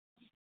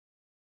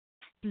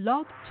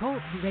Blog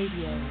Talk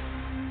Radio.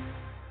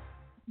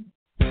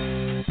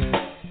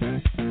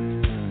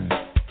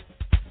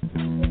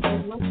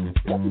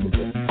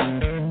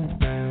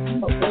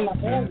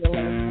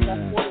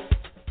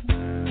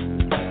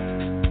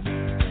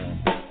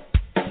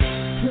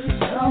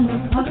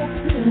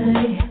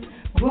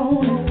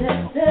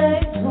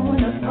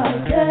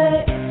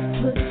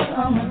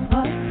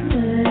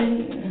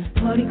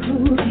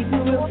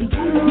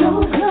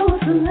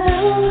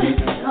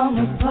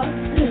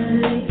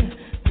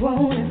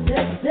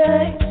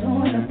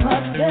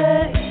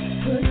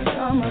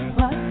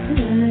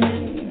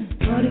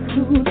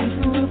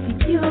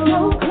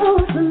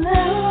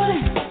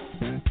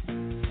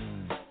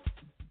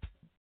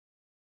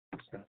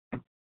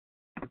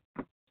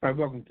 All right,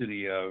 welcome to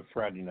the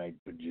Friday night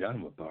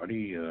pajama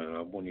party.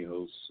 I'm one of your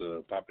hosts,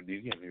 Papa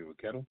Diddy. I'm here with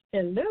Kettle.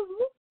 Hello.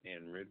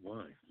 And red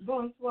wine.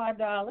 Bonsoir,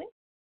 darling.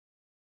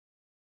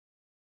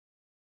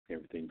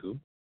 Everything cool?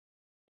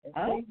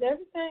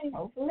 Everything.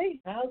 Hopefully.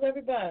 How's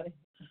everybody?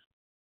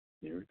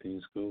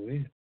 Everything's cool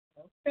here.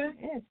 Okay.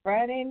 Yeah, it's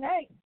Friday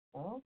night.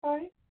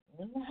 Okay.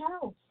 In the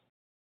house.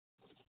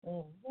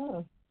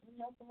 Mm-hmm.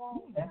 Nothing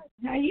wrong with that.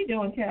 How you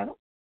doing, Kettle?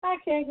 I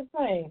can't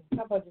complain.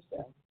 How about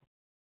yourself?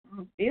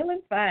 I'm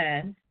feeling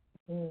fine.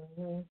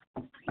 Mm-hmm.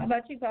 How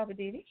about you, Papa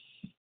Diddy?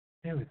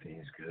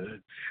 Everything's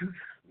good. Whew,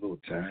 a little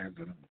tired,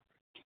 but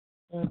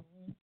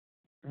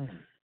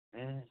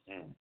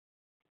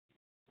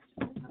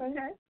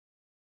Okay.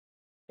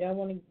 Y'all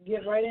want to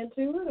get right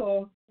into it,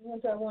 or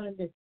what y'all want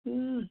to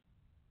do?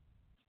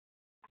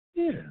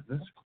 Yeah,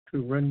 let's do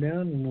a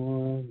rundown and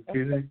we'll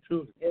get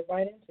into it. Get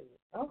right into it.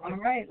 Okay. All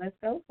right, let's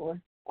go for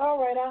it. All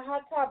right, our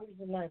hot topics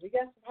tonight. We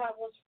got some hot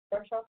ones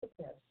fresh off the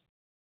press.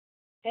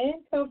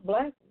 Handcuffed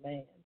black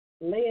man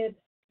led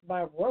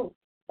by rope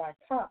by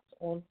cops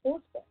on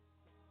horseback.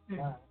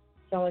 Wow.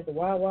 Sound like the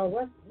Wild Wild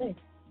West to me.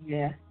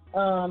 Yeah.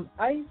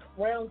 ICE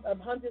rounds up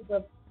hundreds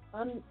of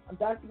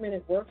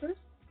undocumented workers.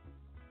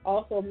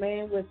 Also, a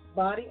man with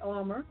body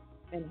armor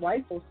and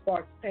rifle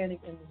sparks panic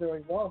in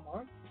Missouri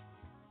Walmart.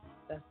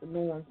 That's the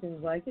norm,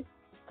 seems like it.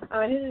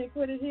 Hidden and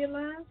acquitted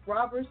headlines.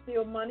 Robbers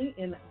steal money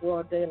in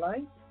broad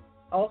daylight.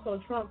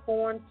 Also, Trump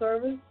Foreign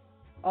Service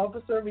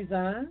officer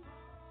resigns.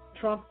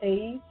 Trump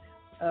aides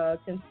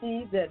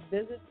concede that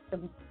visits to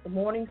the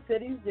morning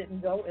cities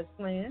didn't go as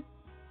planned.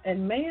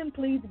 And man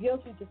pleads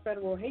guilty to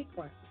federal hate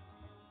crime.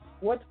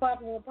 What's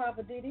popping with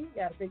Papa Diddy?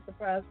 Got a big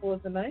surprise for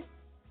us tonight.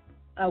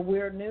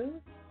 Weird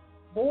news.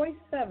 Boy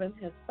 7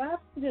 has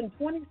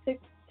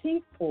 526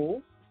 teeth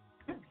pulled.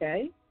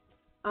 Okay.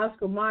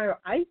 Oscar Mayer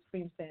ice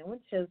cream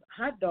sandwich has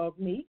hot dog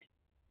meat.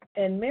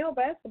 And male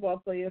basketball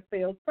player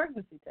fails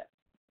pregnancy test.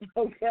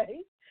 Okay.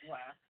 Wow.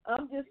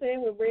 I'm just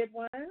saying with red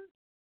wine,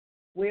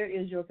 where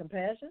is your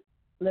compassion?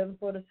 Living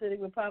for the city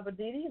with Papa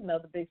Diddy,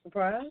 another big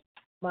surprise.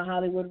 My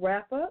Hollywood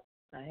wrap-up,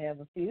 I have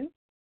a few.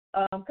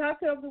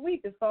 Cocktail of the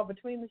week is called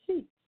Between the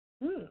Sheets.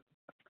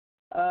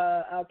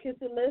 Our kiss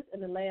it list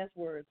and the last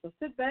word. So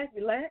sit back,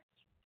 relax,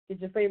 get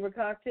your favorite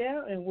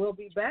cocktail, and we'll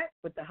be back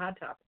with the hot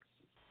topics.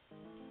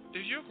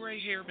 Does your gray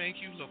hair make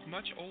you look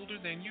much older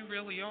than you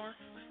really are?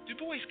 Do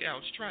Boy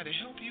Scouts try to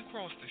help you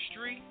cross the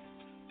street?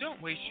 Don't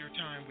waste your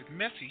time with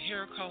messy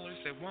hair colors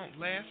that won't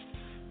last.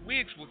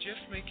 Wigs will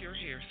just make your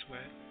hair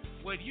sweat.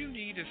 What you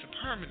need is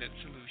a permanent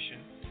solution.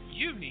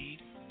 You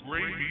need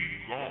Gray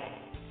Be Gone.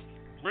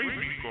 Gray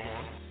Be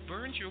Gone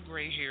burns your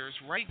gray hairs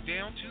right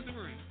down to the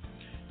root.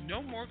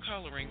 No more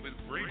coloring with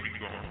Gray Be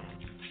Gone.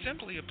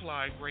 Simply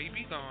apply Gray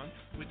Be Gone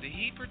with the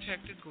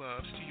heat-protected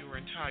gloves to your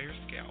entire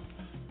scalp.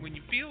 When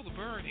you feel the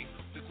burning,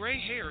 the gray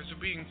hairs are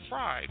being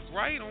fried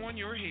right on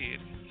your head.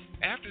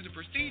 After the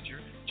procedure,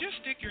 just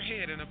stick your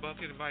head in a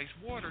bucket of ice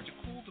water to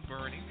cool the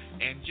burning,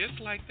 and just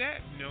like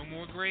that, no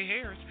more gray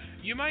hairs.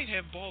 You might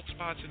have bald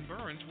spots and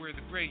burns where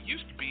the gray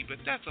used to be, but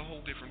that's a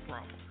whole different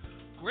problem.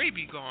 Gray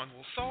Be Gone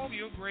will solve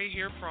your gray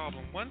hair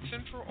problem once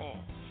and for all.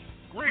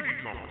 Gray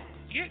Be Gone.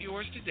 Get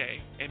yours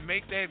today and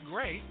make that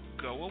gray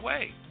go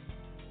away.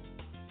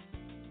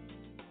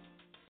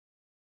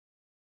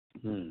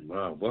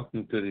 Wow,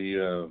 welcome to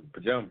the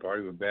pajama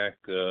party. We're back.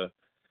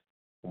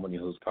 I'm one of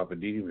your hosts, Papa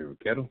Diddy. We're with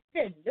Kettle.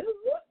 Hello.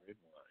 Red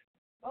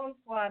wine.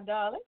 Bonsoir,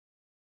 darling.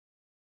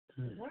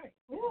 All right.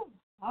 Well,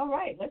 all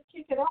right. Let's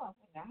kick it off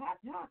with a hot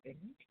topic.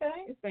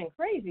 Okay. It's been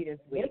crazy this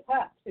week. It's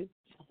hot, too.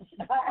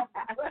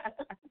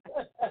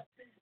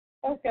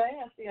 Okay.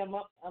 I see I'm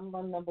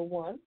on number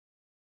one.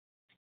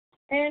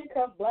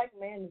 Handcuffed black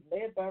man is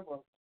led by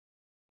rope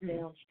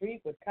down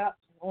street with cops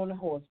on a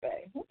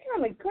horseback. What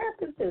kind of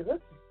crap is this?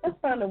 Let's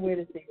find a way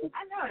to see it.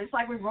 I know. It's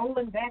like we're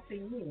rolling back to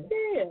you.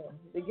 Yeah.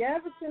 The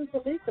Galveston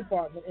Police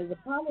Department is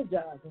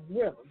apologizing,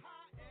 really.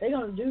 They're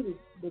going to do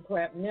the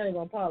crap, and then they're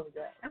going to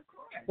apologize. Of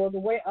course. For the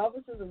way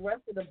officers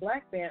arrested a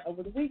black man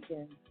over the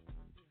weekend.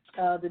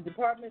 The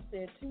department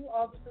said 2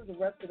 officers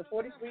arrested a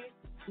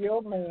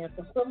 43-year-old man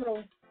for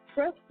criminal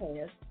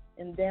trespass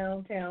in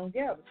downtown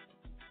Galveston.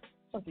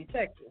 Must be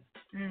Texas.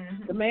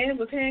 Mm-hmm. The man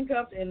was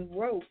handcuffed and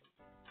rope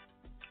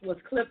was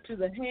clipped to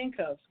the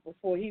handcuffs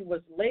before he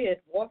was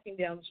led walking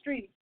down the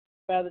street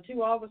by the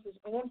 2 officers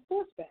on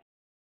horseback.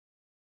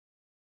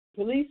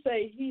 Police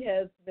say he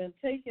has been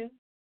taken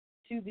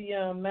to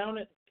the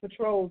mounted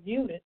patrol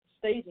unit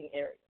staging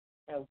area.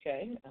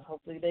 Okay,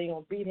 hopefully they ain't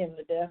going to beat him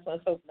to death.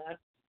 Let's hope not.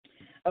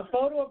 A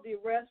photo of the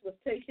arrest was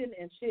taken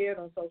and shared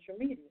on social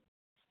media.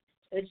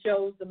 It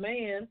shows the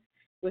man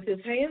with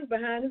his hands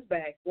behind his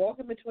back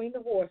walking between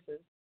the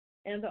horses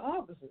and the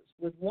officers,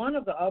 with one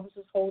of the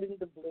officers holding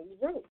the blue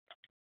rope.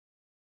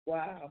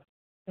 Wow.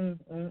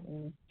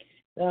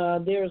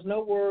 There is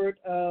no word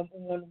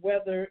on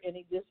whether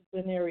any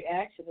disciplinary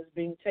action is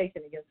being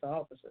taken against the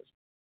officers.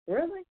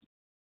 Really?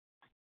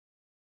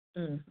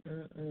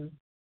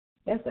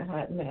 That's a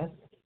hot mess.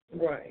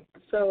 Right.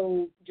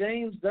 So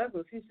James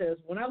Douglas, he says,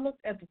 when I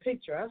looked at the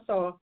picture, I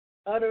saw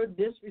utter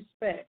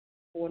disrespect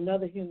for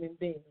another human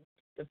being.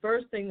 The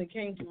first thing that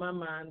came to my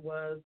mind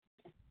was,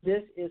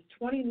 this is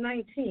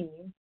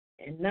 2019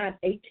 and not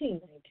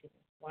 1819.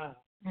 Wow.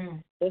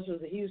 This was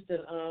the Houston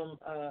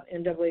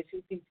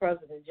NAACP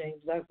president,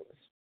 James Douglas.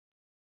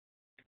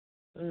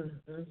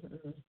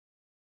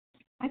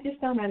 I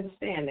just don't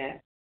understand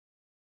that.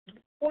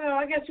 Well,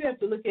 I guess you have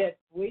to look at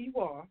where you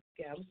are,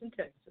 Galveston,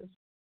 Texas,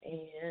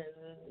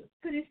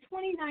 but it's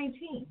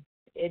 2019.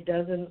 It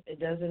doesn't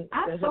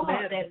I saw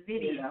matter. that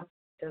video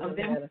of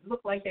them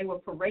looked like they were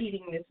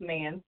parading this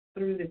man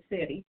through the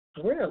city.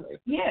 Really?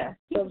 Yeah.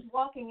 He was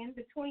walking in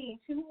between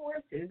two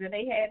horses, and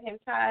they had him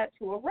tied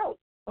to a rope.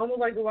 Almost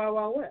like the Wild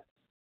Wild West.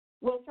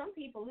 Well, some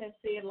people have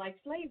said, like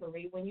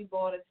slavery, when you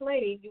bought a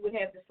slave, you would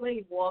have the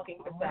slave walking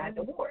beside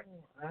the horse.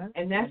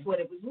 And that's what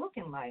it was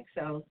looking like.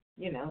 So,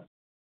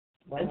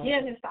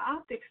 again, it's the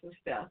optics and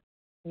stuff.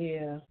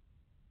 Yeah.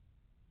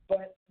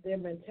 But their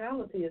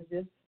mentality is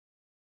just,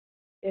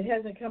 it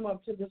hasn't come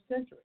up to this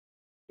century.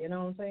 You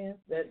know what I'm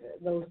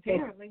saying?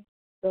 Apparently.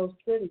 Those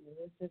cities,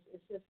 it's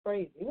just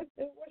crazy. What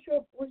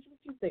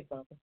you think,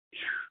 Papa?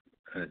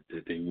 That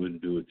they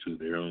wouldn't do it to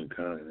their own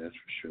kind, that's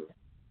for sure.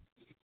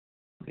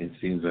 It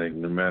seems like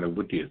no matter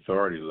what the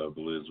authority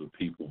level is with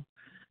people,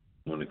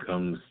 when it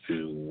comes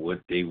to what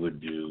they would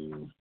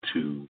do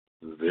to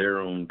their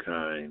own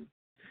kind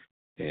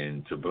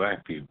and to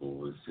black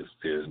people, it's just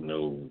there's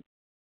no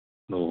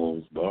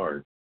holds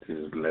barred.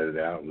 Just let it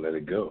out and let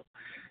it go.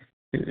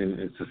 And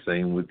it's the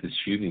same with the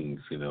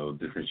shootings,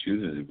 different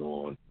shootings that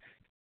go on.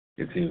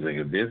 It seems like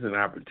if there's an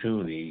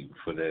opportunity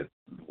for that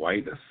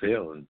white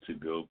assailant to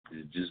go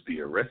to just be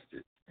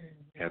arrested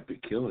after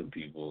killing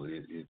people,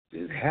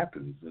 it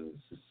happens. And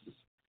it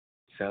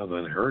sounds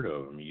unheard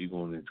of. I mean, you're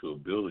going into a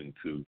building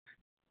to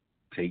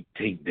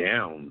take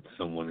down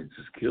someone that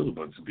just killed a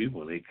bunch of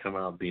people, and they come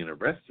out being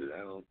arrested.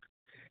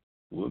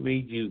 What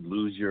made you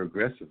lose your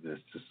aggressiveness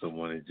to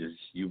someone that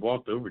you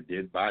walked over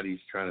dead bodies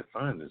trying to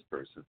find this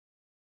person?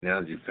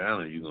 Now that you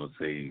found it, you're going to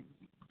say,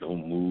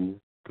 don't move,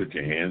 put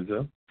your hands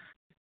up?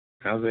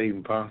 How's that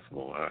even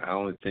possible? I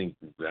don't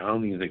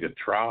even think a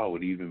trial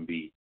would even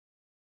be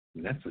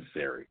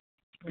necessary,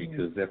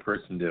 because that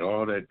person did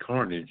all that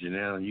carnage, and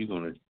now you're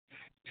going to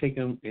take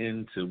them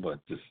into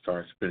to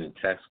start spending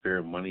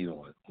taxpayer money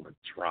on a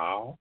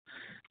trial?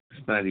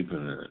 It's not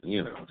even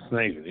it's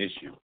not even an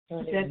issue.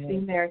 That's the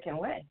American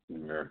way. The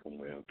American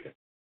way, okay.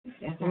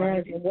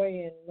 American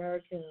way, and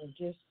American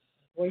just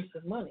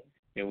wasting money.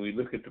 And we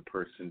look at the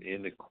person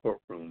in the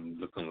courtroom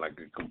looking like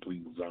a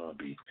complete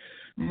zombie,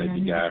 like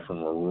the guy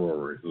from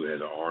Aurora who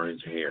had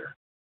orange hair,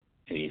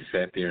 and he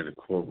sat there in the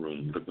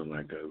courtroom looking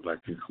like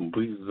a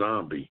complete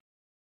zombie.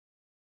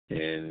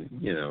 And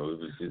it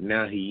was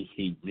now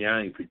he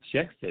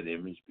projects that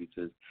image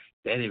because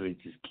that image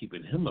is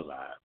keeping him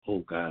alive.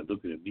 Oh God,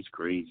 look at him, he's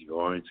crazy,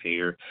 orange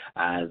hair,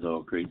 eyes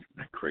all crazy.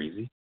 Not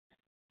crazy.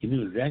 He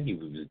knew exactly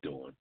what he was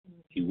doing.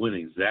 He went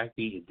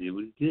exactly and did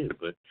what he did,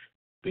 but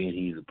being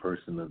he's a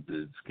person of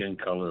the skin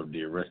color of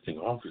the arresting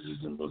officers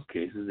in most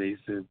cases, they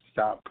said,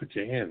 stop, put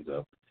your hands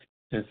up.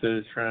 Instead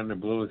of trying to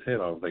blow his head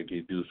off like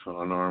they do for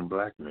an unarmed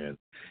black man,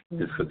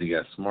 just because he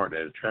got smart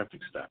at a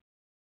traffic stop.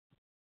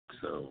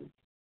 So,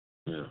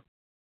 yeah.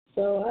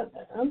 So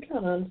I'm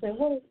trying to understand,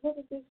 what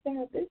did this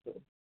guy do?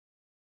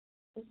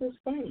 This is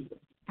crazy.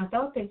 I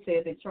thought they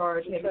said the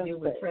charge had to do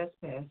with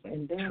trespassing.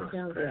 In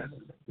downtown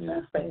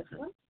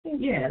Trespassing.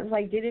 Yeah,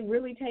 like, did it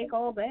really take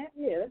all that?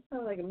 Yeah, that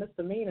sounds like a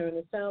misdemeanor, and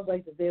it sounds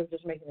like that they were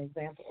just making an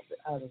example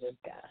out of this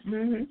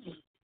guy.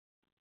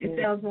 It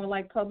sounds more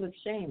like public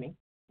shaming.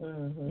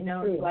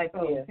 It's like,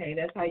 okay,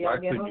 that's how y'all Why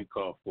get couldn't off? you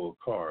call for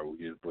a car?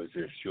 Was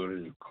there a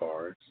shortage of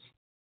cars?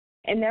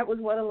 And that was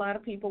what a lot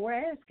of people were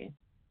asking.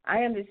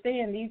 I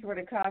understand these were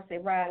the cops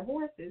that ride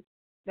horses,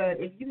 but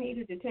if you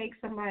needed to take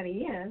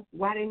somebody in,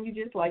 why didn't you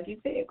just, like you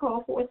said,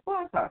 call for a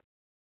squad car?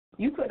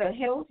 You could have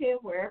held him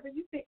wherever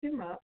you picked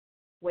him up,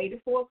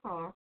 waited for a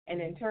car, and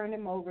then turned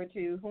him over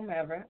to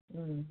whomever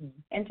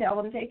and tell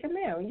them to take him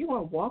in. You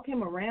want to walk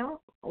him around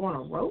on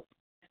a rope?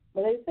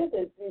 Well, they said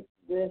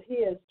that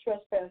he has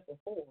trespassed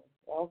before.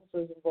 The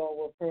officers involved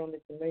were apparently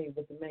familiar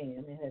with the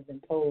man and had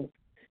been told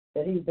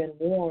that he's been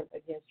warned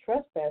against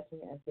trespassing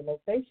at the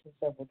location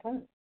several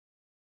times.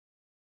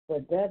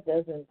 But that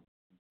doesn't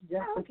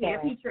justify. I don't care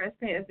if he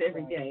trespassed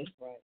every day.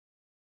 Right.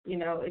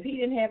 If he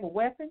didn't have a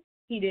weapon,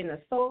 he didn't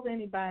assault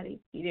anybody,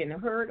 he didn't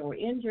hurt or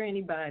injure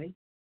anybody.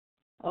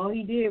 All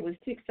he did was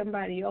tick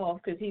somebody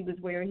off because he was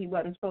where he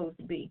wasn't supposed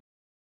to be.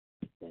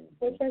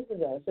 Well, check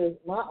this out. It says,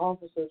 my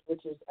officers,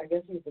 which is, I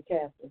guess he's the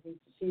captain, he's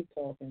the chief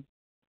talking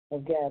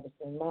of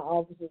Galveston, my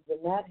officers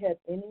did not have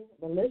any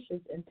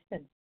malicious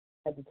intent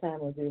at the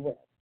time of the arrest,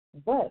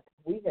 but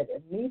we had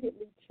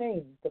immediately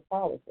changed the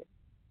policy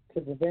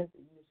to prevent the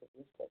use of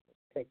this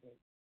technique.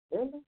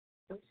 Really?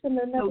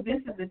 So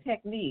this is the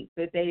technique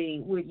that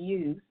they would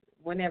use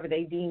whenever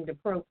they deemed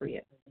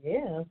appropriate.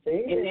 Yeah,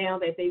 see? And now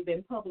that they've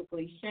been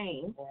publicly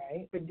shamed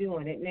right. for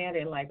doing it, now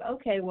they're like,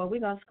 okay, well, we're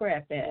going to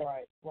scrap that.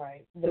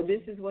 Right. So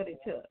this is what it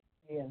took.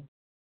 Yeah.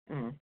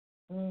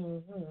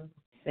 Mm-hmm.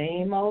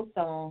 Same old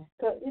song.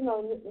 Cause,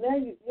 now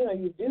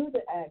you do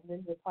the act,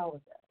 then you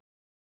apologize.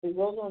 It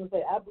goes on to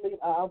say, I believe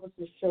our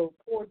officers showed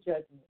poor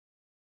judgment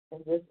in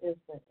this instance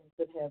and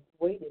should have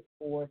waited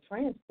for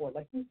transport,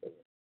 like you said,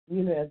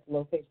 at the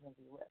location of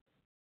the arrest.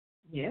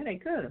 Yeah, they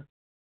could have.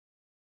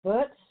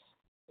 But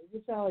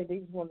it sounds like they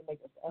just wanted to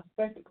make a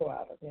spectacle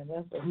out of him.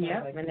 That's what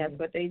and that's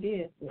what they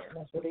did. Yeah,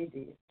 that's what they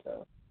did.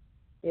 So,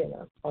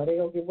 are they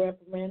going to get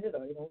reprimanded?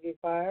 Are they going to get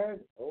fired?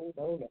 Oh,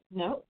 no.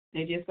 No,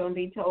 they're just going to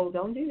be told,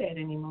 don't do that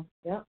anymore.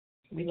 Yeah.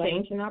 We're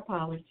changing our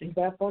policy.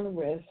 Slap on the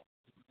wrist.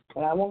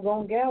 But I won't go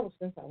on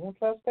Galveston. I won't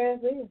trespass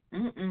there.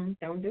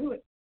 Don't do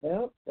it.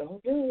 No,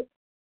 don't do it.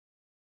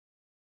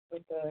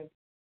 But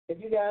if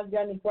you guys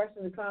got any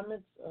questions or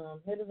comments,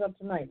 hit us up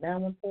tonight,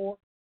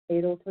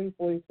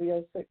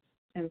 914-803-4306.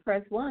 And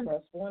press 1.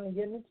 Press 1 and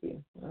get in the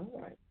queue.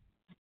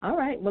 All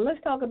right. Well,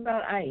 let's talk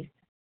about ICE.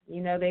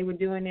 They were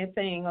doing their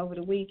thing over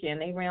the weekend.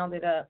 They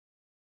rounded up,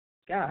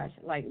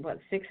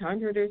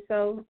 600 or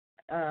so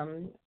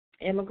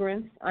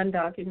immigrants,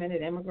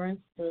 undocumented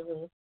immigrants.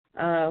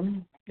 Mm-hmm.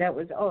 That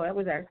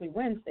was actually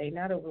Wednesday,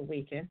 not over the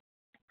weekend.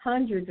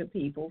 Hundreds of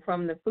people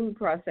from the food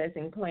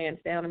processing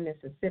plants down in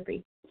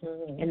Mississippi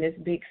in this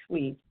big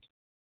sweep.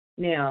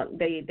 Now,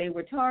 they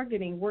were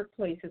targeting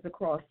workplaces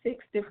across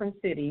 6 different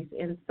cities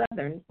in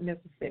southern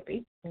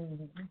Mississippi,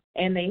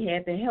 and they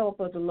had the help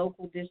of the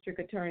local district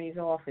attorney's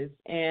office.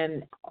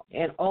 And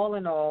all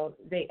in all,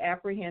 they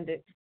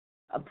apprehended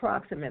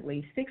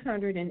approximately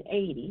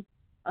 680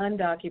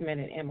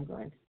 undocumented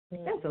immigrants.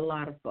 That's a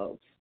lot of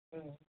folks.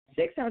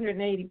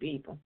 680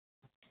 people.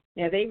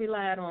 Now, they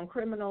relied on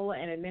criminal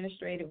and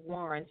administrative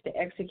warrants to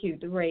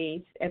execute the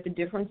raids at the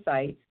different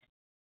sites,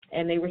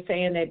 and they were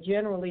saying that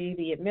generally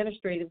the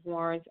administrative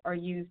warrants are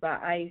used by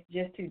ICE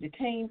just to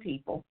detain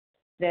people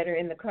that are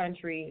in the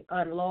country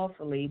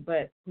unlawfully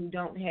but who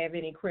don't have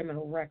any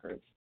criminal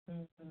records.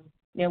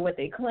 Now, what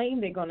they claim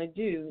they're going to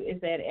do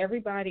is that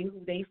everybody who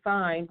they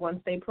find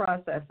once they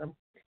process them,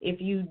 if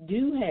you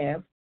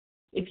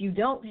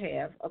don't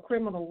have a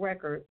criminal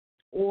record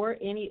or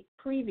any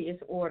previous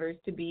orders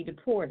to be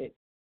deported,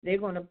 they're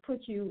going to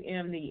put you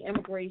in the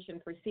immigration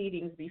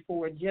proceedings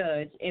before a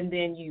judge, and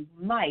then you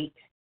might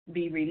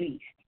be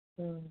released.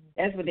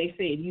 That's what they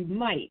said. You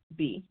might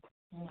be.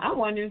 I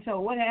wonder, so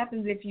what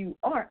happens if you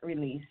aren't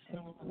released?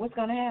 What's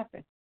going to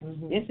happen?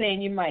 They're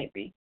saying you might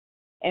be.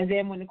 And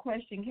then when the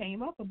question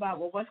came up about,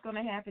 well, what's going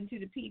to happen to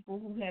the people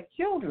who have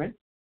children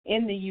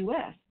in the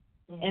U.S.,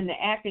 and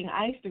the acting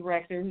ICE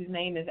director, whose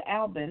name is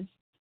Albin,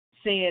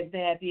 said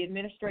that the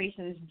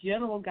administration's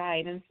general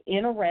guidance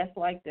in arrests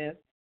like this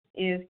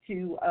is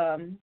to,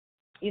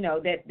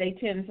 that they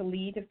tend to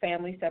lead to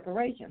family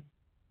separation.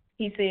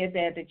 He said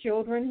that the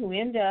children who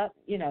end up,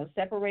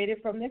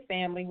 separated from their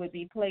family would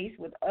be placed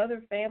with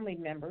other family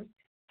members.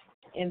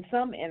 In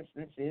some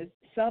instances,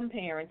 some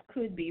parents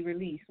could be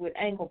released with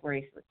ankle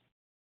bracelets.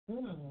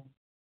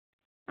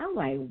 I'm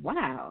like,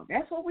 wow,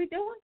 that's what we're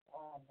doing?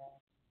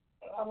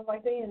 I was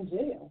like, they in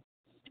jail.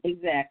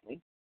 Exactly.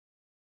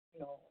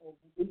 At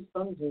least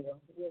some jail,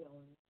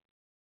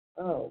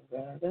 Oh,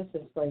 God, that's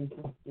just crazy.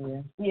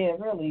 Yeah. Yeah, it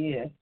really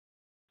is.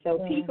 So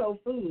Pico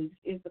Foods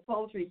is the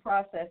poultry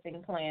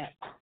processing plant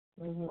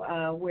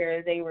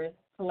where they were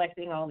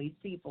collecting all these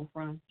people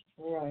from.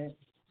 Right.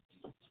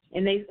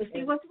 And they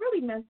see what's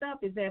really messed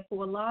up is that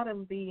for a lot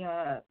of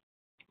the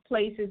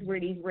places where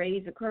these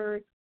raids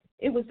occurred,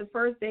 it was the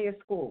first day of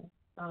school.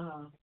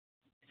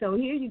 So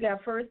here you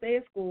got first day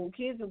of school,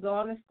 kids have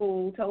gone to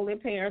school, told their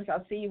parents,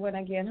 I'll see you when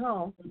I get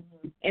home.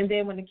 And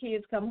then when the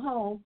kids come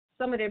home,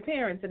 some of their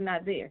parents are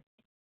not there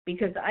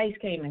because the ICE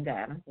came and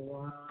got them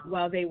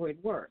while they were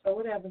at work. So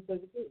what happens to the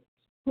kids?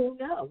 Who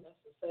knows?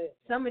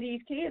 Some of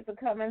these kids are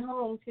coming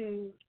home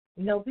to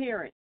no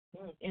parent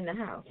in the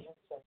house.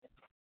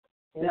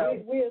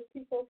 So, where's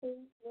Pico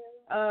Foods?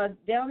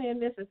 Down in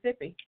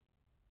Mississippi.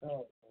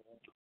 Oh.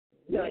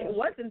 So it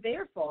wasn't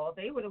their fault.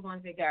 They were the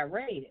ones that got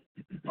raided.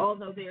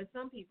 Although there are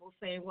some people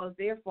saying, well, it's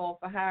their fault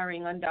for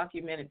hiring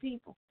undocumented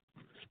people.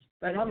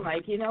 But I'm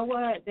like, you know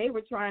what? They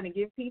were trying to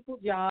give people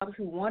jobs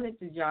who wanted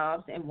the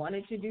jobs and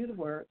wanted to do the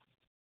work.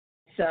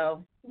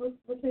 So. But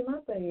see, my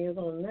thing is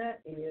on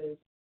that is,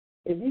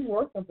 if you're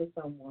working for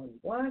someone,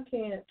 why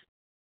can't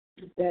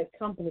that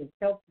company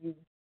help you,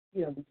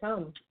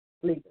 become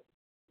legal?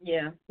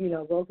 Yeah.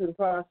 Go through the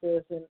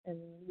process. And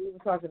we were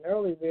talking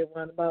earlier,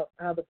 Ron, about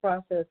how the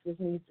process just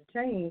needs to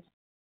change,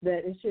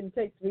 that it shouldn't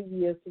take 3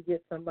 years to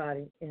get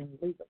somebody in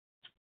legal.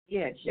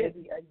 Yeah, it should.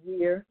 maybe a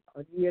year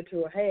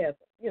to a half,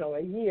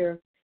 a year,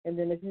 and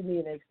then if you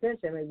need an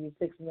extension, maybe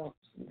 6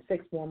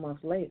 more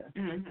months later.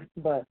 Mm-hmm.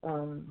 But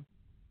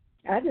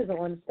I just don't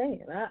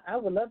understand. I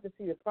would love to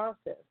see the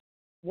process.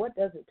 What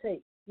does it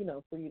take,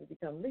 for you to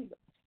become legal?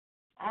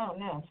 I don't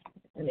know.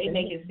 They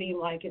make it seem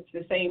like it's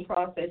the same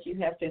process you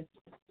have to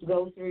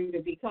go through to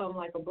become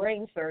like a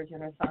brain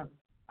surgeon or something.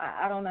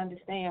 I don't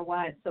understand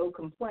why it's so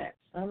complex.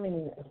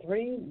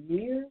 3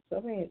 years?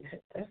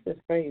 That's just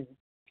crazy.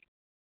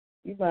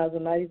 You might as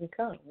well not even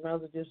come. You might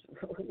as well just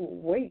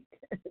wait.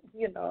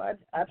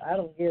 I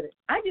don't get it.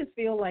 I just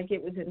feel like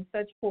it was in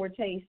such poor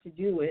taste to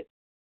do it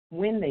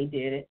when they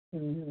did it,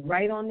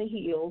 right on the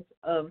heels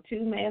of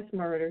 2 mass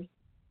murders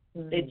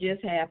that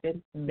just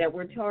happened that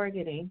were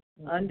targeting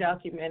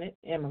undocumented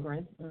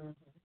immigrants.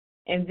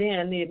 And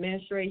then the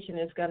administration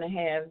is going to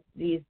have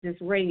this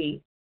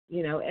raid,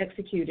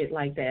 executed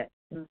like that.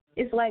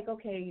 It's like,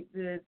 okay,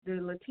 the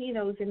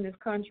Latinos in this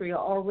country are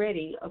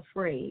already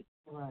afraid,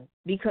 right,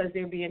 because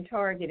they're being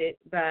targeted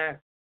by,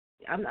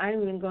 I'm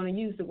even going to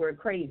use the word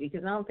crazy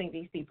because I don't think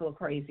these people are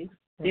crazy.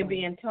 They're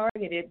being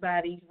targeted by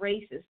these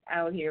racists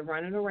out here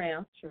running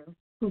around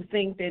who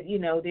think that,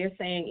 they're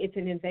saying it's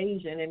an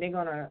invasion and they're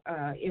going to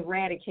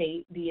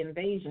eradicate the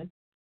invasion.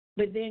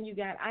 But then you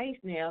got ICE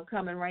now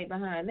coming right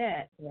behind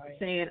that,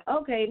 saying,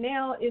 okay,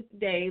 now it's the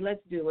day,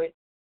 let's do it.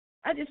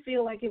 I just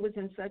feel like it was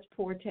in such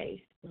poor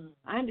taste.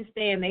 I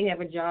understand they have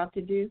a job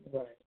to do,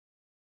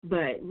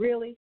 but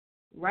really,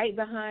 right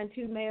behind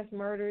 2 mass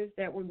murders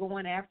that were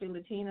going after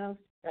Latinos?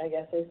 I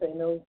guess they say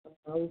no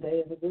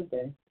day is a good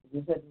day.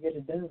 You just have to get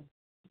it done.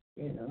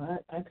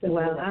 I couldn't.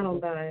 Well, I don't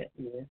buy it.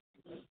 Yeah.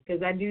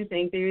 Because I do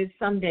think there is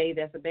some day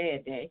that's a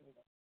bad day.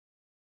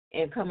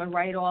 And coming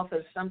right off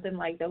of something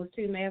like those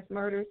 2 mass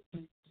murders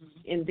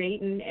in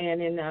Dayton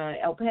and in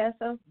El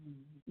Paso,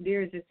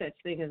 there is a such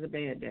thing as a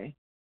bad day.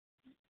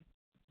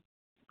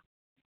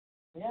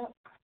 Yeah.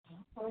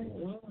 All right.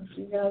 Well, if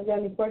you guys got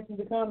any questions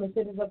or comments,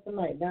 hit us up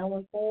tonight.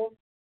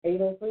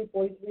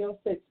 914-803-4306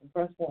 and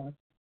press 1.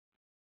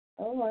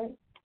 All right.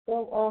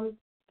 So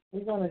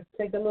we're gonna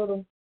take a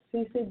little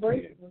CC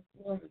break.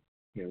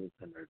 Yeah, we'll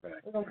come right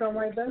back. We're gonna come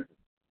right back.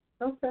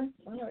 Okay.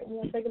 All right.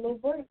 We're gonna take a little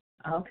break.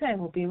 Okay,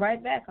 we'll be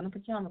right back on the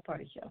Pajama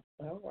Party Show.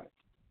 All right.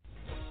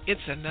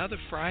 It's another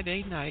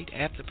Friday night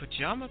at the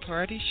Pajama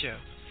Party Show,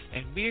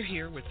 and we're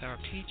here with our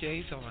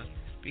PJs on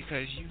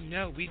because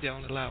we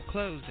don't allow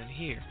clothes in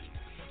here.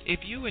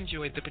 If you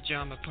enjoyed the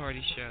Pajama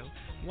Party Show,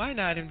 why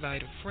not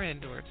invite a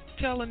friend or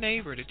tell a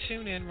neighbor to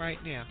tune in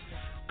right now?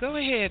 Go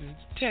ahead and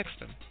text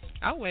them.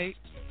 I'll wait.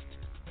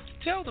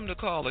 Tell them to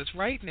call us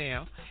right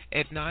now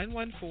at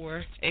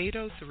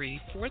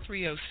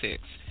 914-803-4306.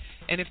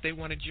 And if they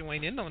want to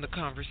join in on the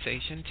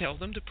conversation, tell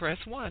them to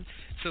press 1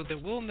 so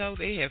that we'll know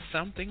they have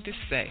something to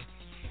say.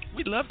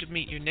 We'd love to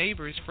meet your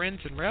neighbors,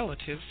 friends, and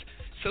relatives,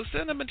 so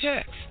send them a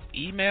text,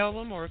 email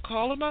them, or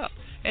call them up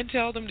and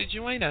tell them to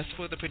join us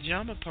for the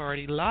Pajama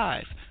Party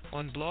live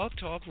on Blog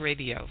Talk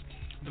Radio.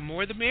 The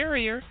more the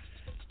merrier.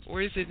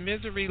 Or is it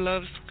Misery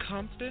Loves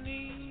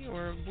Company?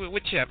 Or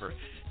whichever.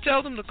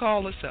 Tell them to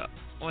call us up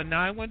on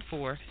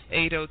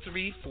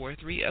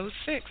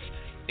 914-803-4306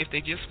 if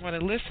they just want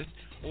to listen,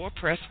 or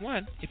press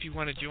 1 if you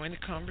want to join the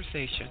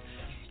conversation.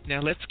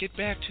 Now let's get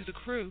back to the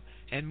crew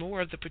and more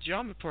of the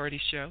Pajama Party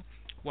Show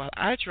while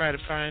I try to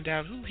find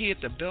out who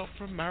hid the belt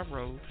from my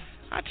robe.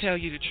 I tell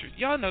you the truth.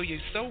 Y'all know you're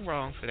so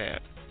wrong for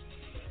that.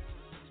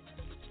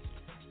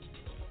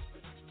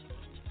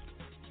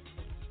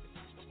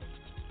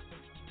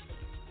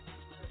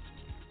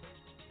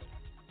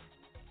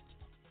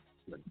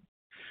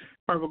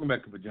 All right, welcome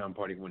back to Pajama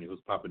Party. When it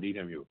was Papa D,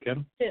 I'm your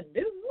kettle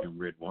and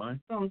red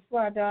wine.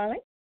 Bonsoir, darling.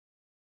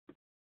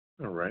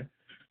 All right.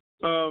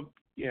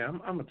 Yeah, I'm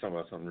gonna talk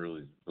about something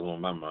really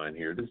on my mind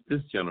here.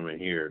 This gentleman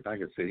here,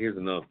 like I said, here's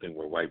another thing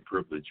where white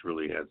privilege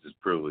really has this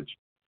privilege.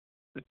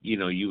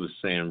 You were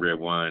saying, red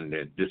wine,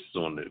 that this is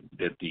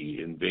that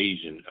the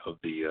invasion of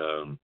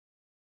the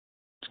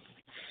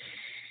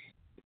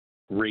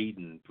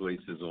raiding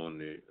places on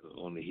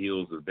the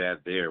heels of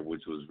that there,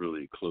 which was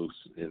really close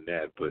in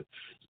that, but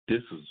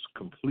this was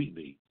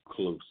completely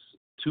close,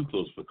 too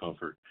close for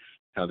comfort.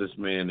 How this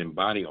man in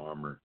body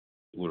armor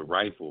with a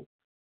rifle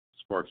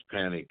sparks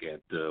panic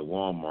at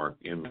Walmart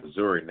in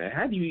Missouri. Now,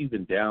 how do you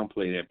even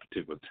downplay that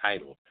particular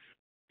title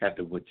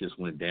after what just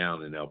went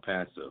down in El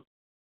Paso?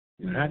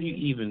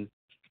 Mm-hmm.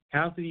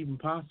 How's it even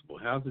possible?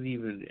 I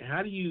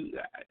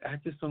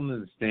just don't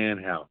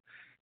understand how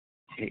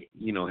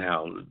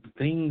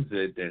things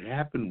that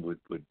happen with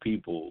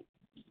people,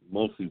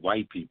 mostly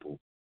white people,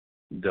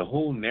 the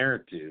whole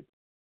narrative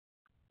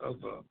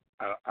of a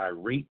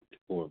irate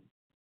or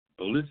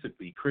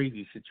ballistically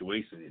crazy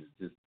situation is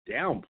just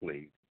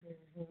downplayed.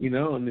 Mm-hmm.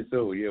 And they say,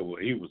 oh, yeah, well,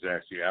 he was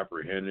actually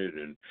apprehended,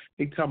 and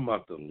they talking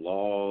about the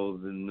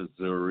laws in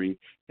Missouri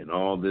and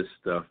all this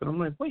stuff. And I'm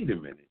like, wait a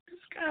minute.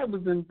 This guy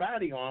was in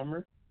body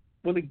armor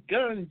with a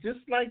gun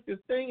just like the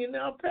thing in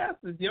El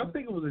Paso. Do y'all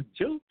think it was a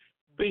joke?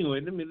 But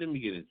anyway, let me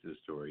get into the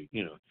story.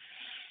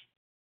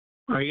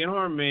 All right, an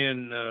armed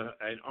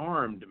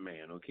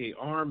man, okay,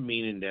 armed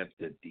meaning that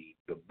the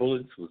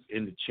bullets was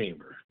in the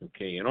chamber.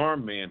 Okay, an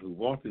armed man who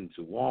walked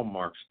into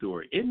Walmart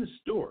store in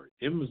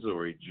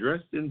Missouri,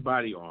 dressed in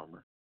body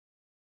armor.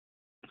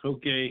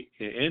 Okay,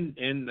 and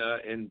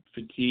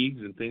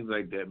fatigues and things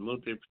like that,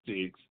 military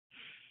fatigues.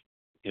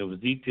 It was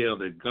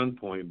detailed at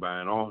gunpoint by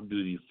an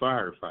off-duty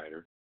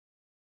firefighter.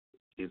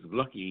 It's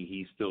lucky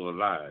he's still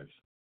alive,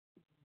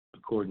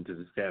 according to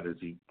the status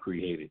he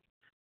created,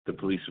 the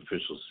police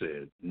official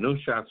said. No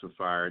shots were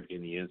fired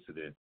in the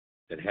incident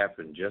that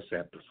happened just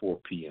after 4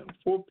 p.m.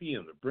 4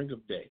 p.m., the brink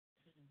of day,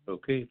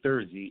 okay,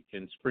 Thursday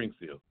in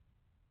Springfield,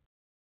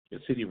 a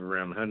city of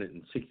around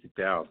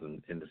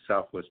 160,000 in the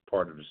southwest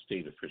part of the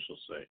state, officials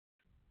say.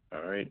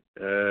 All right.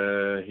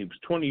 He was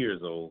 20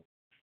 years old.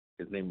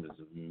 His name was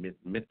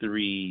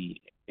Mithri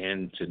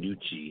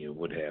Antonucci, or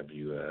what have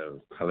you,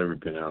 however you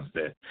pronounce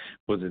that,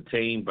 was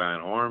detained by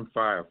an armed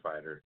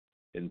firefighter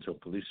until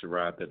police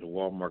arrived at the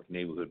Walmart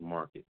neighborhood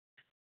market,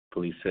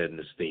 police said in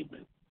a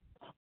statement.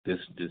 This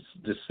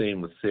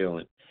same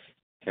assailant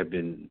had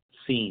been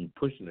seen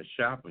pushing a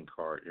shopping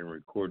cart and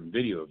recording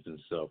video of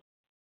himself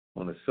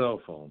on a cell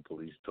phone,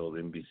 police told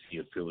NBC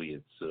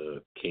affiliates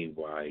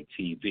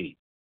KYTV.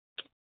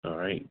 All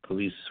right,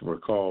 police were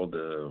called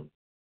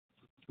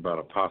about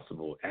a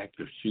possible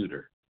active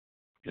shooter,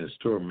 and the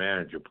store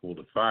manager pulled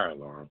a fire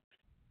alarm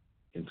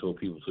and told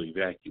people to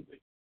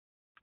evacuate.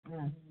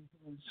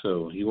 Mm-hmm.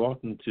 So he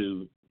walked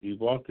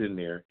in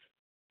there,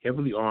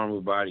 heavily armed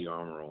with body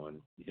armor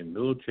on, in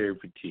military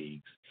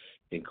fatigues,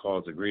 and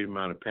caused a great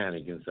amount of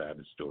panic inside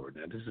the store.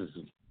 Now, this is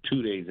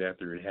 2 days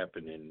after it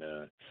happened in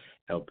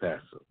El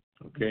Paso,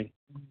 okay?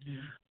 Mm-hmm.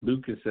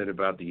 Lucas said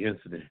about the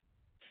incident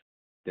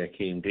that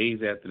came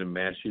days after the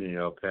mass shooting in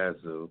El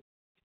Paso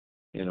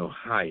in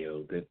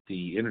Ohio that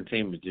the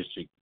entertainment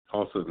district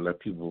also let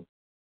people,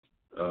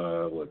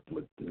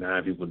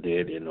 9 people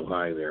dead in the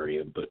Ohio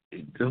area. But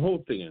the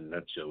whole thing in a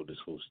nutshell, this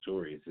whole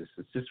story, is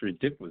it's just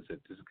ridiculous that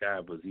this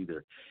guy was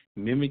either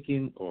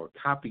mimicking or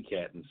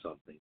copycatting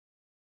something.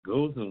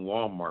 Goes in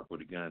Walmart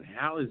with a gun.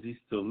 How is he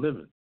still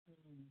living?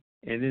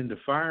 Mm-hmm. And then the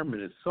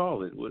fireman is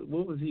solid.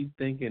 What was he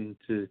thinking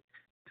to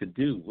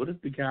do? What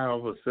if the guy all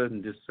of a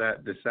sudden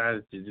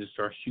decided to just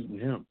start shooting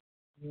him?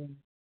 Yeah.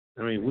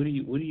 I mean, what do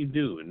you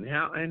do? And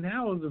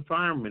how is the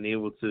fireman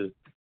able to?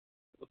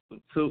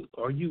 So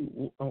are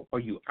you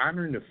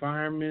honoring the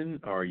firemen?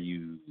 Are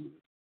you?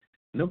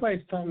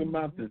 Nobody's talking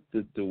about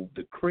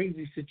the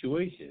crazy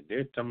situation.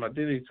 They're talking about.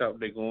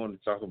 They're going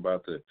to talk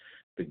about the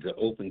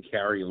open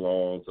carry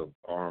laws of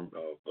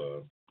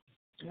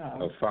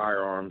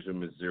firearms in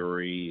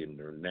Missouri and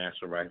the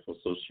National Rifle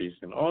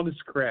Association, all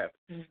this crap,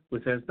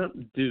 which has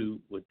nothing to do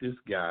with this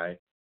guy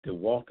that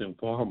walked in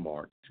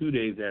Walmart 2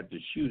 days after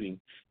shooting.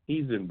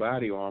 He's in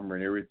body armor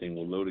and everything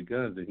with loaded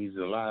guns, and he's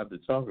alive to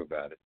talk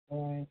about it.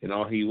 Right. And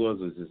all he was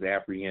just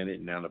apprehended,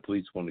 and now the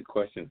police want to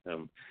question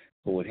him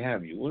or what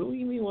have you. What do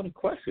you mean want to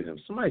question him?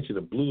 Somebody should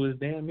have blew his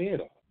damn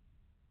head off.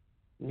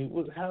 I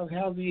mean,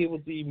 how's he able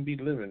to even be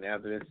living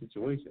after that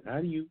situation? How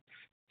do you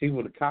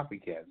able to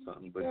copycat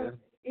something? But well,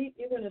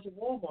 even at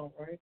Walmart,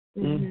 right?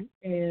 Mm-hmm.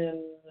 And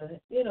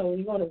when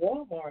you go to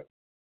Walmart,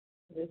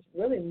 it's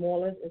really more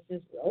or less it's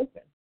just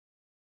open.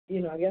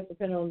 I guess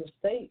depending on the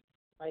state.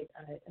 Like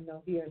I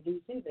know here in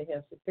D.C. they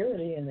have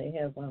security and they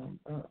have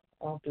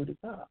off-duty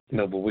cops.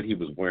 No, but what he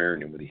was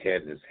wearing and what he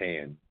had in his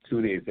hand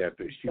 2 days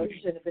after the shooting, so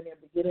he should have been able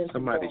to get in.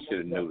 Somebody should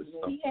have noticed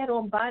something. He had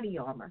on body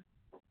armor.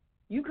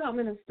 You come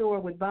in a store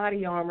with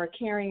body armor,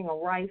 carrying a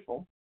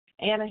rifle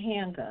and a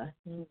handgun.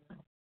 Mm-hmm.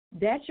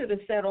 That should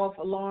have set off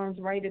alarms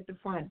right at the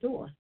front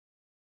door.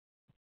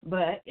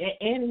 But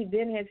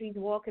as he's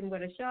walking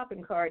with a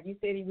shopping cart, you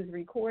said he was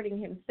recording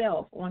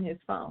himself on his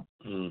phone.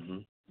 Mm-hmm.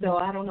 So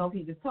I don't know if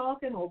he was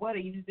talking or what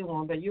he was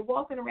doing, but you're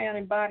walking around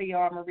in body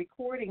armor,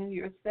 recording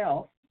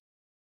yourself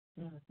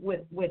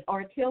with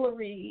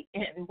artillery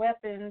and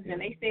weapons,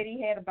 and they said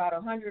he had about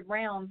 100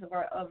 rounds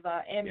of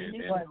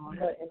ammunition on him.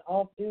 But an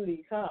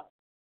off-duty cop,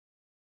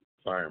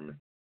 fireman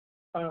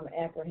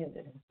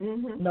apprehended him.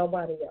 Mm-hmm.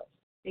 Nobody else.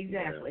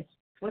 Exactly. Yeah.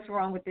 What's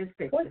wrong with this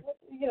picture?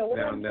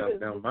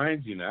 Now,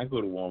 mind you, I go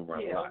to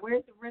Walmart a lot.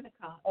 Where's the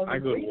rent-a-car? I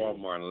go to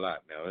Walmart a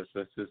lot now.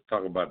 Let's just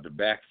talk about the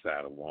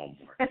backside of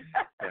Walmart.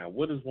 Now,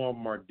 what does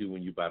Walmart do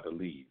when you're about to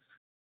leave?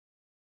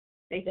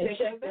 They check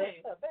your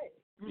bag.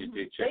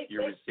 They check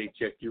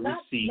your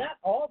receipt. Not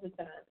all the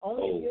time.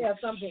 Only if you have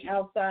something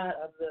outside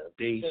of the.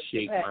 They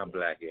shake my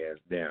black ass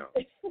down.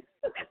 Okay?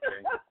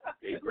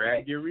 They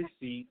grab your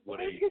receipt.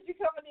 Because you're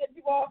coming in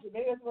too often.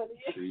 That's what it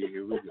is. See,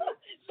 here we go.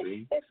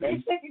 See?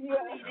 They checking you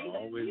out.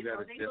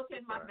 They look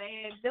in my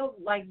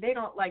bag. They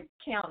don't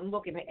count and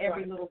look at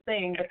every little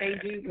thing, but they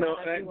do. No,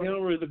 they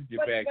don't really look at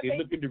your bag. They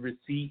look at the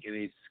receipt and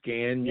they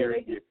scan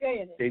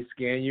They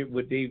scan your.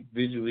 They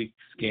visually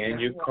scan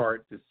your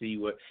cart to see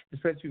what,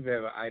 especially if you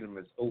have an item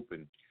that's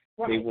open.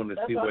 Right. They want to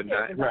see what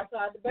not. Right.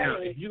 Now,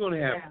 if you're going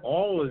to have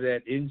all of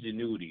that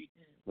ingenuity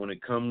when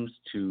it comes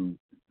to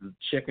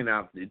checking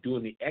out,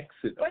 doing the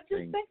exit of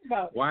things. Think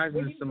about it. Why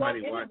isn't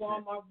somebody watching?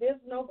 Walmart,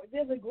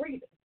 there's a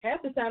greeter.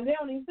 Half the time they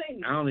don't even say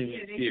anything. I don't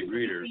even see a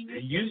greeter.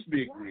 It used to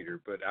be a greeter,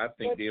 but I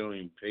think they don't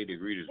even pay the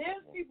greeters.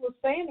 There's people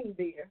standing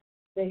there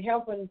they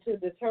helping to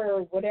deter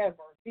whatever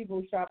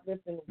people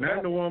shoplifting. Not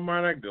in the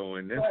Walmart I go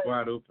in. That's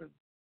wide open.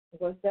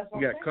 Because that's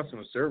what you got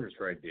customer service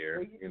right there.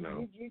 Well, you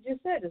know. You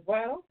just said it's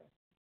wide open.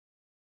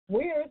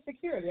 Where is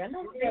security? I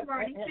know they've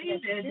already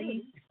seen that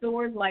these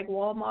stores like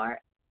Walmart,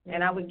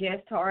 and I would guess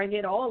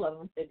Target, all of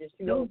them.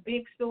 Those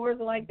big stores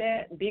like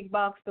that, big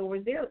box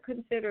stores, they're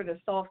considered a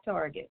soft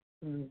target.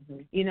 Mm-hmm.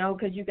 You know,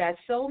 because you got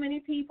so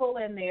many people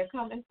in there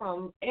coming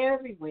from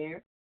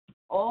everywhere,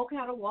 all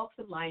kind of walks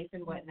of life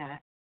and whatnot.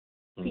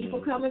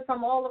 People coming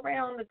from all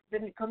around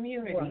the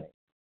community. Right.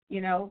 You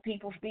know,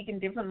 people speaking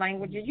different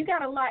languages. You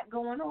got a lot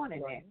going on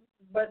in there.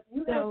 But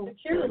you have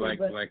security.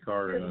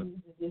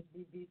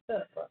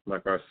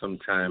 Like our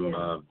sometime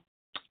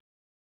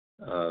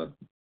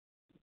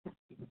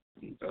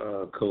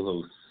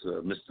co-host,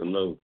 Mr.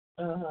 Lowe.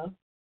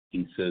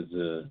 He says,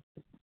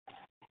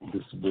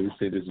 this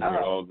is where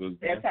it all goes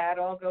down. That's how it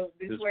all goes.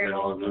 This is where it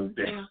all goes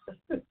down.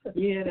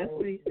 Yeah, that's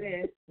what he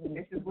said.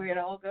 This is where it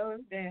all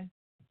goes down.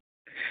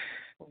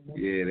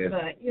 Yeah, that's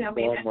but, you know,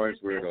 Walmart's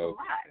where it all goes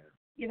down.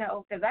 You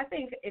know, because I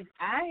think if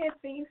I had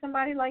seen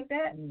somebody like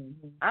that,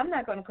 I'm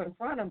not going to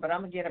confront them, but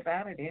I'm going to get up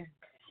out of there.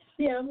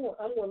 Yeah, I'm going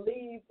to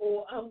leave,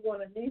 or I'm going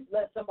to at least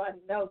let somebody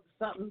know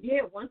something.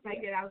 Yeah, once I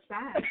get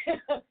outside.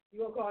 You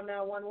going to call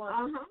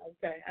 911?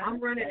 Okay. I'm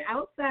running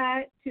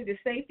outside to the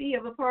safety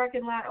of a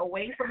parking lot,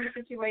 away from the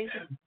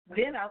situation.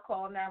 Then I'll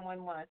call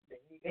 911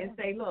 and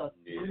say, look,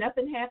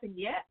 nothing happened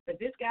yet, but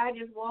this guy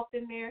just walked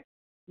in there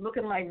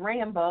looking like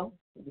Rambo.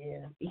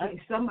 Yeah.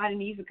 Somebody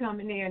needs to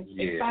come in there and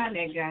find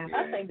that guy.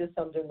 I think there's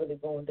something really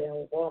going down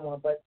with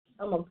Walmart, but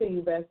I'm going to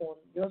piggyback on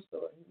your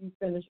story. You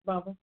finished,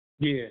 Bubba?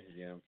 Yeah.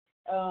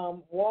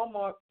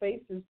 Walmart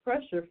faces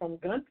pressure from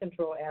gun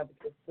control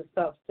advocates to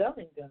stop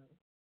selling guns.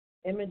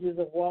 Images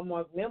of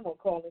Walmart memo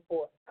calling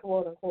for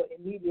quote-unquote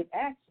immediate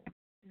action.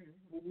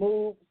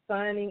 Remove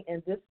signing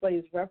and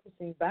displays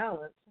referencing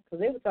violence. Because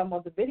they were talking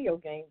about the video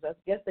games. I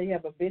guess they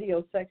have a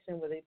video section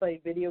where they play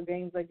video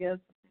games, I guess.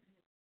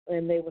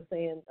 And they were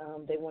saying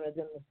they wanted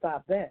them to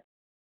stop that.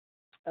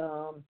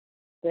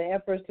 The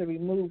efforts to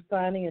remove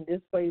signing and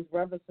displays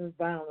referencing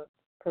violence,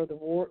 per the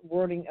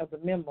wording of the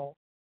memo,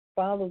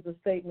 follows a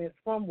statement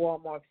from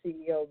Walmart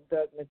CEO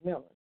Doug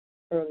McMillon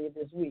earlier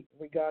this week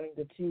regarding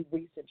the two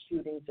recent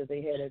shootings that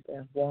they had at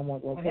the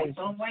Walmart location. That's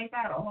going to wipe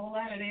out a whole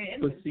lot of their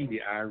But see,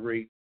 the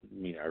irate,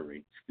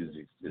 excuse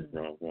me, it's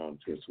wrong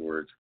twist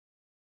words.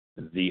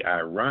 The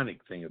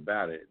ironic thing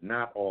about it,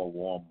 not all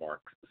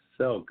Walmarts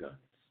sell guns.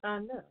 I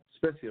know.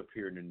 Especially up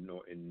here in the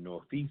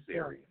Northeast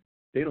area.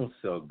 They don't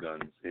sell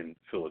guns in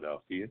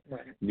Philadelphia,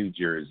 New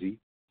Jersey,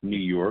 New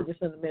York,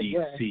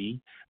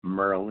 D.C.,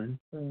 Maryland.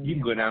 You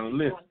can go down the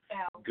list.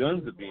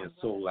 Guns are being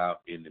sold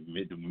out in the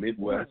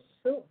Midwest.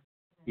 Sure.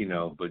 You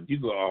know, but you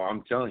go. Oh,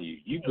 I'm telling you,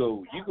 you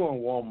go in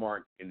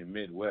Walmart in the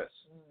Midwest.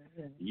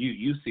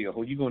 You see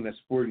you go in that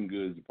sporting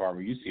goods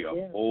department. You see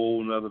a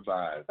whole nother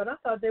vibe. But I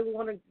thought they were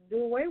going to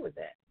do away with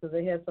that because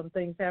they had some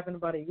things happen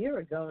about a year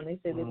ago, and they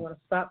said they want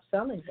to stop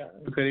selling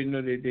guns because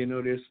they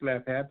know they're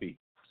slap happy.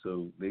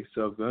 So they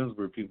sell guns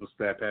where people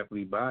slap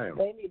happily buy them.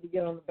 They need to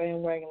get on the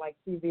bandwagon like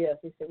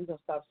CVS. They said we're going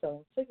to stop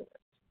selling cigarettes,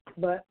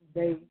 but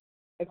they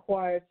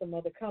acquired some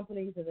other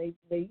companies, and they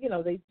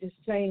just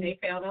changed. They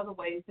found other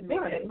ways to make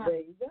that money.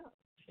 There you go.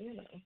 You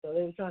know, so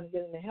they were trying to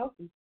get in a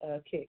healthy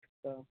kick.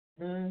 So.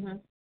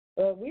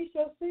 We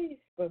shall see.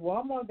 But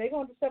Walmart, they're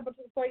going to step up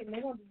to the plate and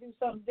they're going to do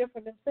something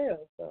different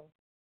themselves. So,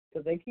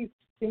 because they keep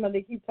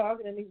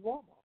targeting these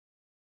Walmart.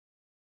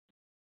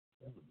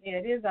 Yeah,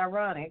 it is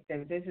ironic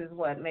that this is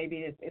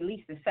maybe at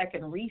least the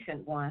second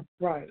recent one.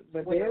 Right,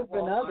 but there's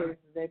been others.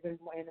 They've been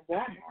in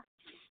Walmart.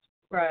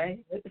 Right.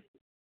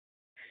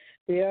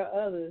 There are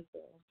others,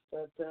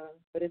 but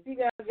if you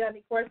guys got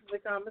any questions or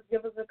comments,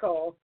 give us a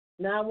call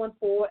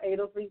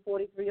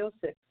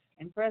 914-803-4306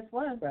 and press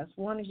 1. Press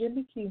 1 and give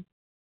me Q.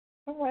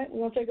 All right, we're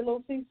going to take a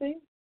little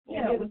CC?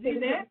 Yeah, we'll do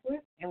that.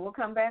 And we'll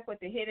come back with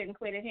the hit it and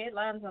quit it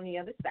headlines on the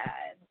other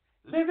side.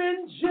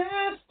 Living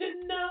just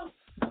enough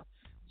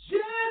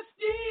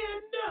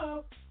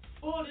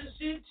for the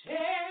city.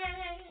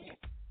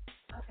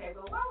 Okay,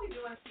 but why are we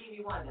doing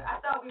Stevie Wonder? I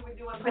thought we were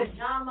doing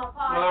Pajama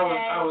Party. Well,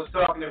 I was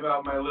talking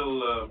about my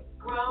little,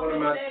 one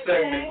of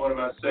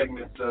my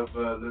segments of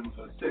Living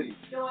for the City.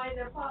 Join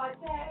the party.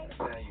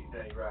 Now you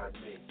ride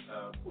me.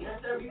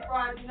 That's every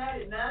Friday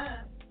night at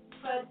 9.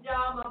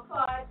 Pajama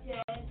Party.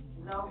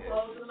 No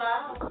clothes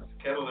allowed.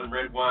 Kettle and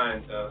red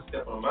wine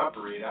step on my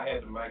parade. I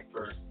had the mic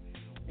first.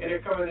 And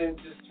they're coming in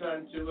just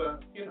trying to,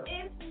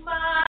 It's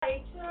my turn.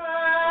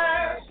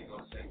 Yeah, she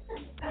gonna sing.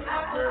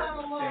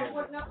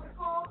 What number to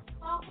call?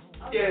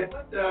 Yeah,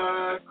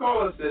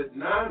 call us at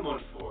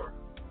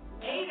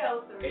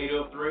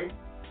 914-803.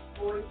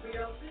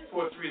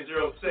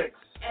 4306.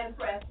 And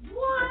press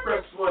 1. And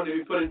press 1 to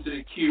be put into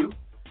the queue.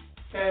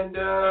 And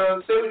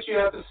say what you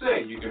have to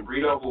say. You can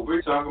read off what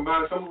we're talking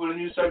about. Come up with a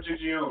new subject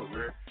of your own.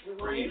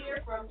 We're easy.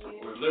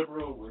 We're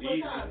liberal. We're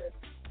easy.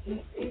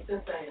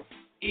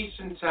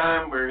 Eastern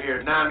time. We're here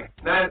at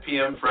 9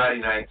 p.m. Friday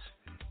nights.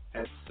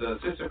 That's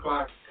 6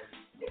 o'clock.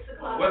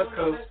 West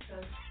Coast.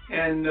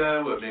 And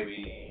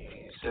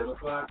maybe 7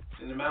 o'clock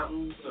in the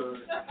mountains, or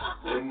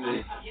in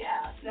the...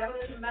 Yeah, 7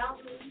 in the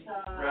mountains,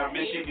 around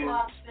 8 Michigan.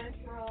 o'clock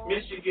central.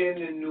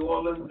 Michigan and New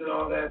Orleans and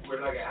all that,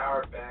 we're like an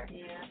hour back.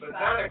 Yeah, But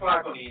 9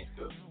 o'clock on the East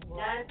Coast.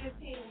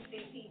 9:15 we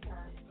say tea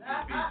time.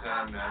 Tea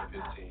time,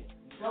 9:15.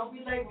 Don't be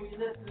late when you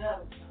listen to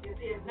us. It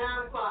is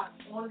 9 o'clock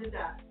on the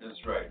dot.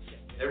 That's right.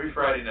 Every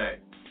Friday night.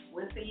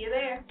 We'll see you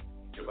there.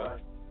 Goodbye.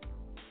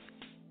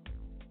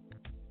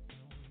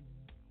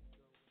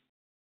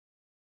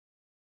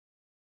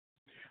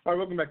 All right,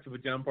 welcome back to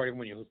Pajama Party.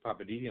 I'm your host,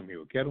 Papa Didi. I'm here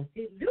with Kettle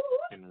It's due.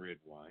 and Red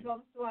Wine.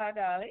 Bonsoir,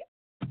 darling.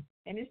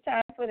 And it's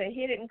time for the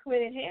hit it and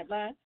quit it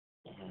headline.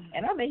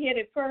 And I'm going to hit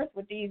it first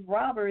with these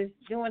robbers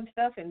doing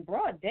stuff in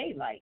broad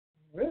daylight.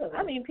 Really?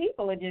 I mean,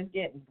 people are just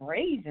getting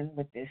brazen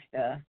with this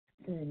stuff.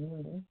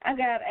 Mm-hmm. I've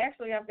got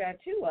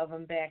two of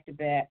them back to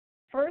back.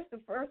 The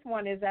first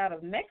one is out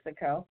of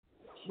Mexico.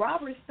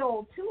 Robbers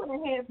stole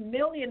 $2.5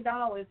 million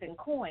in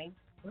coins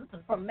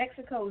from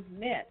Mexico's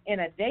Mint in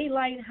a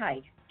daylight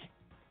heist.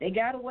 They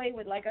got away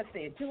with, like I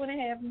said,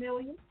 $2.5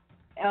 million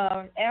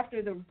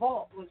after the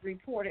vault was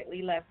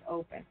reportedly left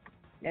open.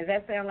 Does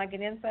that sound like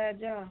an inside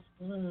job?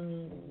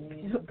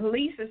 Mm-hmm.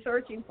 Police are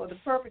searching for the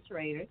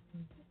perpetrators.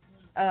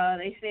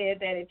 They said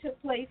that it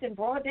took place in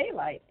broad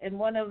daylight in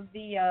one of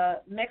the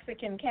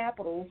Mexican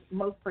capital's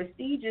most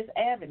prestigious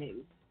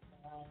avenues.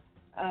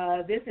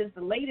 This is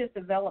the latest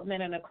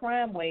development in a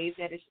crime wave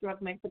that has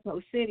struck Mexico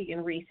City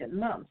in recent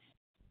months.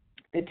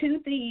 The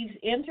two thieves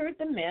entered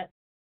the Mint,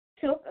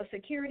 took a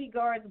security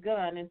guard's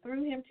gun, and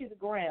threw him to the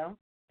ground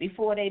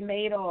before they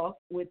made off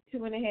with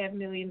 $2.5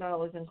 million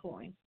in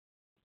coins.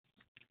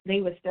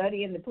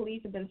 The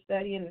police have been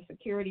studying the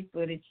security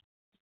footage,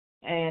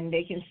 and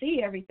they can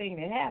see everything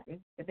that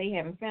happened, but they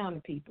haven't found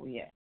the people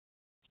yet.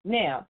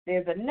 Now,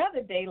 there's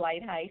another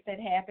daylight heist that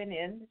happened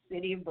in the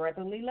city of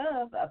brotherly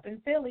love up in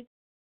Philly.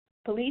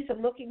 Police are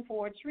looking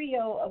for a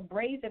trio of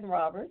brazen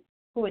robbers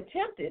who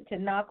attempted to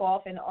knock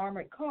off an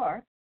armored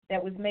car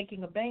that was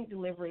making a bank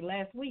delivery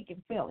last week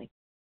in Philly.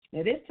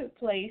 Now, this took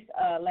place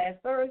last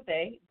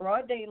Thursday,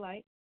 broad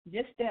daylight,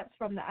 just steps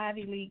from the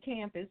Ivy League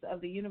campus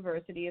of the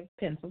University of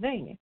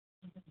Pennsylvania.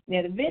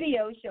 Now, the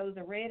video shows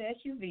a red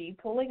SUV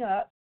pulling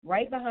up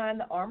right behind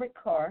the armored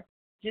car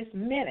just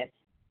minutes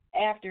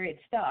after it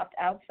stopped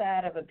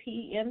outside of a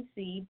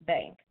PNC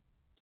bank.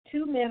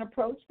 Two men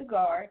approached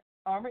the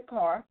armored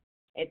car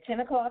at 10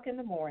 o'clock in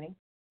the morning.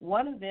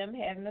 One of them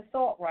had an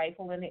assault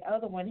rifle and the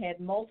other one had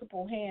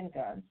multiple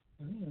handguns.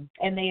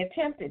 And they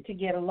attempted to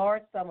get a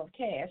large sum of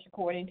cash,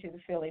 according to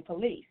the Philly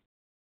police.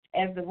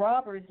 As the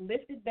robbers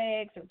lifted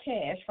bags of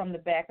cash from the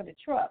back of the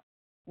truck,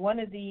 one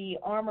of the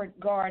armored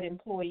guard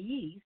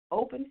employees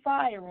opened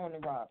fire on the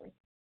robbers.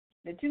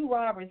 The two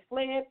robbers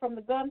fled from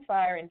the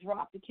gunfire and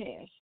dropped the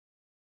cash.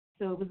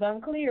 So it was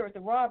unclear if the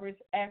robbers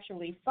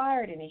actually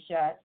fired any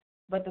shots,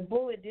 but the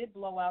bullet did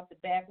blow out the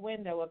back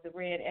window of the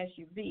red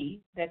SUV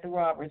that the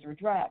robbers were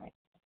driving.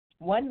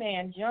 One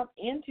man jumped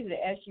into the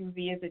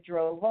SUV as it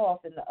drove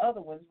off, and the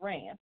other ones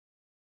ran.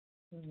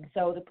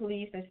 So the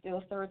police are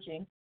still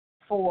searching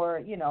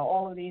for,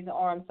 all of these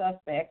armed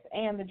suspects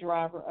and the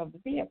driver of the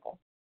vehicle.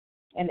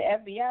 And the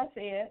FBI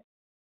said,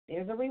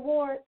 there's a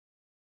reward.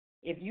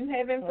 If you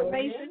have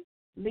information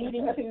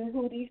leading to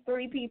who these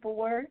three people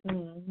were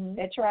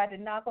that tried to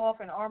knock off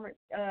an armored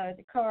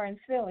car in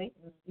Philly,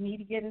 you need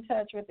to get in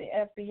touch with the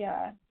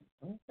FBI.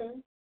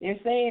 Okay. They're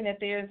saying that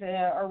there's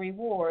a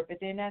reward, but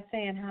they're not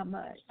saying how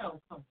much.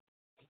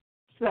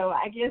 So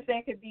I guess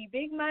that could be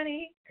big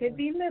money, could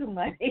be little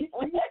money. You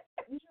sure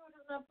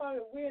that's not part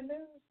of weird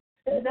news?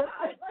 No.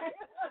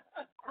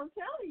 I'm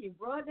telling you,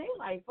 broad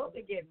daylight, folks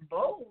are getting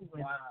bold.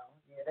 Wow.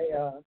 Yeah, they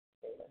are.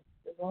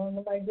 As long as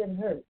nobody getting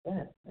hurt.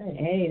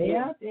 Hey, they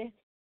out there.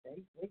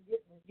 They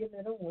getting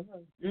it on,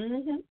 huh?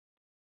 Mm-hmm.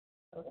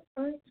 Oh, that's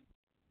right.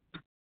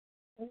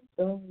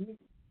 So you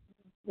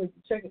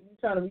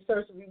trying to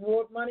research the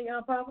reward money,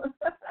 huh, Papa?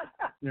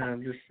 Yeah,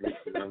 I'm just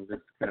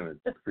kind of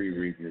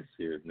pre-reading this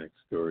here next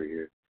story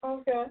here.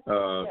 Okay.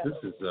 This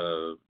is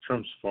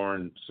Trump's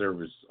foreign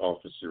service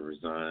officer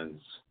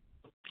resigns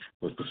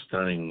with a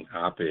stunning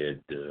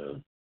op-ed.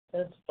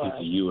 That's He's fine.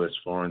 a U.S.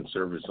 Foreign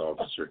Service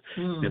officer.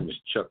 His name is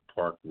Chuck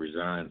Park,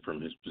 resigned from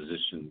his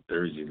position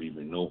Thursday,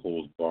 leaving no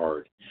holds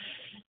barred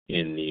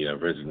in the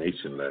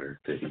resignation letter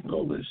that he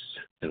published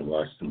in the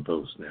Washington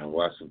Post. Now,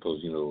 Washington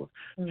Post,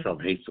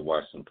 Trump hates the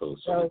Washington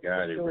Post, so the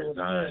guy that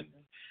resigned,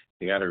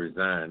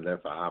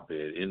 left an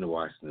op-ed in the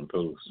Washington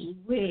Post,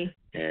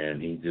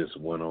 and he just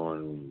went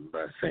on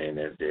by saying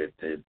that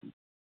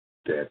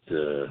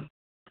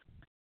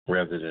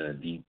rather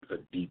than a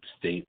deep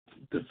state,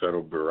 the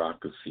federal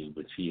bureaucracy,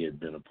 which he had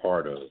been a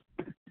part of,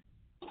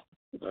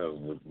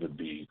 would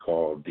be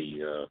called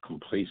the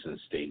complacent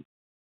state.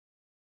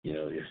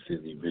 If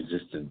the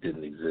resistance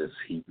didn't exist,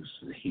 he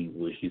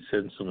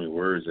said in so many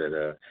words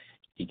that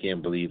he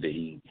can't believe that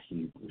he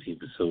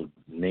was so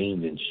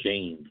named and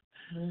shamed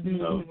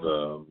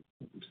of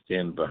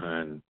standing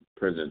behind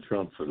President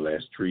Trump for the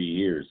last 3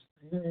 years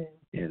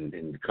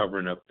and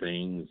covering up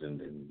things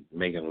and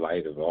making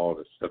light of all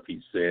the stuff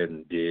he said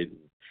and did.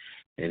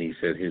 And he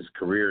said his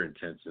career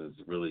intentions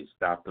really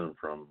stopped him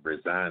from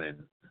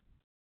resigning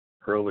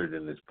earlier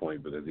than this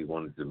point because he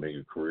wanted to make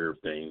a career of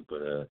things.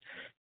 But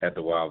after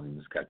a while, it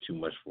just got too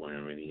much for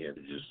him, and he had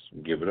to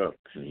just give it up.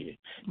 And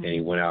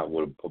he went out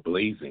with a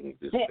blazing,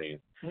 just saying.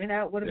 Went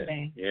out with a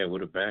bang. Yeah,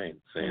 with a bang,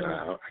 saying,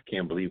 I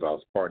can't believe I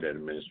was part of that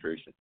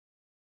administration.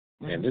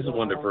 And this is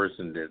one of the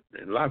person that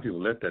a lot of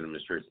people left that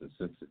administration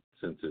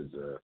since his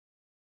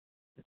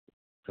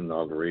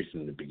inauguration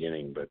in the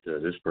beginning, but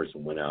this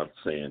person went out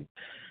saying,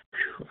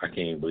 I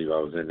can't believe I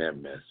was in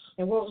that mess.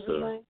 And what was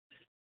his name?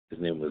 His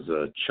name was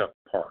Chuck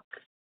Park.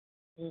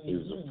 He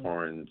was a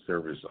Foreign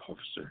Service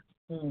officer.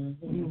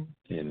 Mm-hmm.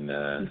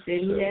 And he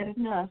said he had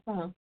enough,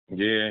 huh?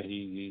 Yeah,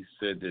 he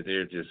said that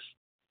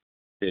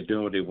they're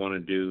doing what they want to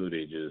do.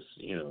 They just,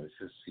 it's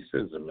just, he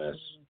says it's a mess.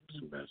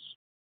 It's a mess.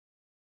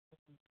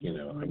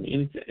 I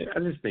mean, I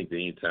just think that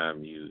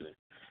anytime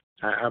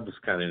I was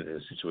kind of in a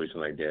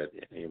situation like that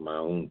in my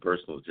own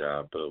personal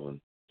job, but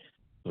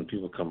when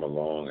people come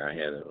along, I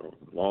had a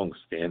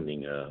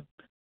long-standing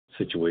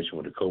situation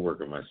with a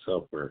coworker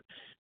myself where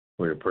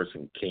the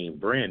person came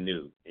brand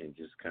new and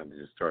just kind of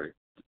just started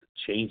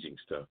changing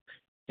stuff,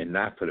 and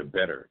not for the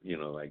better.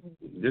 Like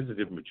there's a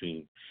difference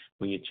between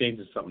when you're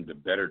changing something to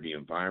better the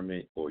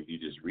environment or you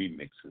just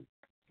remixing.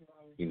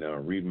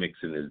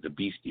 Remixing is the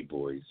Beastie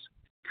Boys.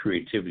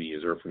 Creativity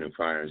is Earth, and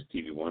Fire and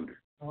Stevie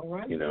Wonder. All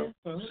right.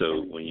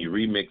 So when you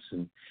remix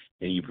and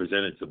you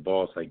present it to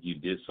boss like you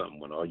did something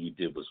when all you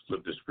did was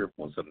flip the script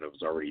on something that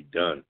was already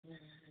done.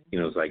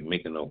 It's like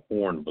making a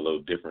horn below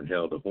different.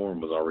 Hell, the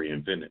horn was already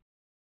invented.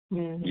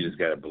 You just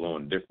got it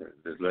blowing different.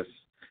 Let's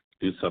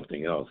do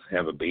something else.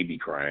 Have a baby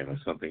crying or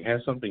something.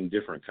 Have something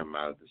different come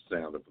out of the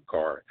sound of a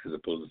car as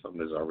opposed to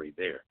something that's already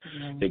there.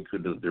 They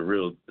could. The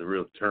real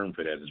term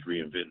for that is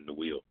reinventing the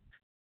wheel.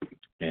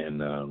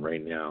 And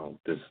right now,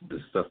 the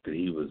stuff that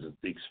he was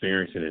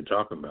experiencing and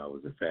talking about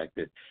was the fact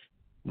that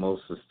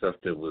most of the stuff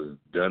that was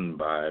done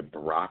by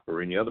Barack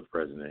or any other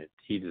president,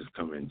 he just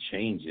come and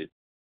change it,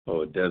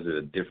 or does it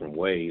a different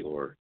way,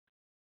 or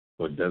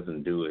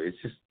doesn't do it. It's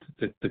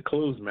just the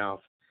closed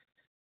mouth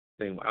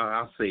thing.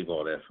 I'll save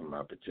all that for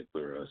my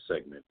particular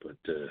segment, but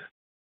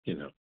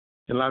and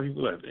a lot of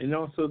people left, and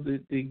also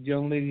the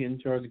young lady in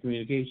charge of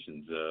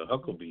communications,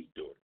 Hucklebee's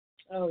daughter.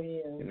 Oh,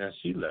 yeah. And now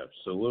she left.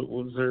 So what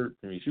was her?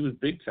 I mean, she was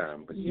big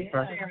time, but she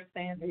probably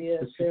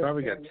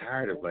got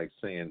tired of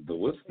saying, but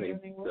what's the name?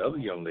 The other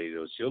young lady,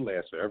 though, she'll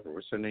last forever.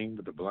 What's her name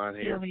with the blonde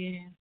hair?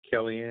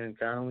 Kellyanne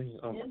Conley.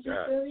 Oh my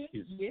God,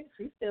 she's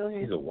still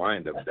here. She's a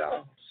wind-up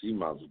doll. She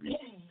might as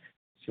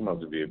well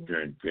be a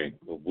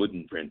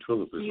wooden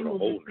ventriloquist with a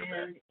hole in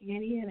her back.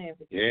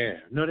 Yeah,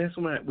 no, that's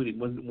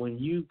when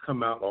you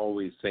come out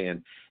always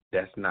saying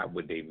that's not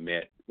what they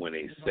meant when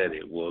they said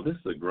it. Well, this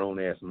is a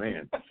grown-ass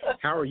man.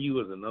 How are you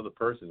as another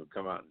person to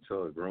come out and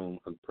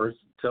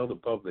tell the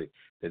public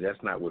that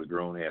that's not what a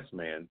grown-ass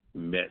man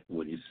meant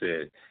when he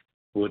said?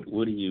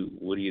 What are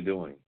you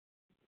doing?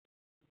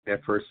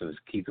 That person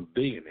he's a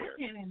billionaire.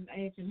 I can't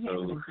imagine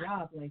having a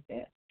job like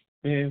that.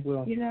 Yeah,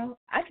 well,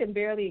 I can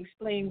barely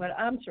explain what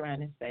I'm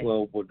trying to say.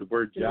 Well, with the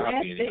word job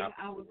being the last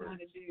thing I would want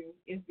to do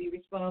is be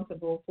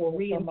responsible for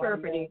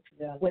reinterpreting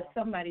what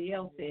somebody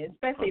else said,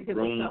 especially if it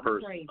was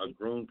something crazy. A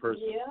grown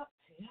person.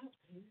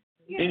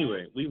 Yeah.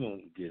 Anyway, we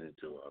won't get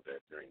into all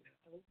that right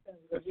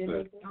now.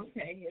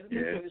 Okay.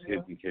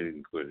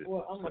 It's quit it.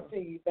 Well, I'm going to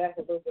piggyback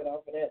a little bit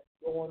off of that,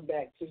 going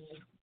back to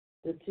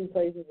the two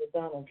places with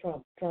Donald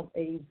Trump. Trump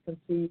aides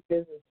conceived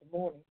business this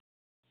morning.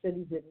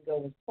 Cities didn't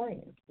go as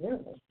planned.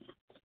 Really.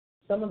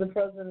 Some of the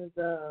president's,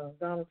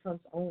 Donald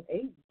Trump's own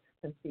aides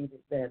conceded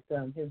that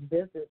his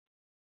visit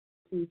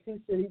to two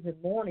cities in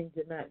mourning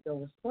did not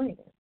go as planned.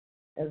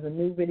 As a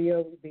new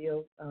video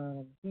revealed,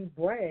 he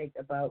bragged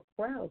about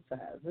crowd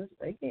sizes,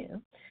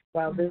 again,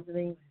 while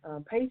visiting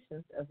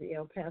patients at the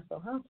El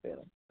Paso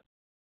hospital.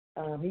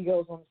 He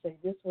goes on to say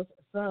this was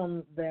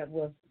some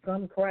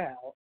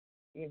crowd.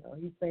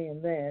 He's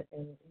saying that,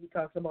 and he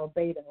talks about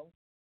Beto,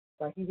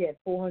 like he had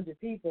 400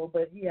 people,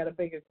 but he had a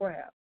bigger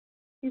crowd.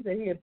 He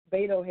said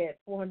Beto had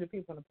 400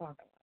 people in the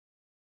parking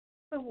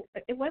lot. So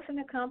it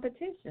wasn't a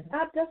competition.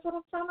 That's what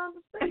I'm trying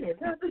to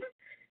understand.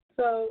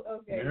 So,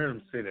 okay. I heard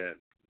him say that.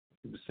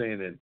 He was saying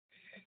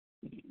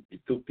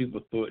that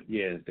people thought,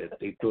 that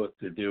they thought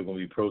that they were going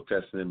to be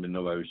protesting him and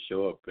nobody would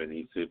show up. And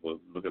he said, well,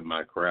 look at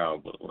my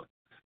crowd.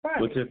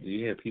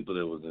 You had people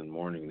that was in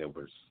mourning that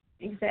was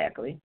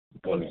exactly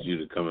wanted you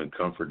to come and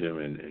comfort them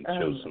and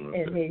show some of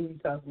and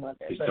he's talking about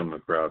that. He's talking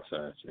about crowd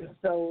size. Yeah.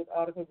 So the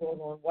article goes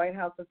on, White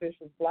House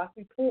officials blocked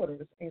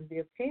reporters and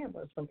their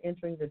cameras from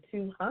entering the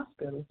two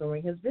hospitals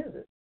during his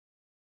visit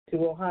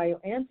to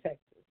Ohio and Texas,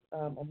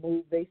 a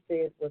move they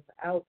said was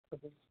out of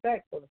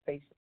respect for the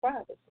patient's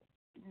privacy.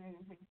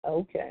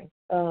 Okay.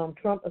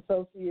 Trump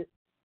associates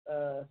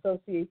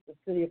the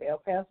city of El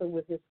Paso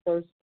with his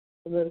first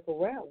political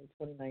rally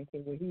in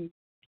 2019, where he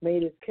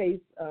made his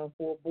case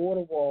for a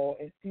border wall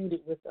and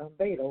feuded with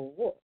Beto.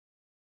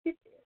 He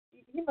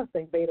must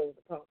think Beto is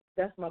a punk.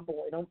 That's my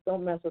boy.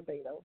 Don't mess with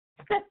Beto.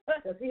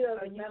 Because he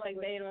doesn't mess with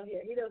Beto. Yeah,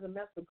 he doesn't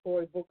mess with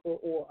Cory Booker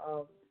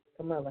or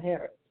Kamala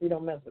Harris. He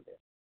don't mess with it.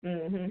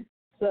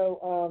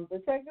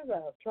 but check this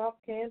out. Trump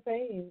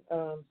campaign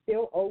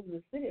still owes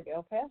the city of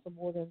El Paso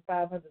more than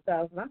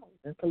 $500,000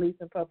 in police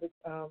and public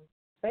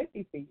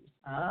safety fees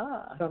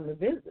from the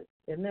visit.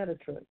 Isn't that a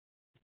truth?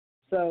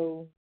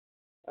 So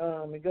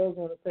it goes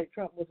on to say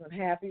Trump was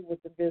unhappy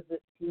with the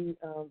visit. He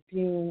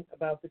fumed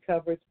about the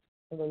coverage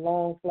of the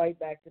long flight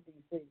back to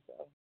D.C.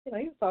 So, he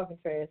was talking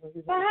trash.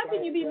 But how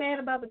can you be mad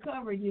about the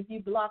coverage if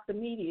you block the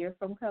media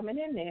from coming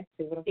in there?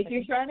 If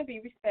you're trying to be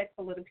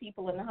respectful of the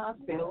people in the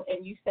hospital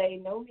and you say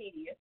no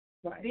media,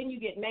 then you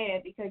get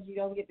mad because you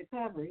don't get the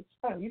coverage.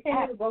 Oh, you can't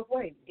have it both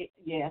ways.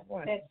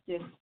 That's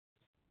just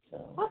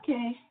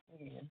okay.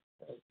 Yeah,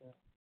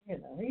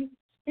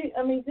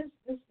 just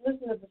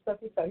listen to the stuff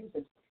he said. He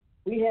said,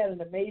 "We had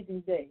an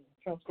amazing day,"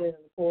 Trump said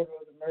in the corridor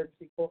of the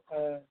Emergency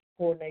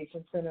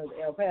Coordination Center of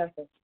El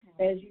Paso.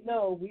 As you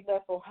know, we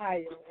left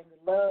Ohio in the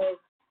love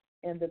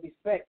and the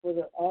respect for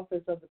the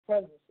office of the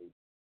presidency.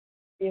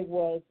 It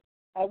was,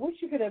 I wish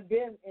you could have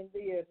been in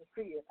there to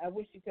see it. I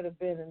wish you could have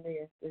been in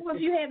there. Well,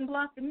 if you hadn't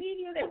blocked the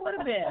media, they would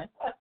have been.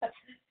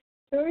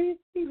 So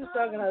he was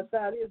talking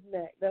outside his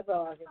neck. That's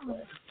all I can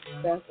say.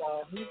 That's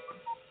all.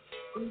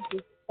 He's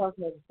just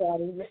talking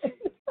outside his neck.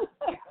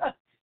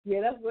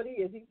 Yeah, that's what he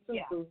is. He's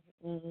super.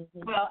 Yeah.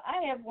 Mm-hmm. Well,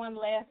 I have one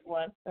last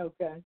one.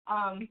 Okay.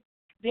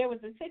 There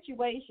was a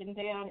situation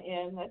down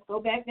in, let's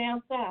go back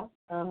down south,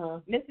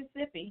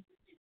 Mississippi.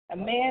 A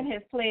man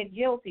has pled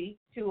guilty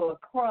to a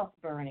cross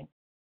burning.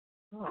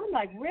 I'm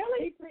like,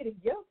 really? He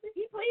pleaded guilty?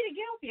 He pleaded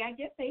guilty. I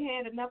guess they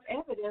had enough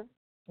evidence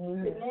to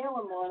nail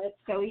him on it,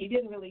 so he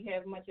didn't really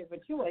have much of a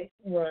choice.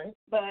 Right.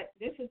 But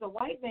this is a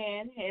white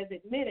man has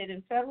admitted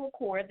in federal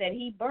court that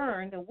he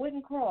burned a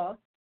wooden cross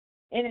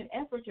in an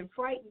effort to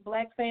frighten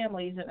black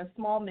families in a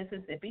small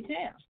Mississippi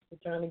town. They're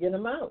trying to get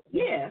him out.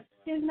 Yeah.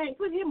 His name,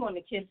 put him on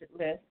the kids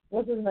list.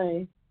 What's his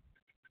name?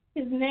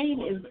 His name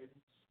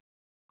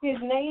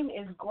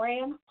is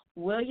Graham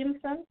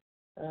Williamson.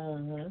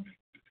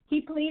 He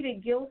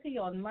pleaded guilty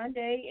on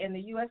Monday in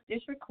the U.S.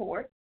 District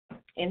Court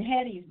in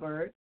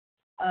Hattiesburg.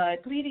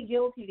 Pleaded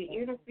guilty to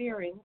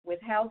interfering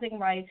with housing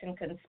rights and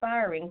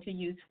conspiring to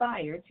use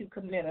fire to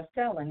commit a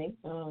felony.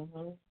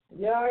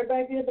 You all right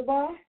back here at the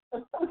bar?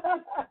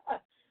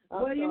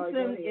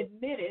 Williamson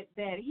admitted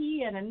that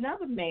he and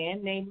another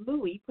man named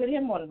Louis, put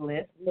him on the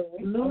list,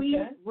 Louis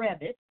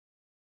Revitt,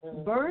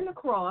 burned the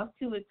cross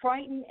to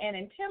frighten and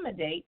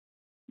intimidate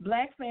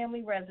black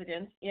family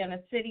residents in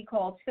a city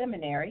called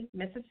Seminary,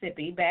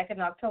 Mississippi, back in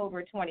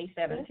October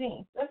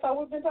 2017. That's all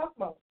we've been talking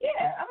about.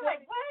 Yeah, I'm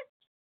like, what?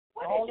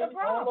 What is your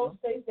problem? All those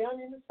states down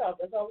in the South,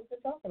 that's all we've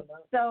been talking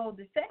about. So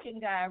the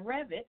second guy,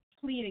 Revitt,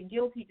 pleaded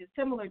guilty to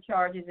similar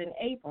charges in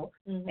April,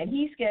 and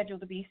he's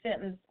scheduled to be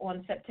sentenced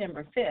on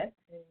September 5th.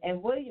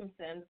 And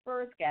Williamson, the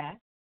first guy,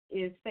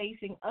 is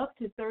facing up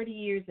to 30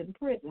 years in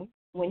prison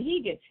when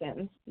he gets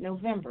sentenced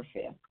November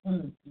 5th.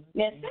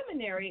 Now,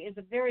 Seminary is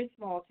a very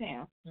small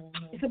town.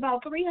 It's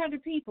about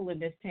 300 people in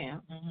this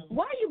town.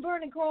 Why are you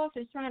burning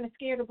crosses trying to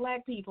scare the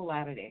black people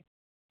out of there?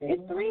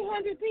 It's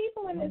 300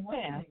 people in this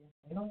town.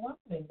 They don't want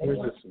me.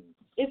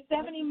 It's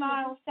 70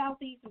 miles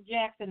southeast of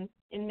Jackson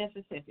in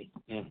Mississippi.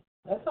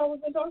 That's all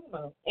we've been talking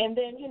about. And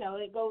then,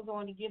 it goes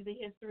on to give the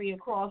history of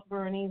cross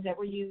burnings that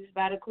were used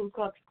by the Ku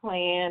Klux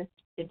Klan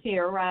to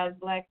terrorize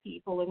black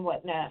people and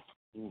whatnot.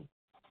 It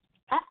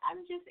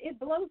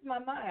blows my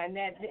mind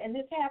that, and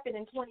this happened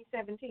in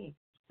 2017.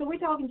 So we're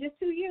talking just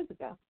 2 years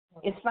ago.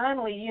 It's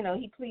finally,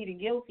 he pleaded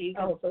guilty.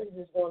 So he's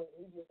just going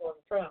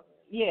to trial.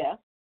 Yeah.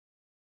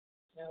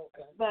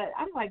 Okay. But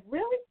I'm like,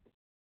 really?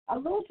 A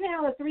little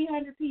town of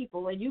 300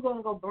 people, and you're going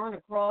to go burn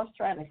a cross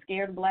trying to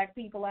scare the black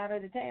people out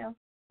of the town?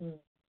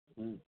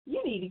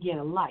 You need to get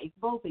a life,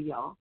 both of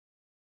y'all.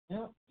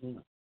 Yeah. Okay.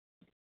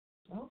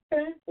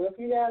 Well, if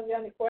you guys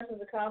got any questions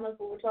or comments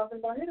what we're talking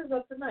about, hit us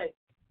up tonight.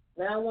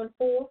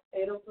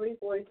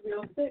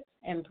 914-803-4306.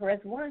 And press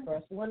 1.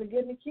 Press 1 to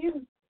get in the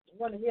queue. We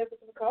want to hear from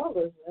the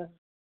callers.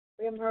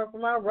 We haven't heard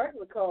from our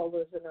regular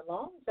callers in a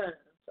long time.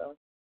 So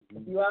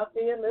if you're out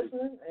there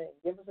listening,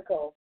 give us a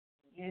call.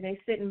 Yeah, they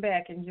sitting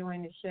back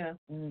enjoying the show.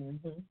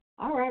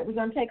 All right, we're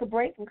going to take a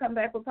break and come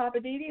back with Papa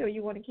Didi, or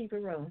you want to keep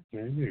it rolling?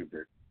 Yeah, you need a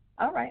break.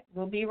 All right,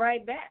 we'll be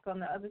right back on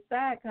the other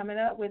side coming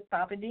up with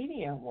Papa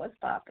Didi and What's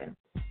Poppin'.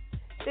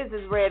 This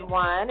is Red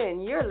Wine,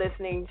 and you're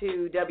listening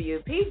to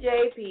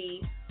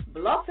WPJP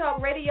Blog Talk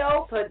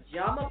Radio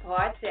Pajama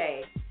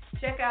Party.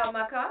 Check out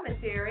my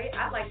commentary.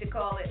 I like to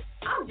call it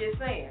I'm Just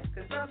Saying,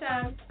 because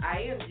sometimes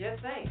I am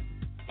just saying.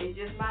 It's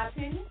just my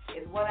opinion.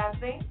 It's what I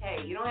think.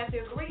 Hey, you don't have to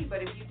agree,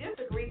 but if you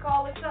disagree,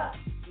 call us up.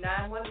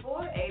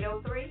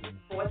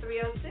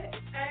 914-803-4306.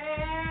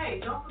 Hey,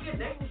 don't forget,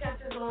 they can catch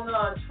us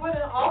on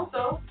Twitter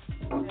also,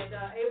 at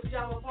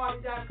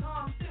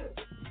apajamaparty.com, too.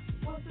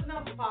 What's the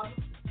number, Papa?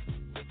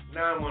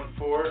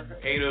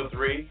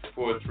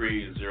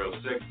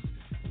 914-803-4306.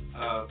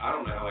 I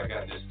don't know how I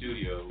got in the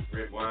studio.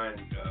 Red Wine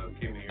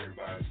came in here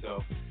by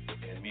himself,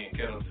 and me and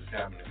Kendall just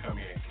happened to come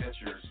here and catch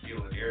her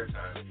stealing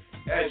airtime.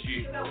 As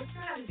usual. I was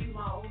trying to do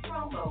my own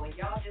promo, and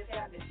y'all just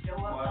happened to show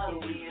up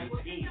again.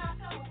 Well, can y'all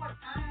tell us what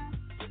time?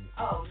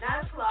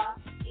 9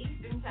 o'clock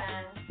Eastern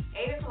Time,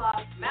 8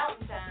 o'clock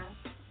Mountain Time,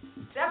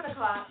 7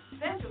 o'clock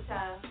Central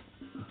Time.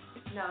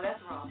 No, that's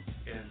wrong.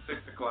 And 6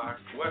 o'clock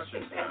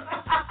Western Time.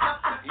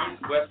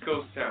 West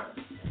Coast Time.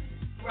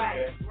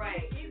 Right, Okay.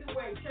 right. Either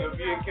way. So if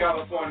you're in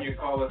California,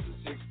 call us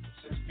at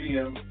 6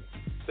 p.m.,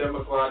 7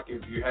 o'clock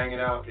if you're hanging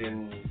out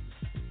in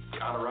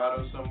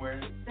Colorado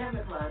somewhere. 7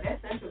 o'clock,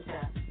 that's Central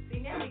Time. See,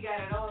 now we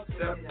got it all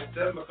figured out.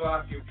 7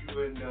 o'clock if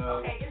you're in...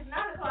 Okay, it's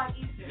 9 o'clock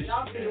Eastern.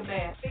 Y'all do the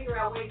math. Figure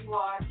out where you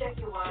are. Check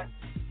your watch.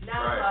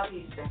 9 o'clock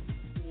Eastern.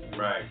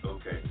 Right,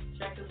 okay.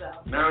 Check us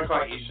out. 9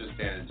 o'clock Eastern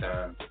Standard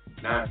Time,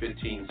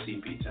 9:15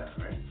 CP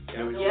time, right?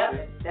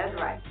 Yep, that's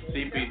right.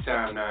 CP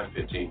time,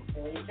 9:15.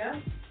 There you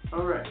go.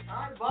 All right. All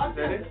right,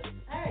 bartender. Is that it?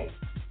 Hey.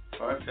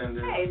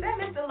 Bartender. Hey, is that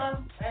Mr.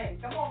 Lowe? Hey,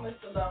 come on,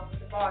 Mr. Lowe,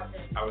 Mr. Bartender.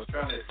 I was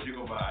trying to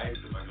jiggle my ice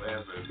in my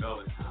glass, but it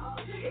melted. Oh,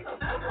 jiggle.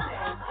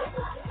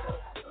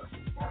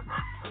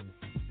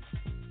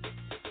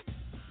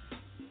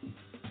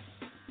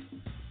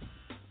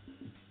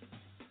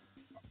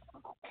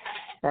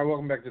 All right,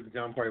 welcome back to the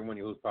John Party One.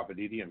 Your host, Papa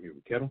Didi. I'm here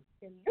with Kettle.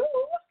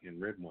 Hello. In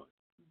Red One.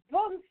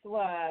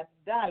 Bonsoir,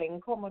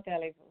 darling. ¿Cómo te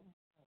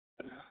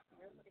allez-vous?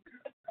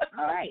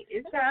 All right,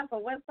 it's time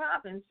for What's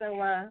Poppin'. So,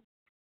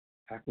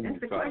 how can that's you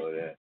the follow question.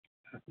 that?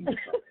 How can you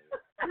follow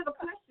I have a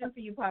question for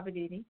you, Papa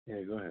Didi. that?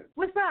 Yeah, go ahead.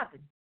 What's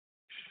poppin'?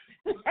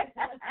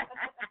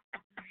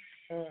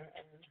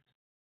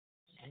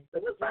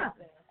 What's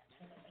poppin'?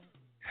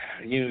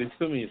 You know, there's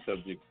so many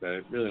subjects that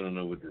I really don't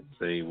know what to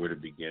say, where to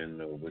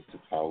begin, or what to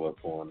follow up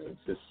on.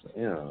 It's just,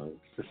 you know,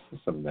 it's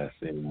just a mess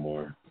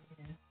anymore.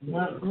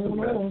 Well,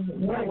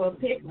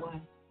 pick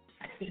one.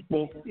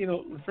 Well, you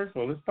know, first of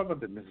all, let's talk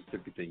about the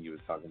Mississippi thing you were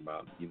talking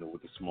about, you know,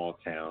 with the small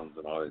towns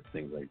and all those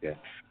things like that.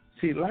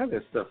 See, a lot of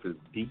that stuff is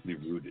deeply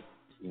rooted,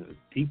 you know,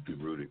 deeply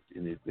rooted,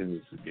 and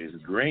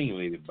it's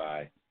granulated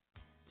by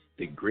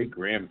the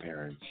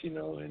great-grandparents, you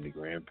know, and the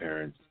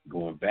grandparents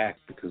going back,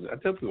 because I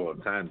tell people all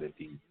the time that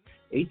the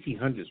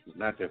 1800s was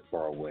not that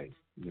far away.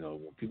 You know,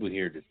 when people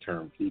hear the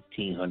term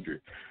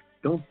 1800,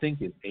 don't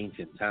think it's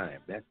ancient time.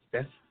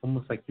 That's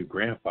almost like your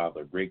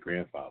grandfather,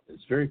 great-grandfather.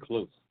 It's very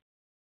close.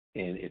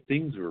 And if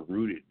things were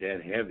rooted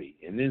that heavy,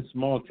 and then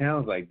small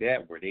towns like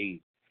that where they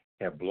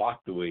have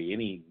blocked away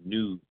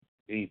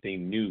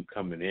anything new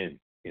coming in,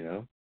 you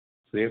know.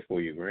 So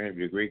therefore,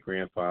 your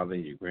great-grandfather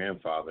and your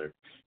grandfather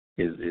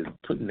is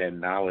putting that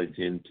knowledge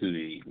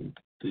into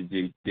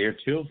their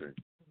children,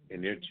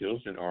 and their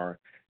children are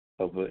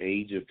of an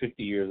age of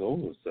 50 years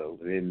old or so,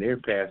 and they're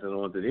passing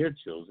on to their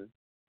children,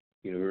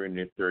 you know, who are in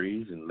their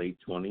 30s and late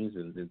 20s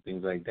and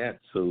things like that.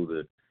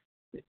 So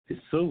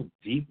it's so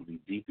deeply,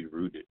 deeply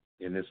rooted,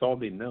 and it's all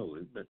they know.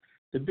 But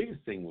the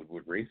biggest thing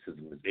with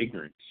racism is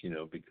ignorance, you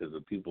know, because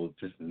of people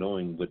just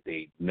knowing what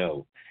they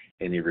know,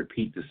 and they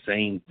repeat the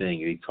same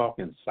thing. They talk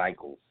in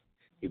cycles.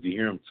 If you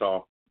hear them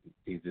talk,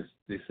 they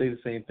say the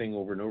same thing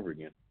over and over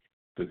again,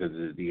 because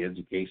the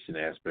education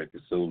aspect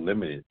is so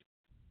limited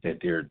that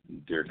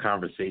their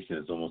conversation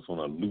is almost on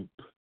a loop,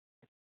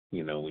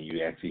 you know, when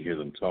you actually hear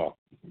them talk,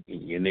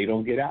 and they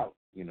don't get out.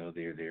 You know,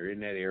 they're in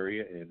that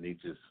area and they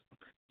just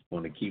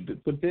want to keep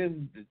it. But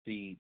then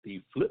the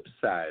flip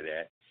side of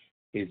that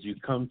is you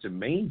come to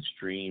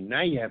mainstream.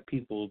 Now you have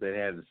people that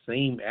have the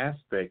same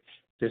aspect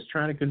that's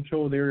trying to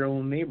control their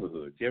own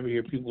neighborhoods. You ever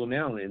hear people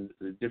now in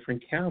the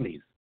different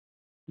counties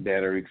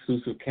that are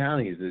exclusive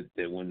counties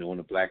that when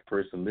a black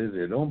person lives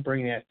there, don't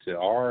bring that to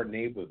our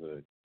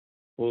neighborhood.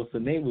 Well, it's the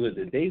neighborhood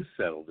that they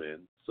settled in.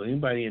 So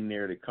anybody in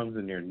there that comes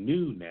in there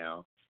new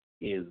now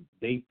is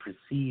they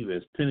perceive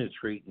as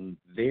penetrating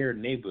their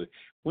neighborhood.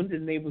 When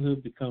did the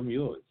neighborhood become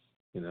yours?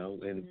 You know,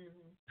 and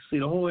see,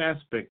 the whole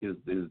aspect is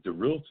the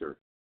realtor.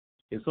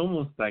 It's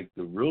almost like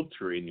the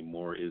realtor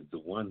anymore is the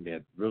one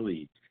that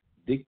really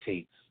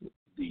dictates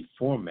the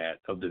format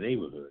of the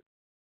neighborhood.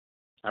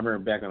 I remember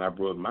back when I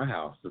bought my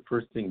house, the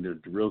first thing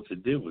the realtor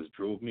did was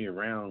drove me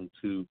around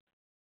to,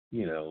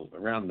 you know,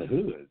 around the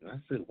hood. And I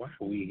said, why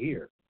are we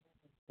here?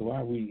 Why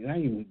are we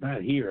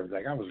not here? I was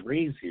like, I was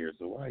raised here,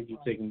 so why are you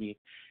taking me?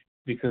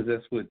 Because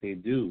that's what they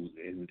do.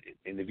 And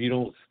if you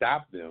don't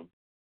stop them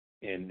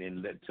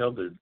and tell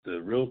the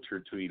realtor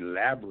to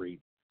elaborate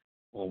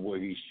on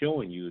what he's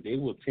showing you, they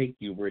will take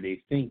you where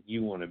they think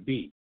you want to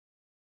be.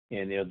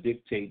 And they'll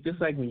dictate, just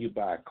like when you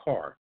buy a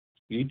car.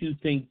 You do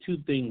think two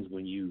things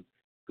when you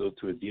go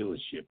to a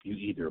dealership. You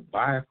either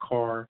buy a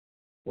car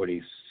or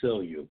they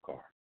sell you a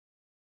car.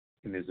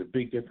 And there's a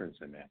big difference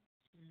in that.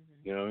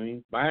 Mm-hmm. You know what I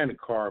mean? Buying a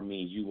car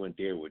means you went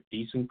there with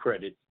decent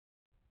credit,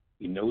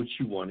 you know what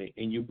you wanted,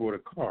 and you bought a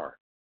car.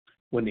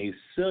 When they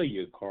sell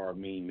you a car,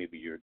 mean maybe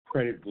your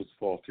credit was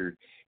faltered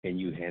and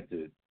you had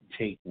to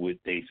take what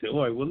they said.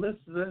 All right, well,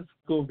 let's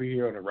go over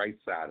here on the right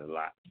side of the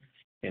lot.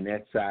 And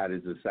that side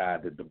is the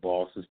side that the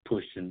boss is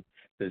pushing.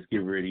 Let's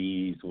get rid of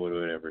these or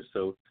whatever.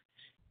 So,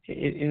 and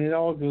it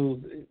all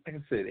goes, like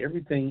I said,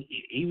 everything,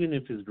 even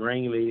if it's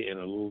granulated in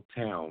a little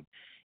town,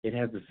 it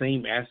has the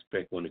same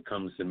aspect when it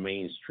comes to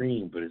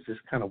mainstream, but it's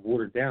just kind of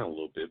watered down a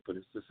little bit. But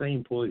it's the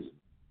same poison.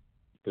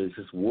 But it's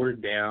just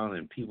watered down,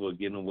 and people are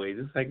getting away.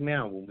 Just like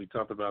now when we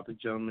talked about the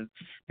gentleman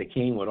that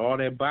came with all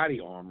that body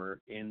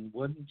armor and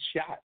wasn't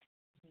shot.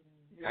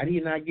 How do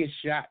you not get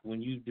shot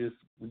when you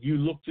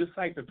look just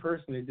like the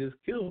person that just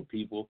killed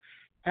people?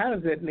 How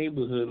does that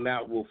neighborhood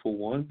allow? Well, for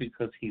one,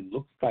 because he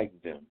looks like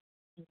them.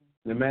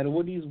 No matter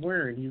what he's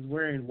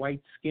wearing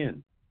white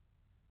skin.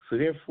 So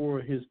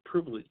therefore, his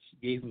privilege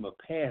gave him a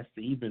pass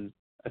to even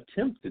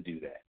attempt to do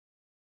that.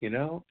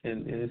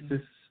 And it's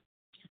just,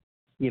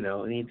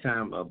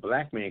 anytime a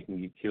black man can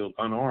get killed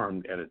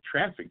unarmed at a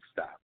traffic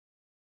stop,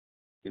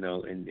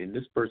 and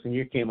this person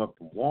here came up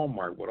from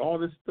Walmart with all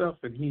this stuff,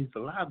 and he's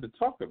allowed to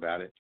talk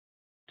about it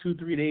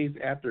 2-3 days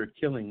after a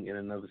killing in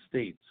another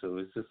state. So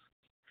it's just,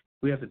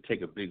 we have to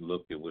take a big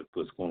look at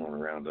what's going on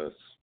around us,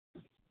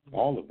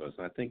 all of us.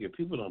 And I think if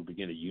people don't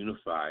begin to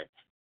unify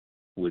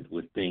with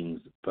things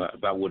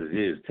about what it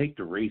is, take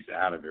the race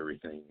out of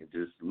everything and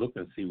just look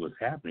and see what's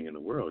happening in the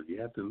world. You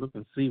have to look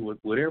and see what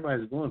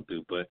everybody's going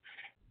through, but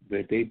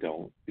they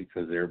don't,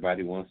 because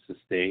everybody wants to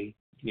stay,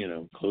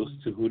 close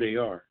to who they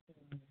are,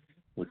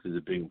 which is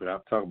a big, but I'll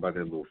talk about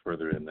that a little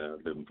further in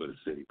Living for the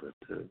City, but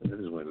I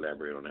just want to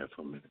elaborate on that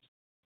for a minute.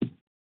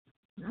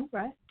 All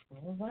right.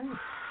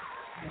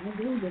 I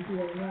agree with you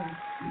on that.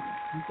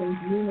 I think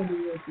unity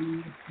is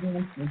the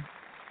answer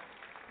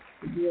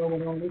to deal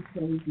with all this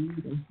crazy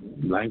evil.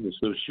 Life is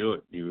so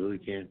short. You really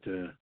can't,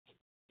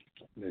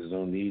 there's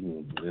no need,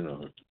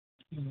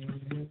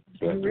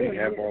 But we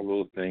have all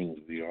those things.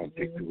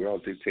 We're all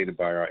dictated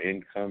by our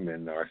income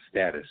and our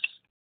status.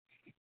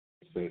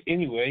 So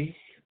anyway,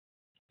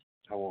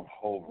 I won't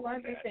hold on. Well, I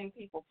just think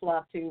people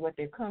flock to what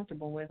they're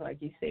comfortable with, like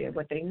you said,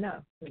 what they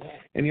know.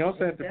 And you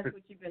also have to. That's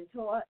what you've been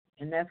taught,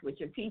 and that's what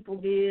your people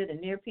did,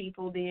 and their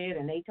people did,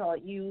 and they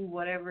taught you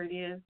whatever it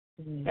is.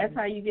 Mm-hmm. That's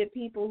how you get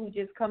people who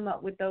just come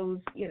up with those,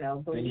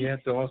 beliefs. And you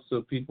have to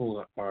also,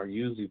 people are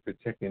usually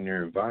protecting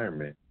their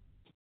environment.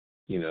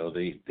 They go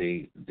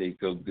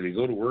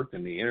to work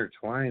and they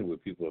intertwine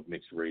with people of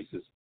mixed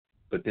races,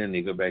 but then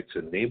they go back to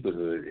a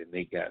neighborhood and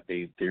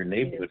their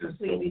neighborhood is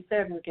completely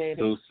segregated.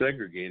 So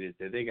segregated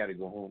that they got to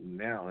go home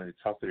now and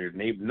talk to their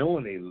neighbor,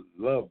 knowing they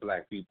love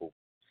black people,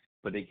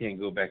 but they can't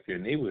go back to their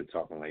neighborhood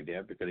talking like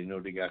that because they know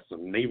they got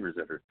some neighbors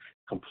that are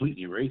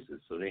completely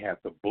racist. So they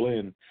have to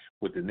blend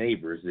with the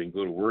neighbors and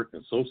go to work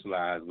and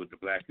socialize with the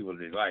black people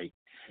they like,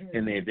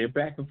 and they're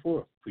back and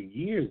forth for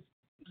years.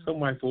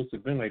 Some white folks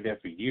have been like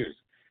that for years.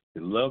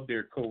 They love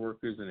their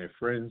coworkers and their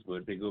friends,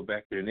 but they go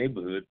back to their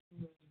neighborhood.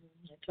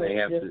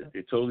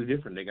 They're totally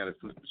different. They got to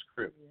flip the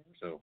script.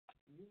 So,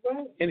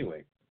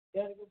 anyway.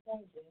 Got a good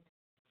point, Dan.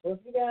 Well,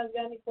 if you guys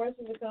got any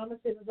questions or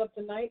comments, hit us up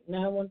tonight,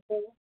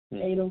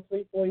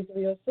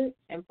 914-803-4306.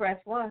 And press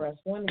 1. Press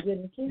 1 to get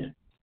in the queue. Yeah.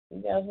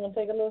 You guys want to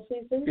take a little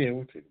CC? Yeah,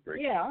 we'll take a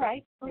break. Yeah, all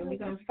right. And we're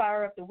going to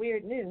fire up the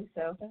weird news,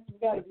 so. We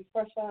got to be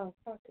fresh out of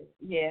pocket.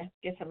 Yeah,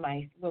 get some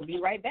ice. We'll be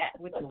right back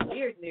with the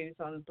weird news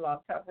on Blog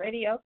Talk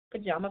Radio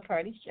Pajama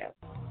Party Show.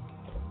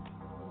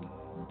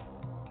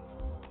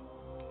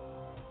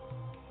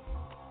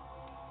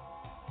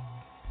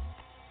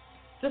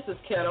 This is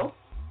Kettle.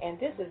 And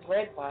this is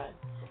Red Wine.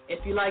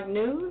 If you like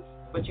news,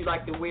 but you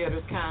like the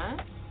weirdest kind,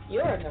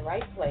 you're in the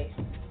right place.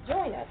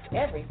 Join us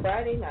every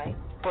Friday night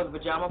for the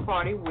Pajama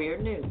Party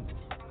Weird News.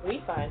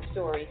 We find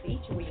stories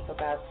each week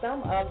about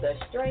some of the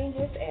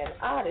strangest and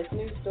oddest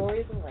news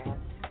stories around.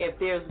 If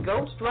there's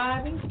ghosts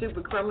driving,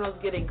 stupid criminals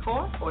getting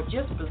caught, or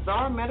just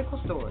bizarre medical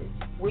stories,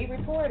 we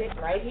report it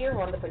right here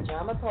on the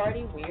Pajama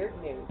Party Weird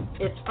News.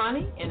 It's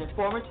funny and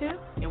informative,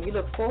 and we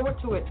look forward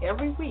to it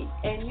every week.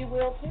 And you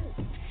will too.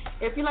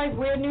 If you like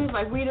weird news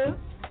like we do,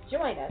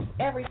 join us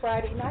every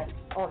Friday night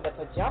on the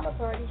Pajama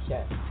Party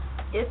Show.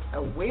 It's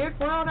a weird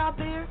world out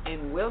there,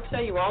 and we'll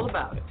tell you all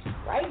about it.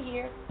 Right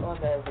here on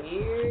the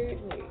Weird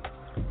News,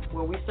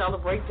 where we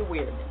celebrate the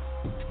weirdness.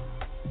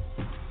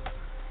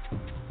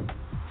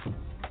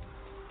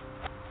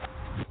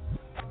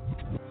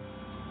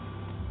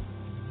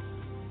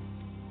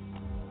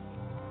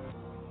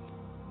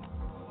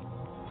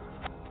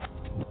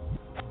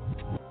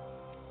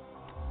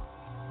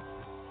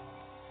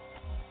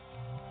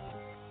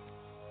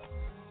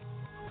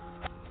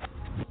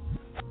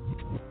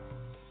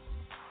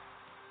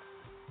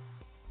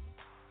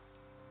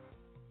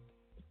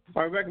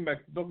 All right,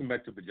 welcome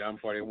back to Pajama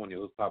Party. I'm one of your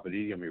hosts, Papa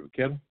Didi. I'm here with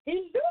Kevin.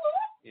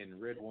 In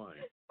Red Wine.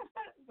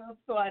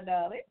 Bonsoir,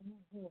 darling.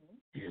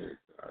 Yes.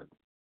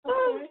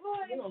 You're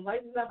going to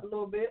lighten it up a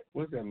little bit.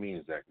 What does that mean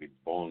exactly?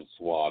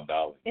 Bonsoir,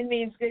 darling. It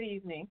means good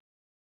evening.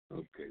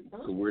 Okay.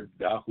 So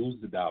who's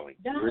the darling?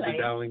 Darling. We're the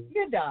darling?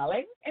 You're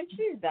darling, and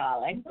she's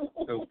darling.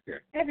 Okay.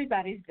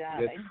 Everybody's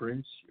darling. Is that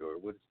French, or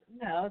what's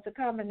that? No, it's a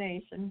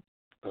combination.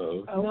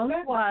 Oh.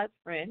 Bonsoir is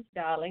French,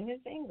 darling is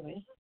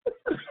English.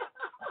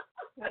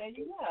 There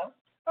you go.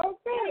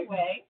 Okay.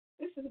 Anyway,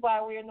 this is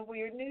why we're in the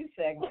weird news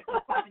segment.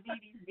 Papa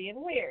Didi's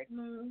being weird.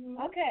 Mm-hmm.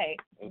 Okay.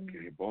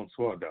 Okay.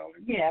 Bonsoir,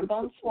 darling. Yeah,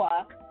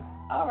 bonsoir.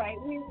 All right,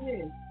 weird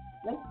news.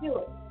 Let's do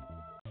it.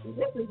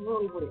 This is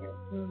really weird.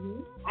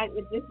 Mm-hmm.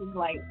 This is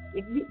like,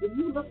 if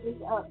you look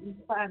this up and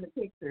find the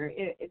picture,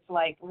 it's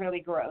like really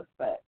gross.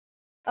 But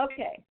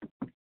okay.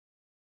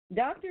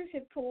 Doctors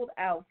have pulled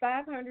out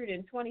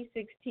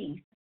 526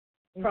 teeth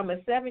from a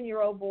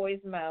 7-year-old boy's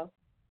mouth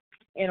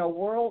in a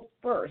world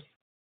first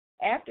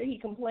after he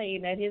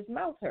complained that his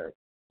mouth hurt.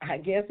 I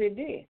guess it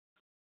did.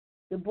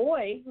 The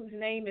boy, whose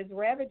name is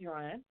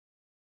Ravindran,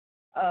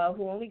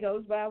 who only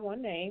goes by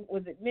one name,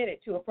 was admitted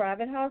to a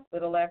private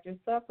hospital after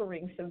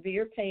suffering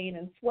severe pain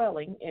and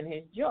swelling in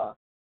his jaw.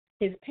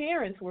 His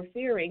parents were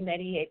fearing that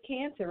he had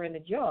cancer in the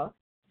jaw,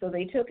 so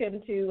they took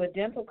him to a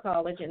dental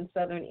college in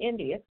southern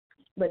India,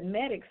 but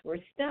medics were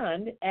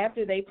stunned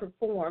after they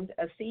performed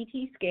a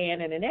CT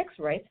scan and an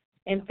X-ray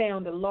and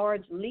found a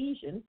large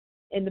lesion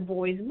in the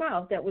boy's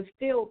mouth that was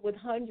filled with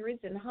hundreds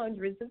and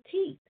hundreds of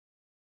teeth.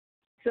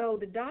 So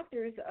the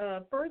doctors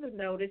further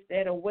noticed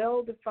that a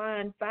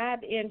well-defined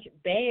 5-inch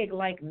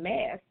bag-like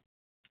mass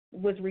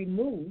was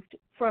removed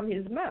from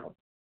his mouth.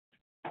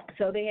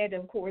 So they had to,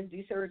 of course,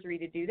 do surgery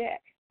to do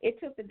that. It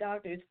took the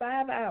doctors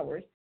 5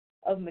 hours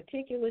of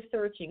meticulous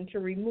searching to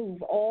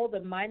remove all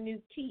the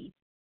minute teeth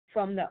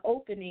from the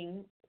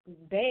opening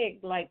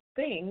bag-like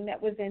thing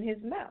that was in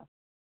his mouth.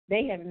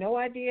 They have no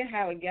idea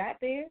how it got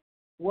there,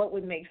 what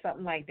would make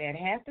something like that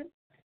happen,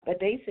 but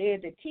they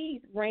said the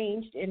teeth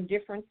ranged in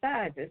different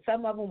sizes.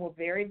 Some of them were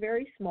very,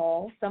 very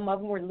small, some of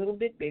them were a little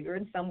bit bigger,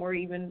 and some were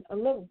even a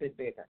little bit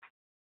bigger.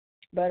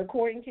 But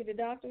according to the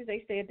doctors,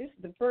 they said this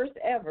is the first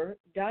ever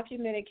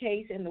documented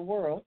case in the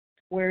world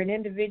where an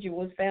individual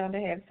was found to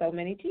have so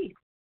many teeth.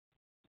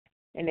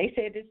 And they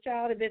said this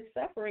child had been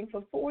suffering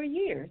for 4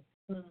 years.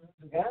 The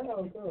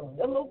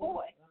little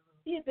boy.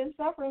 He had been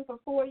suffering for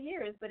 4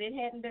 years, but it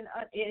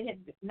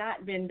had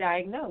not been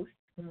diagnosed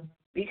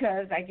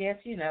because I guess,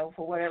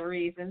 for whatever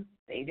reason,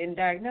 they didn't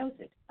diagnose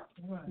it.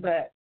 Right.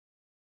 But,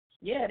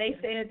 yeah, they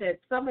said that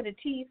some of the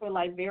teeth were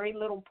like very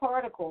little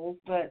particles,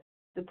 but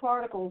the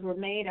particles were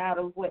made out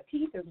of what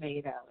teeth are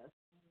made out of.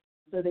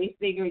 So they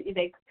figured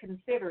they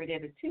considered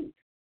it a tooth.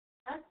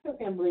 I still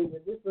can't believe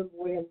that this little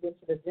boy has been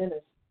to the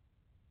dentist.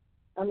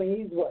 I mean,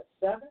 he's what,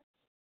 7?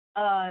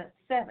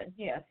 7,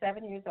 yeah,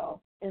 7 years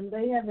old. And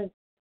they haven't,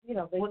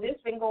 well, this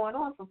has been going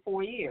on for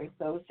 4 years.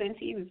 So since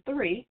he was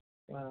 3,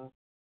 wow,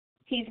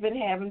 he's been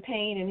having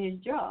pain in his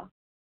jaw.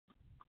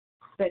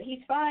 But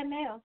he's fine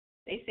now.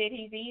 They said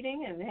he's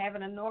eating and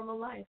having a normal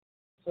life.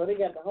 So they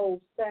got the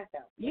whole sack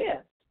out.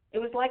 Yeah. It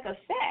was like a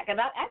sack.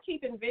 And I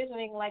keep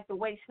envisioning like the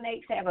way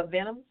snakes have a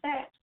venom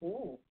sack.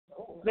 Ooh.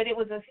 Oh. But it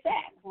was a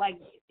sack, like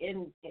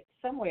in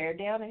somewhere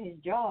down in his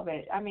jaw.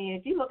 But, I mean,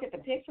 if you look at the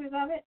pictures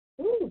of it,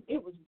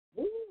 it was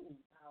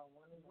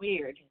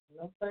weird.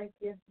 No, thank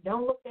you.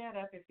 Don't look that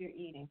up if you're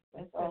eating.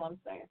 That's all I'm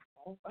saying.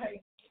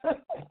 Okay.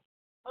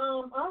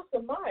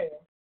 Oscar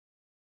Mayer,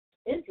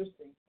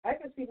 interesting. I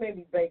can see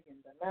maybe bacon,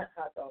 but not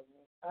hot dog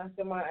meat.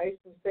 Oscar Mayer ice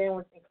cream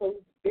sandwich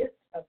includes bits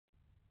of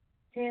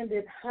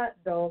candied hot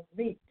dog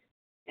meat.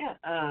 Yeah.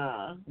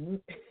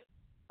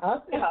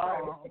 Oscar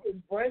Mayer is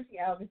branching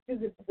out into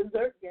the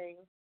dessert game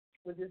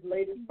with his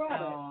latest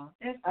product.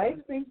 Ice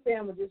cream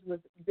sandwiches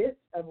with bits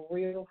of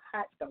real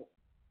hot dog.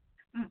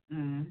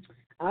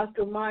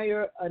 Oscar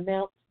Mayer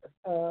announced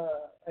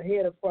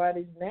ahead of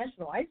Friday's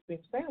National Ice Cream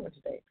Sandwich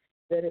Day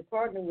that it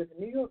partnered with the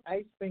New York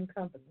Ice Cream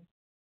Company,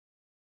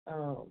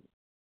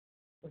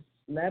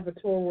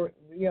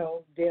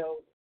 Laboratorio del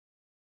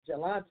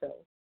Gelato,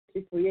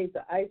 to create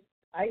the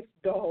ice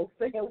dog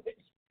sandwich.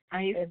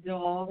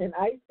 An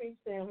ice cream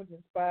sandwich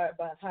inspired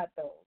by hot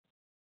dogs.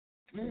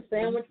 The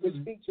sandwich, which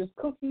features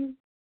cookies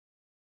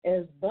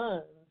as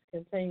buns,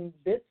 contains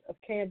bits of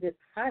candied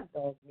hot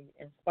dog meat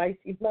and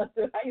spicy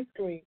mustard ice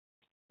cream.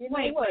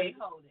 Wait,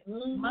 hold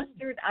it.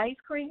 Mustard ice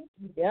cream?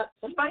 Yep.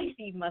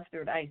 Spicy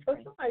mustard ice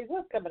cream. But somebody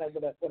was coming up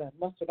with a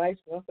mustard ice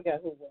cream. I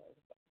forgot who it was.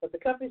 But the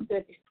company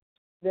said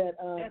that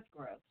that's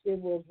gross.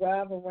 It will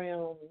drive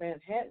around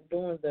Manhattan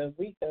during the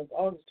week of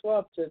August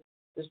 12th to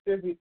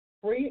distribute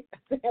free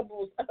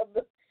samples of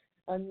the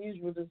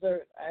unusual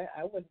dessert.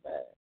 I wouldn't buy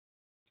it.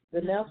 The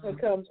announcement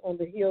comes on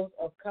the heels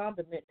of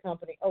condiment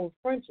company Old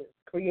French's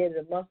created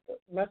a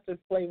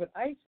mustard-flavored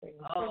ice cream.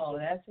 Oh,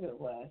 that's what it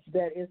was.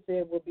 That it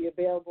said will be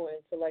available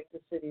in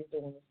selected cities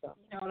during the summer.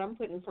 You know what? I'm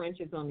putting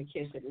French's on the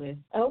kiss it list.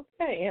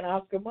 Okay, and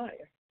Oscar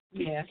Mayer.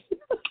 Yeah.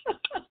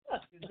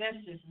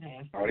 That's just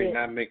nasty. Are they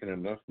not making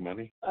enough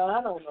money?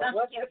 I don't know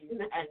what if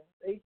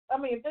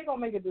they're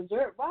going to make a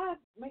dessert, why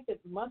make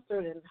it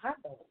mustard and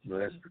hot dogs? Well,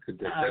 that's because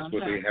that's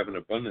what they have an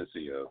abundance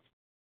of.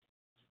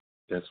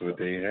 That's what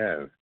they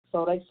have.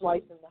 So they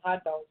slicing the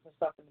hot dogs and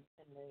stuff in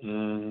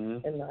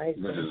the ice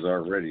cream. This is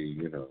already,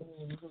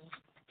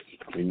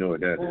 we know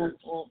what that is.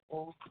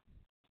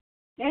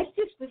 That's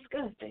just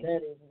disgusting. That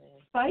is, man.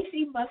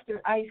 Spicy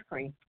mustard ice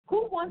cream.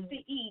 Who wants to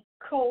eat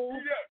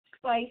cold,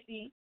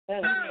 spicy,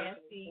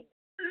 nasty?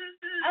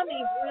 I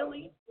mean,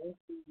 really?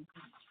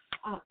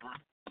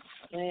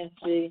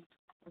 Nancy.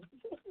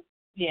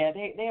 Yeah,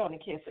 they on the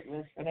kiss it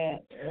list for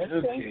that.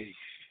 Okay.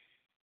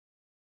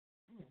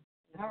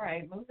 All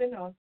right, moving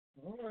on.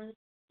 All right.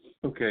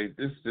 Okay,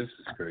 this is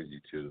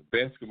crazy too.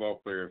 Basketball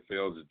player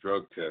fails a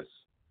drug test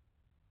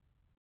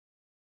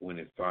when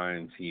it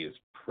finds he is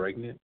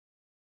pregnant.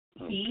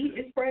 Okay. He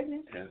is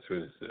pregnant? That's what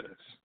it says.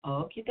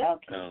 Okie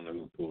dokie. I don't know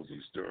who pulls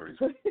these stories.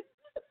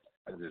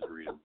 I just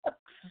read them.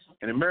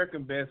 An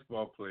American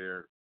basketball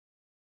player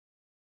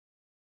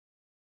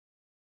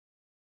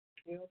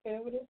You okay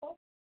with this one?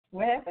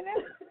 What happened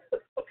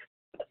now?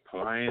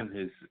 Plying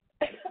his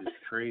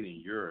trade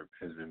in Europe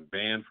has been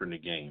banned from the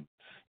game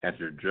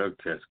after a drug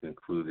test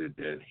concluded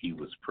that he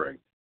was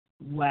pregnant.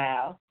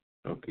 Wow.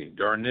 Okay,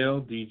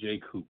 Darnell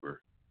DJ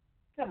Cooper,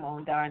 Come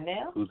on,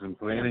 Darnell. who's been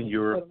playing in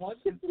Europe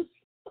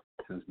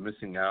since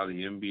missing out of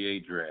the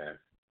NBA draft,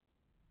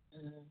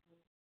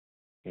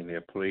 and they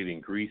have played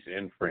in Greece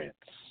and France.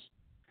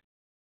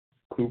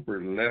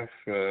 Cooper left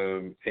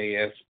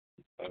AS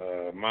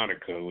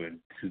Monaco in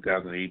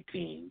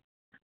 2018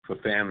 for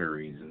family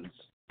reasons.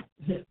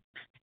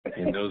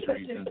 And those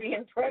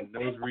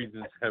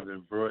reasons have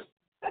been brought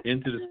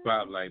into the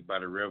spotlight by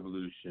the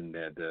revolution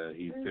that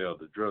he failed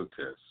the drug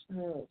test.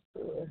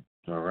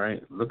 All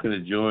right. Looking to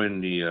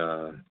join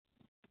the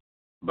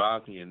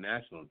Bosnian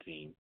national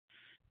team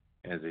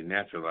as a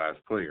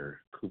naturalized player,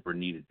 Cooper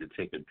needed to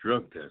take a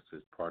drug test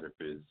as part of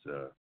his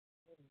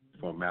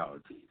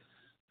formalities.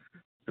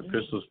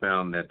 Officials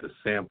found that the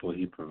sample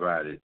he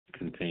provided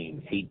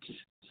contained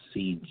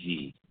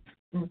HCG,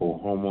 or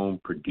hormone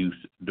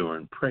produced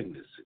during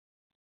pregnancy.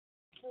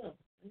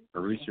 A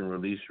recent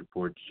release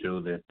report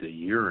showed that the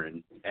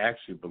urine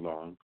actually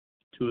belonged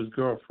to his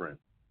girlfriend.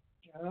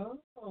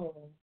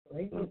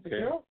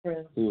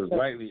 Girlfriend. Who was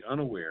likely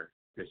unaware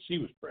that she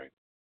was pregnant.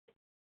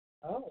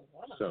 Oh,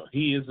 wow. So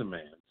he is a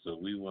man. So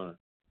we want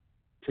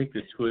to take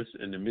the twist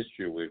and the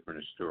mystery away from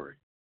the story.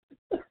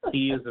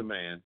 He is a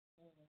man.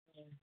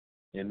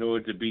 In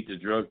order to beat the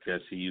drug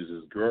test, he used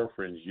his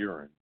girlfriend's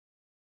urine.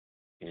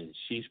 And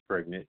she's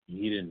pregnant.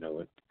 He didn't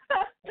know it.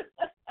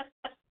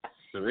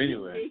 So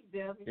anyway,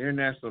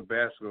 International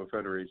Basketball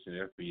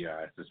Federation,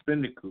 FBI,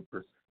 suspended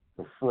Cooper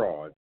for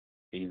fraud.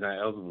 He's not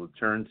eligible to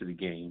return to the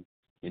game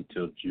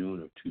until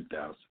June of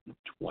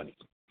 2020.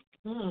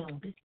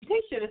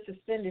 They should have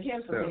suspended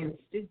him for being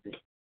stupid.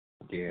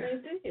 Yeah.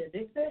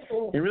 They said,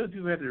 oh. And really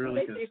people have to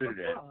really consider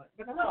that.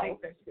 But I'm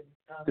like,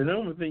 The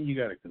number thing you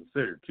got to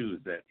consider, too,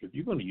 is that if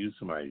you're going to use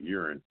somebody's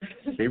urine,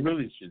 they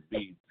really should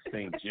be the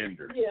same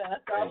gender. Yeah,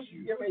 as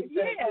you.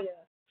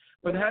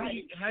 But how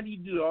do you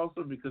do it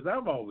also? Because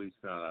I've always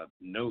found out,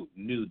 knew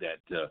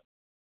that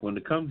when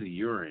it comes to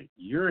urine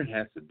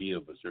has to be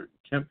of a certain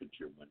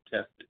temperature when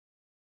tested.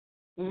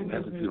 And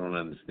that's what you don't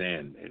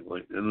understand.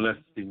 Unless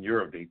in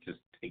Europe they just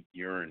take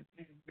urine,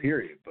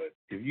 period. But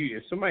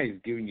if somebody's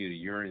giving you the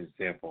urine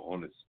sample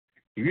on this,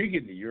 if you're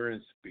getting the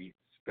urine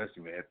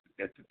specimen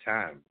at the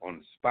time on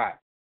the spot,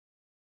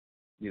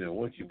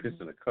 once you piss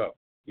in a cup,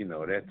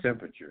 that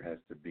temperature has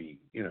to be,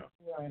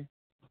 Right.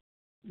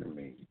 I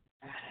mean.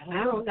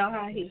 I don't know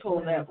how he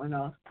pulled that one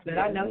off, but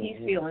I know he's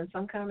feeling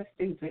some kind of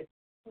stupid.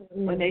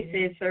 When they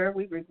said, "Sir,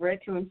 we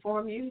regret to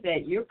inform you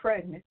that you're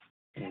pregnant."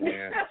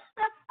 Yeah.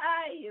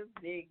 You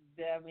big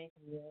dummy.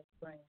 Yes,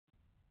 right.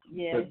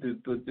 Yeah.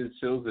 But this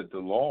shows that the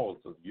laws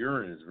of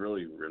urine is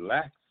really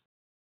relaxed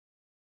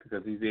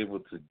because he's able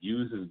to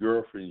use his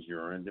girlfriend's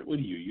urine. What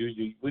do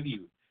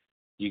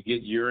you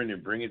get urine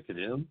and bring it to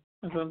them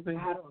or something?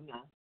 I don't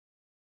know.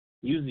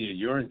 Usually a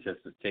urine test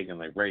is taken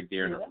like right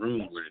there in a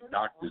room where the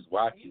doctor's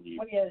watching you.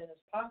 What he had in his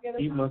pocket?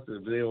 He must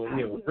have been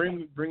able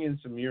to bring in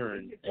some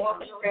urine.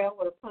 Walking around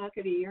with a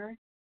pocket of urine?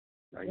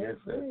 I guess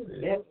that's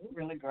it. That's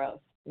really gross.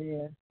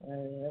 Yeah.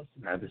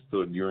 I just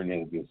thought urine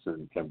had to be a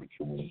certain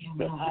temperature when it's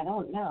tested. I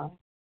don't know.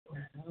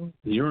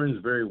 The urine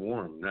is very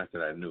warm. Not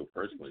that I knew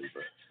personally,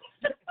 but.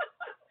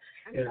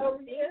 I mean,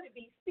 over here to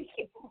be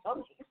speaking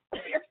from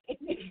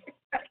experience.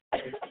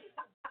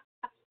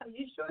 Are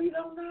you sure you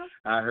don't know?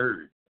 I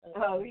heard.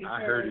 Oh, you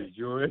I heard it's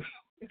yours.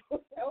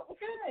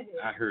 Okay.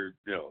 I heard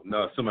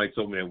no. Somebody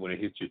told me that when it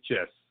hit your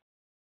chest.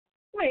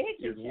 Wait, hit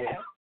your chest.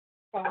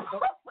 Wait a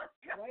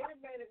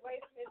minute.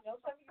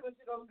 Don't tell me you went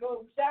to those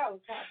golden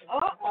showers.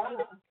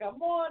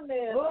 Come on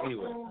now.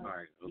 Anyway, all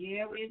right.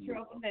 Yeah, we're in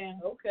trouble now.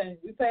 Okay,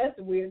 we passed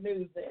the weird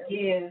news there.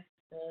 Yeah.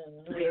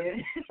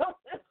 Okay.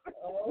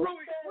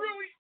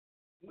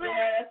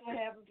 Yeah, that's what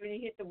happens when you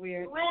hit the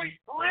weird.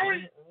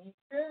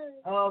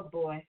 Oh,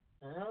 boy.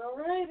 All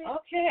righty.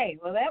 Okay,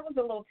 well, that was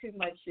a little too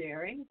much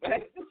sharing.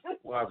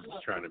 Well, I was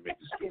just trying to make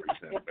the story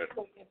sound better.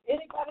 If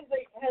anybody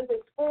has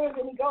experienced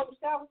any golden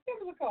showers,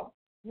 give us a call.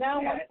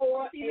 Now,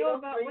 you know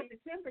about what the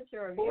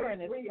temperature of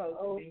urine is supposed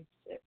to be.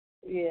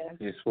 Yeah.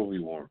 It's supposed to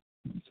be warm.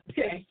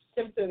 Okay.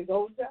 Temperature of the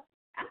golden shower?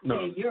 I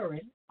No. said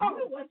urine. I'm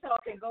the one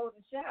talking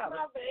golden shower.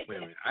 Wait a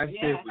minute. I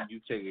said when you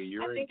take a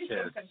urine I think test.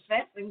 there's some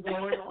confessing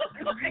going on.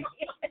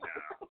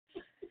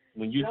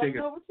 When you take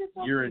know what you're a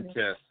talking urine about.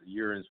 test,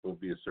 urine's supposed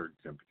to be a certain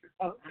temperature.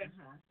 Okay.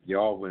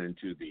 Y'all went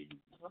into the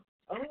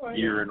All right.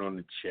 urine on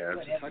the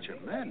chest. Such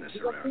a madness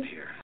around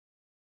here.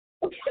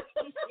 All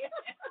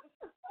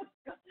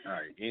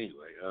right.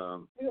 Anyway, We're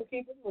going to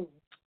keep it moving.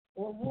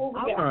 all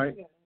right.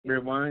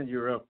 Red Wine,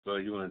 you're up.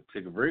 You want to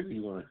take a break or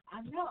you want to?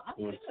 I know. I'm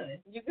Well, good.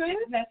 You good?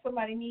 Unless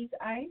somebody needs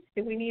ice.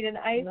 Do we need an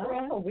ice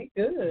run? No, we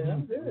good.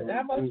 I'm good.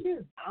 How about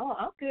you? Oh,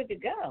 I'm good to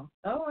go.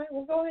 All right,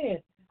 well, go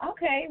ahead.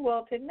 Okay,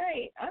 well,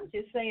 tonight, I'm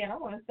just saying, I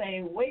want to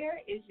say, where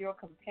is your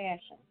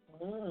compassion?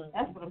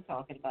 That's what I'm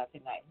talking about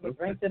tonight.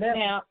 Drink to that.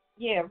 Now,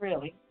 yeah,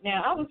 really.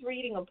 Now, I was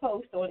reading a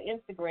post on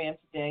Instagram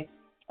today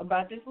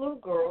about this little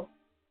girl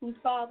whose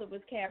father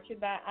was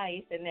captured by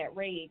ICE in that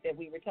raid that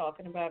we were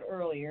talking about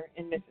earlier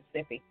in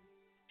Mississippi.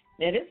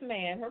 Now, this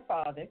man, her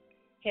father,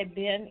 had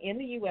been in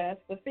the U.S.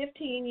 for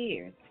 15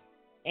 years,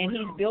 and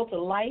he's built a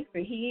life for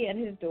he and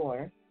his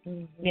daughter.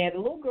 Mm-hmm. Now, the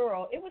little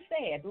girl, it was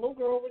sad. The little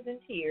girl was in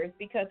tears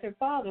because her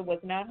father was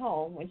not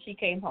home when she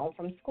came home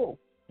from school.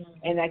 Mm-hmm.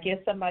 And I guess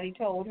somebody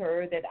told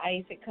her that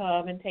ICE had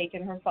come and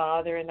taken her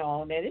father and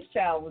all. Now, this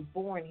child was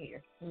born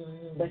here,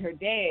 mm-hmm. but her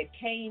dad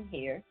came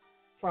here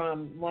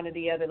from one of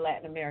the other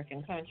Latin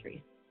American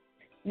countries.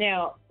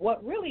 Now,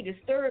 what really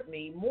disturbed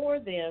me more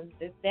than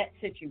that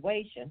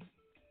situation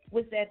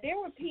was that there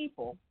were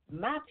people,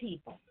 my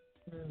people,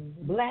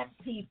 mm-hmm. black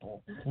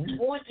people,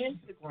 mm-hmm. on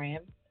Instagram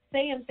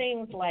saying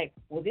things like,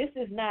 well, this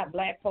is not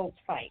black folks'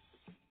 fight.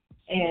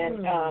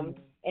 And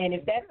and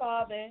if that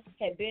father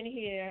had been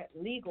here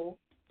legal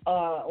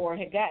or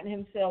had gotten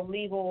himself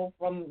legal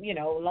from,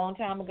 a long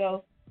time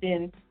ago,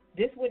 then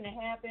this wouldn't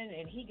have happened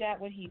and he got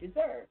what he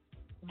deserved.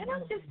 And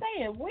I'm just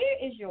saying,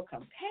 where is your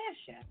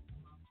compassion?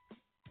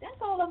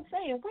 That's all I'm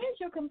saying. Where's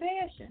your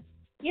compassion?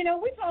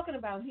 We're talking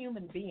about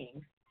human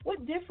beings.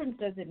 What difference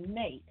does it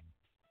make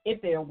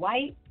if they're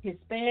white,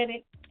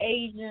 Hispanic,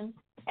 Asian,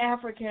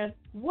 African,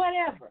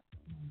 whatever?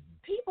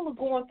 People are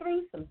going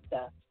through some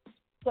stuff.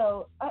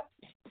 So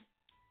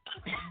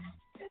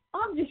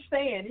I'm just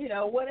saying,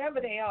 whatever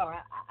they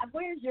are,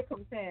 where's your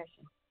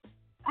compassion?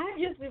 I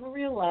just didn't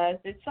realize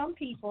that some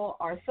people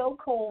are so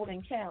cold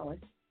and callous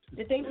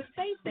that they would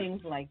say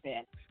things like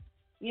that.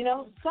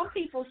 Some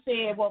people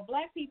said, well,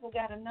 black people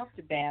got enough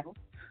to battle,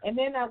 and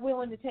they're not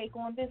willing to take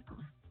on this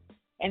one.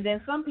 And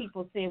then some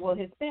people said, well,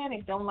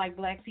 Hispanics don't like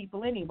black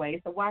people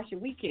anyway, so why should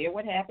we care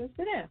what happens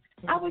to them?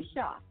 Mm-hmm. I was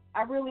shocked.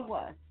 I really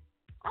was.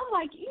 I'm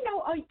like,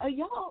 are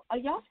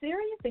y'all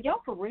serious? Are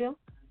y'all for real?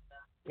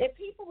 If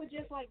people were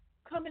just like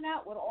coming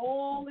out with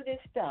all of this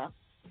stuff,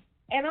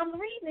 and I'm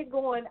reading it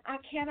going, I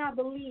cannot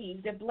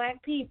believe that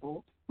black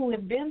people who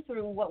have been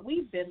through what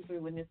we've been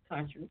through in this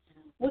country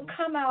would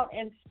come out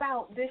and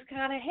spout this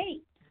kind of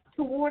hate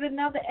toward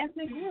another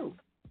ethnic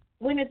group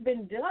when it's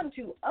been done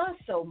to us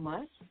so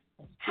much.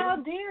 How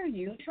dare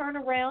you turn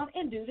around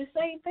and do the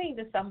same thing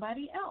to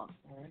somebody else?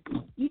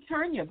 You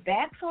turn your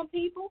backs on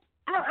people?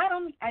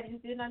 I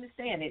just didn't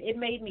understand it. It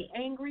made me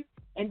angry.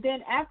 And then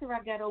after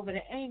I got over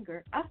the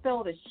anger, I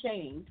felt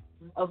ashamed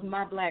of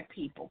my black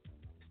people.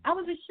 I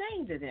was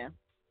ashamed of them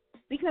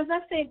because I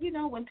said,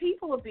 when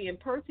people are being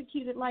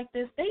persecuted like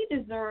this, they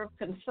deserve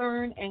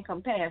concern and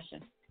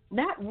compassion,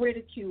 not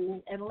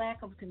ridicule and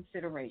lack of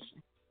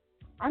consideration.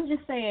 I'm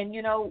just saying,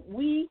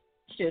 we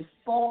should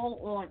fall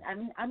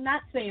on, I'm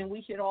not saying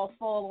we should all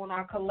fall on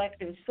our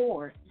collective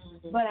sword,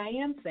 mm-hmm. but I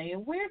am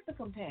saying, where's the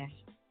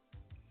compassion?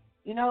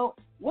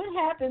 What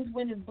happens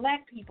when it's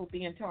black people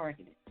being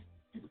targeted?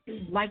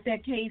 Like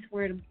that case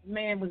where the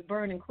man was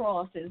burning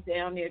crosses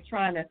down there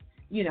trying to,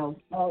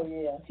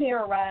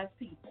 terrorize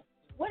people.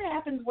 What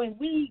happens when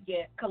we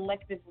get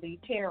collectively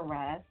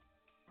terrorized?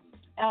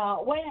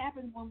 What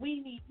happens when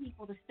we need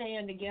people to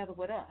stand together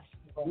with us,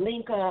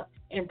 link up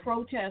and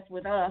protest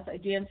with us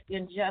against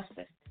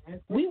injustice?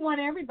 We want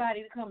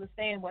everybody to come and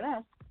stand with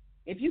us.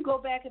 If you go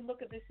back and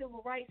look at the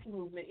civil rights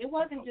movement, it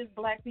wasn't just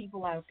black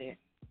people out there.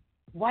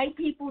 White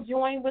people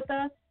joined with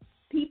us.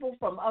 People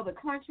from other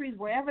countries,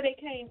 wherever they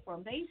came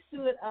from, they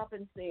stood up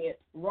and said,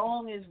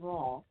 wrong is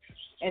wrong.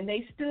 And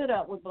they stood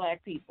up with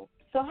black people.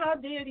 So how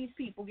dare these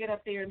people get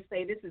up there and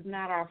say, this is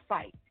not our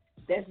fight?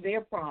 That's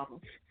their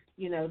problem.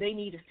 They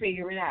need to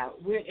figure it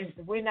out.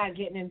 We're not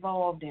getting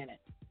involved in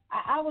it.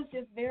 I was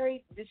just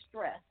very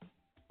distressed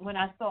when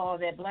I saw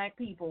that black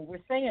people were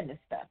saying this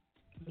stuff.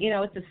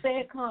 It's a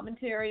sad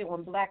commentary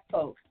on black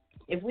folks.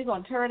 If we're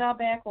going to turn our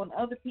back on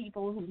other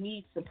people who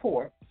need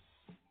support,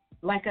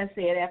 like I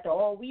said, after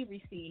all we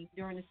received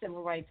during the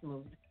civil rights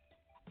movement,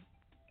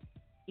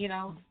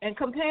 and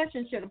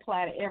compassion should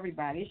apply to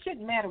everybody. It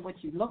shouldn't matter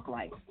what you look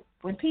like.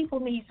 When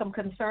people need some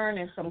concern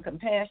and some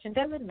compassion,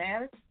 doesn't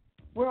matter.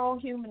 We're all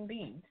human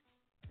beings.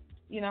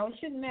 It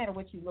shouldn't matter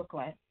what you look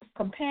like.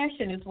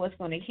 Compassion is what's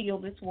going to heal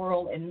this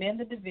world and mend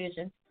the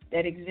division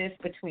that exists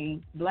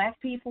between black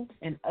people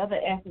and other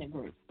ethnic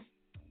groups.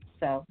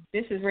 So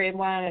this is Red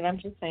Wine, and I'm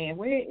just saying,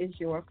 where is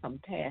your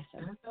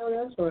compassion? Oh,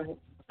 that's right.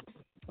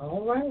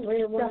 All right,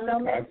 Red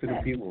Wine. Back to the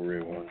people,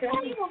 Red Wine.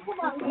 How you gonna come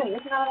out and say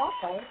it's not our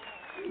fault?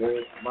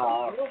 Let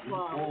my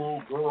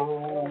people go.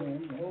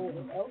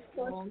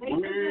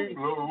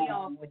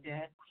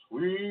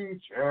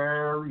 Sweet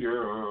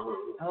chariot.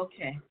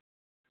 Okay.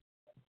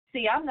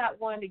 See, I'm not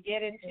one to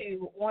get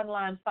into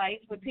online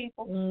fights with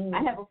people. Mm.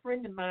 I have a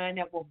friend of mine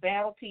that will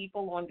battle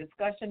people on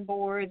discussion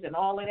boards and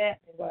all of that.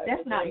 Right.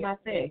 That's not my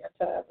thing.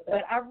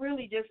 But I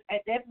really just,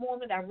 at that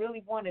moment, I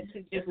really wanted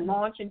to just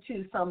launch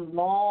into some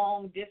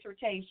long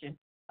dissertation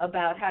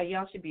about how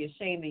y'all should be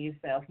ashamed of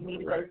yourself. You need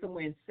to go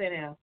somewhere and sit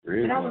down.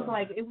 Really? And I was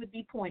like, it would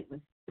be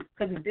pointless.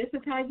 Because if this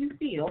is how you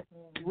feel,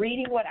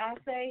 reading what I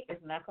say is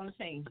not going to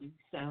change you.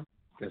 So.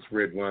 That's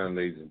Red Wine,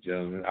 ladies and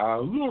gentlemen. I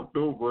looked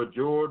over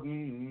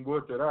Jordan.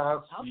 What did I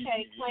see?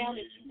 Okay, clown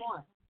if you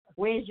want.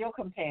 Where's your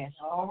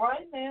compassion? All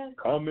right, man.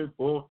 Coming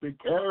forth to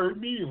carry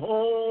me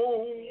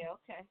home. Yeah,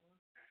 okay.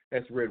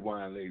 That's red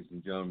wine, ladies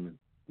and gentlemen.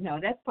 No,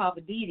 that's Papa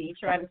Didi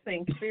trying to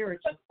sing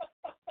spiritual.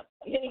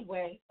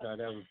 Anyway. No,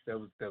 that was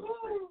Ooh,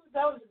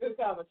 that was a good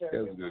commentary.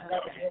 That was a good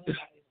commentary.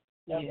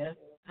 Yeah.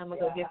 I'm going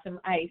to go get some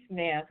ice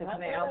now because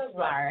now I'm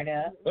fired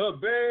up. A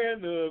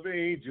band of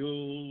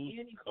angels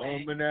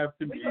coming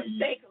after me. We're going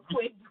to take a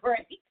quick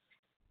break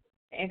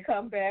and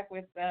come back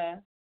with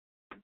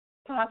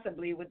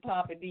possibly with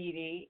Papa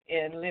Didi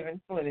and Living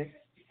for the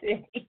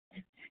City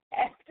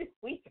after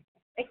we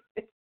take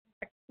this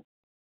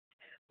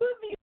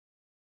break.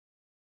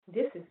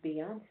 This is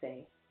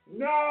Beyonce.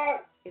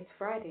 No. It's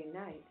Friday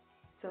night,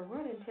 so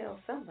run and tell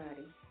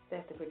somebody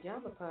that the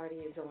Pajama Party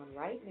is on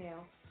right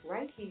now,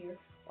 right here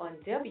on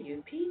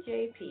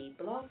WPJP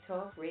Blog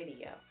Talk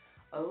Radio.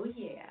 Oh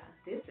yeah,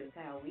 this is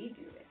how we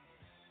do it.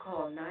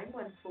 Call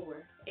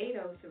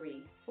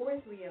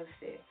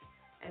 914-803-4306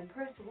 and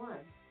press 1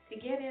 to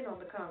get in on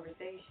the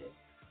conversation,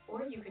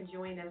 or you can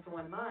join us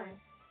online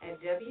at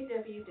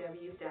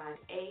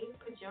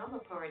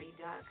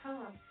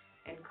www.apajamaparty.com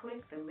and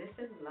click the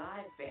Listen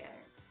Live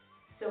banner.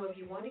 So if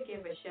you want to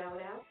give a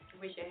shout-out,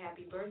 wish a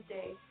happy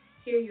birthday,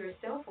 hear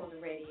yourself on the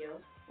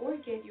radio, or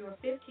get your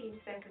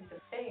 15 seconds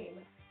of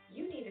fame,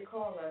 you need to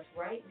call us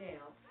right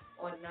now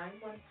on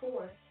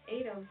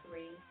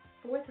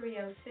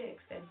 914-803-4306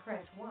 and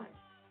press 1.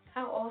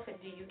 How often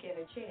do you get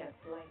a chance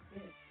like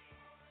this?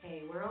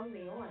 Hey, we're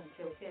only on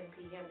till 10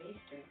 p.m.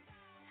 Eastern,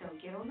 so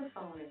get on the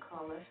phone and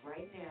call us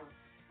right now.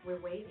 We're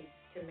waiting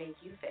to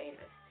make you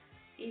famous,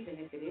 even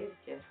if it is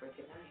just for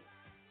tonight.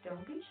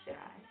 Don't be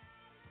shy.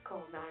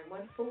 Call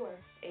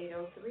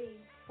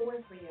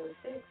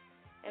 914-803-4306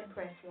 and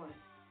press 1.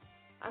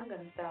 I'm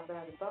going to stop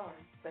by the bar,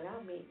 but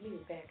I'll meet you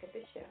back at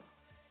the show.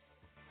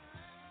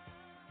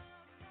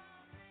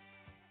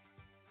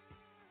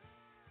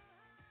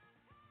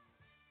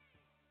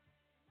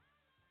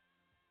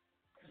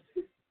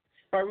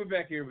 All right, we're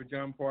back here with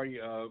John Party.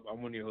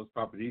 I'm one of your hosts,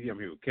 Papa Didi. I'm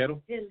here with Kettle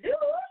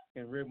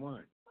and Red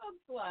Wine. I'm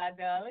fly,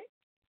 darling.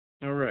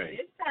 All right.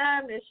 It's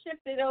time to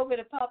shift it over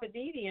to Papa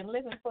Didi and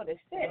Living for the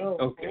City.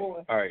 Okay.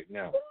 All right,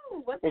 now.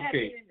 Ooh, what's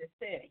happening in the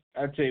city?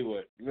 I'll tell you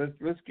what.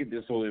 Let's get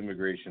this whole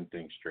immigration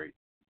thing straight.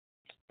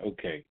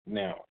 Okay.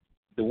 Now,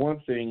 the one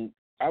thing,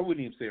 I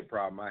wouldn't even say a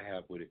problem I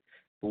have with it,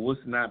 but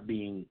what's not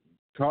being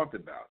talked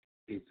about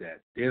is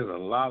that there's a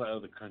lot of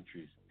other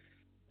countries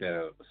that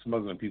are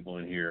smuggling people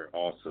in here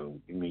also.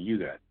 I mean, you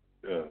got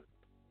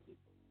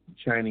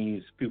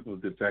Chinese people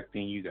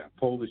defecting, you got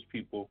Polish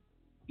people,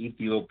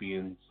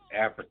 Ethiopians,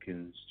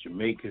 Africans,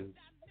 Jamaicans.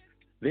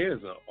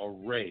 There's an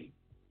array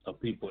of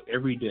people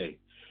every day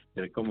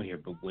that are coming here.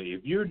 But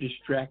if you're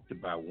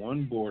distracted by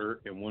one border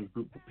and one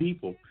group of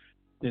people,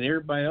 then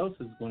everybody else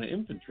is going to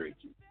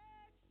infiltrate you.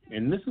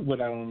 And this is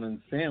what I don't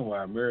understand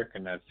why America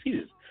not see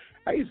this.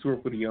 I used to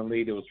work with a young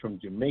lady that was from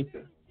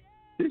Jamaica.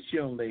 This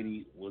young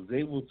lady was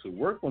able to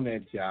work on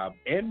that job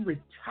and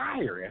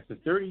retire after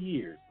 30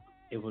 years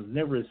and was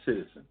never a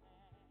citizen.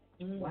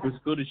 Wow. It's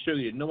good to show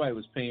you that nobody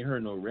was paying her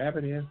no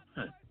rabbit-ass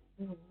money.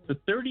 For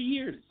 30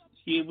 years,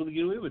 she able to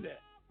get away with that.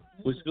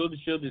 Which goes to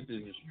show that the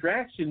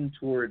distraction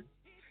toward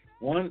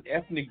one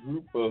ethnic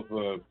group of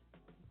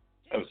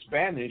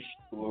Spanish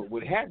or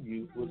what have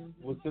you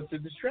was just a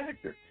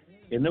distractor.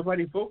 And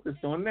nobody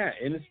focused on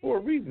that. And it's for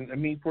a reason. I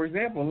mean, for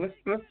example,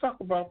 let's talk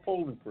about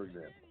Poland, for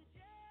example.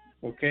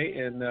 Okay,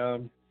 and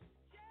the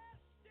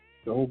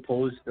whole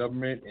Polish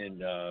government and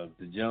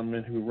the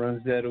gentleman who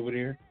runs that over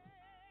there,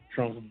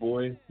 Trump's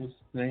boy, what's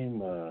his name?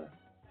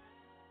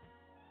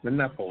 But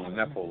not Poland,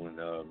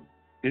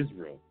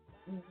 Israel.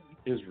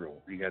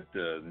 Israel. You got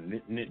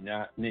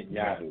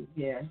Netanyahu.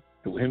 Yeah.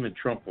 So him and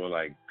Trump are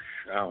like,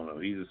 I don't know.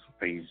 He's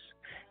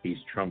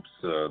Trump's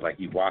like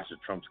he washes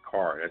Trump's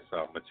car. That's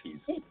how much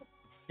he's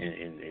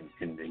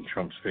in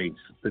Trump's face.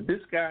 But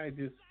this guy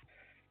just,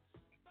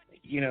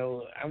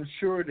 I'm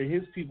sure that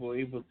his people are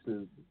able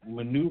to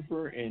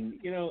maneuver and,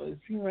 it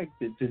seems like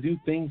to do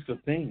things for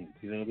things.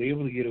 They're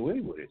able to get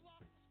away with it.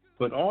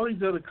 But all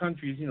these other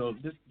countries,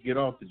 just to get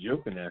off the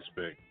joking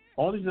aspect,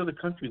 all these other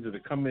countries that are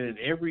coming in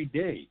every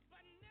day,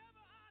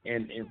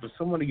 and for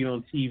someone to get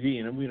on TV,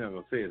 and we're not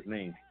going to say his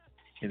name,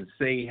 and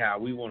say how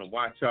we want to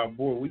watch our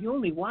border, well, you're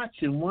only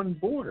watching one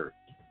border.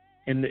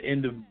 And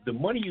the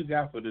money you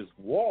got for this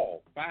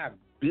wall, $5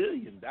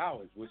 billion,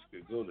 which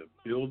could go to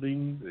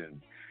buildings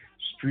and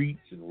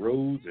streets and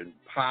roads and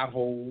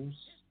potholes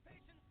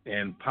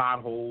and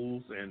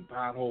potholes and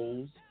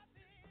potholes.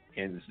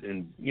 And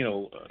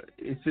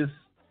it's just,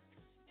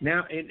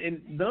 now,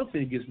 and the other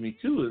thing that gets me,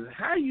 too, is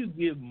how you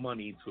give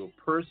money to a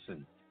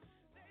person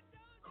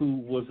who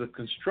was a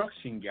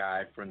construction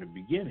guy from the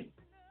beginning.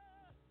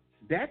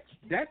 That's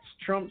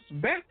Trump's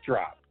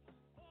backdrop,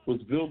 was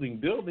building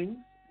buildings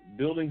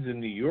in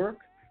New York,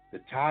 the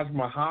Taj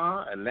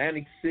Mahal,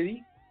 Atlantic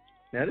City.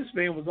 Now, this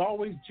man was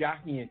always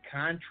jockeying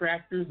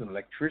contractors and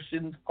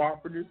electricians,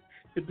 carpenters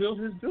to build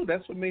his building.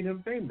 That's what made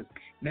him famous.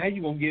 Now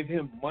you're going to give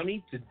him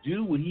money to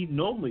do what he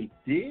normally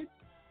did?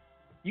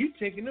 You're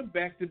taking him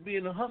back to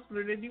being a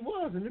hustler that he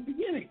was in the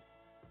beginning.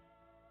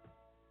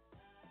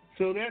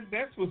 So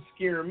that's what's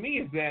scaring me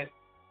is that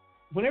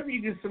whenever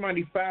you give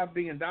somebody $5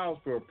 billion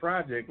for a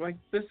project, like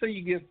let's say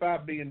you give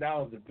 $5 billion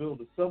to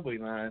build a subway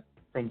line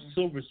from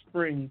Silver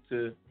Spring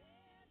to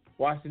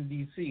Washington,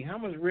 D.C., how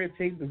much red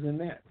tape is in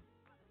that?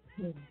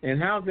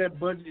 And how's that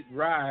budget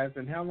rise,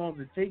 and how long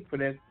does it take for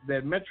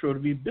that metro to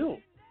be built?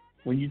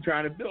 When you're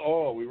trying to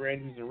build, we ran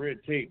into some red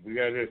tape.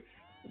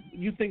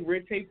 You think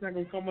red tape's not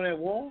going to come on that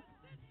wall?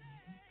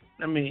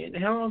 I mean,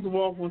 how long is the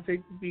wall going to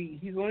take to be?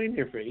 He's only in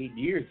there for 8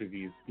 years if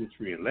he gets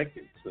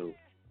reelected. So,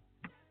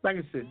 like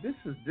I said,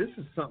 this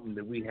is something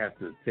that we have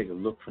to take a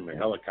look from a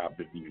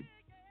helicopter view.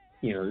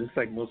 You know, it's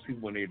like most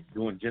people when they're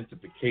doing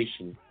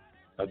gentrification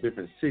of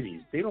different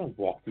cities, they don't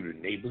walk through the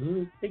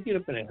neighborhood. They get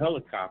up in a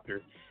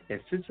helicopter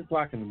at 6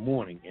 o'clock in the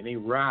morning and they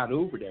ride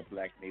over that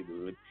black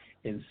neighborhood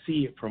and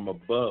see it from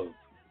above.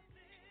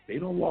 They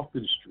don't walk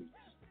through the streets.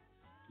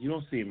 You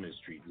don't see them in the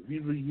streets. If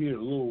you hear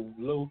a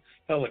little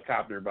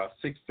helicopter about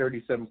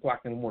 6:30, 7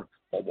 o'clock in the morning,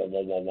 wah, wah,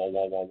 wah, wah, wah,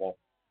 wah, wah, wah,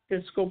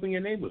 they're scoping your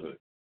neighborhood.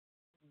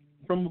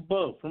 From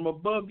above. From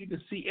above, you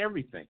can see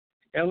everything.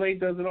 L.A.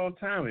 does it all the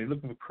time. They're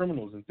looking for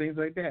criminals and things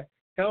like that.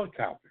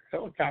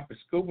 Helicopter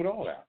scope it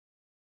all out.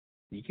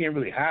 You can't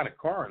really hide a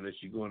car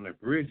unless you go on a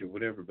bridge or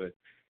whatever. But,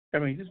 I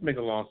mean, just make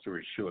a long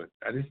story short,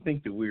 I just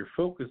think that we're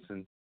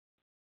focusing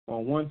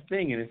on one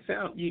thing. And it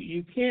sounds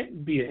you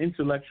can't be an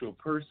intellectual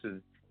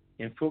person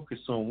and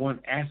focus on one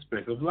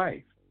aspect of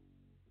life.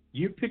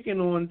 You're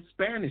picking on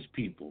Spanish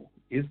people.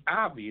 It's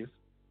obvious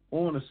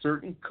on a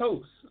certain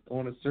coast,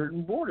 on a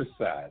certain border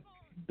side.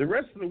 The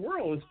rest of the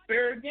world is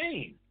fair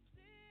game.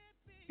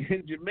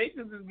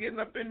 Jamaicans is getting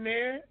up in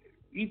there.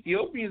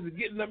 Ethiopians are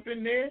getting up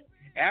in there.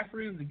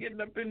 Africans are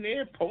getting up in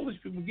there. Polish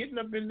people getting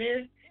up in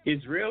there.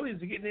 Israelis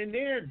are getting in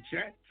there.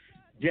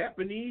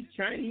 Japanese,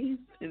 Chinese,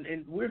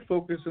 and we're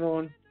focusing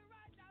on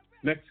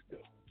Mexico,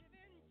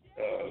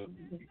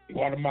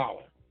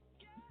 Guatemala,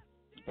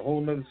 a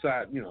whole other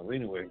side. You know,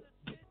 anyway,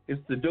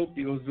 it's the dope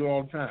dealers do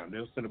all the time.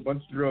 They'll send a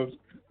bunch of drugs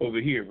over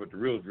here, but the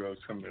real drugs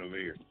coming over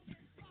here.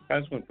 I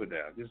just want to put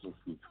that out. Just some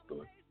food for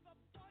thought.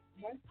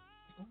 All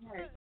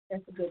right.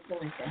 That's a good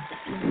point.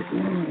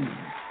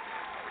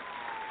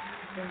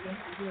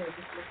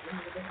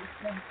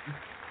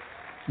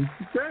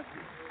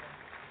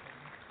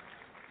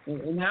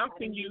 And how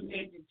can you,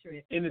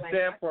 and the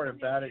sad part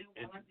about it,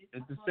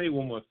 and to say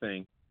one more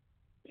thing,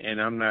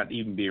 and I'm not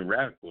even being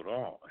radical at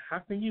all, how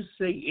can you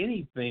say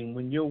anything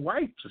when your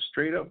wife's a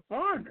straight up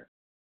foreigner?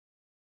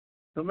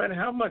 No matter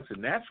how much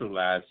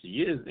naturalized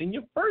she is, and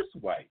your first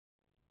wife,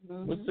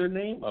 what's her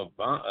name? Don't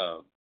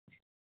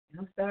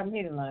start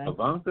me to lie.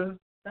 Ivanka?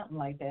 Something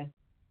like that.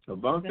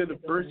 Ivanka, the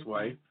first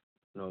wife.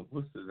 No,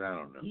 what's this? I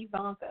don't know.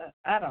 Ivanka,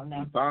 I don't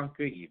know.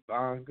 Ivanka,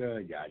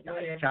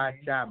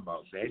 cha-cha,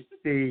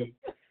 Modeste,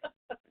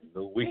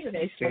 Louis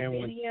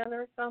sandwich.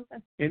 Or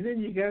something. And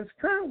then you got his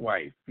current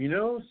wife. You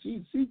know,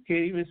 she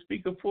can't even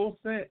speak a full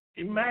sentence.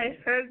 My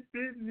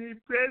husband is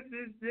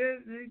president.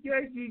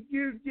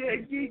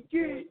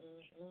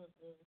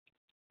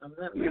 I'm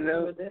not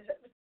familiar with that.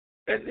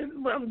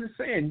 And I'm just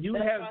saying, you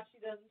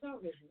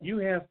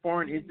have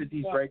foreign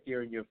entities right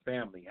there in your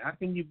family. How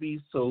can you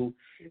be so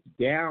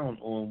down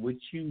on what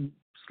you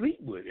sleep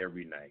with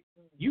every night?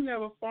 You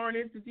have a foreign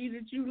entity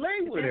that you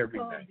lay with every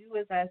night. Do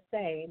as I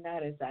say,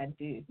 not as I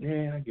do.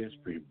 Yeah, I guess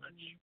pretty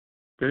much.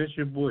 But it's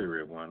your boy,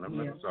 Red One. I'm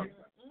not talking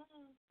about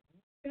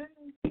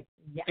it.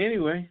 Yeah.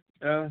 Anyway,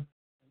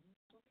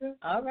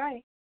 all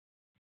right.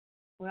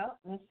 Well,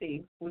 let's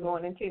see. We're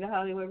going into the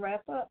Hollywood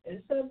wrap up.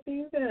 It's up to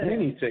you guys. we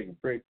need to take a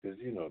break because,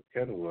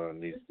 Kettle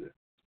needs to.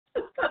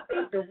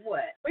 The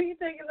what? What are you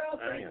thinking of?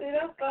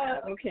 That's fine.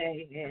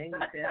 Okay, yeah, you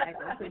said I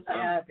can put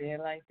you out there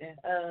like that.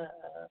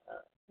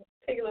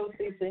 Take a little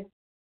CC.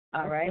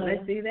 All right,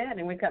 let's do that.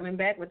 And we're coming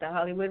back with the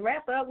Hollywood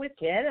wrap up with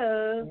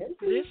Kettle.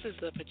 This is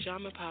the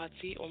Pajama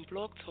Party on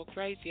Blog Talk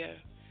Radio.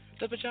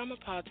 The Pajama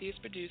Party is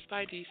produced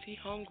by DC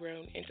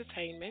Homegrown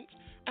Entertainment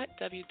at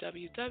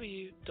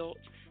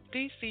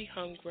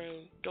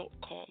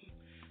www.dchomegrown.com.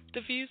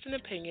 The views and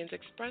opinions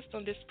expressed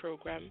on this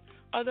program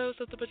are those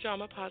of the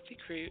Pajama Party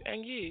crew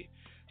and you.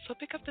 So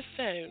pick up the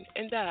phone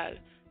and dial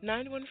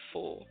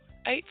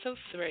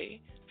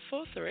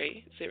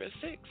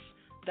 914-803-4306.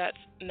 That's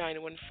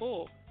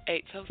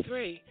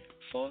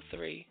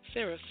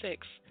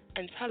 914-803-4306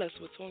 and tell us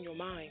what's on your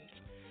mind.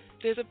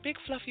 There's a big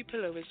fluffy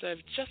pillow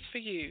reserved just for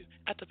you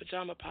at the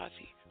Pajama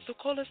Party, so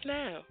call us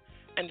now.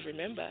 And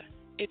remember,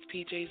 it's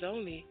PJs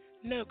only,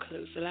 no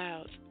clothes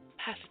allowed.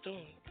 Pass it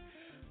on.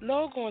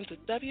 Log on to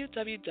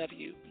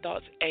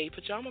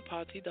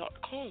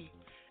www.apajamaparty.com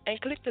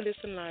and click the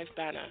Listen Live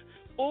banner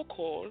or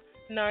call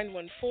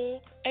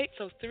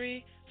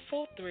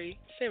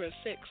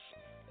 914-803-4306.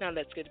 Now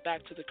let's get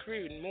back to the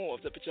crew and more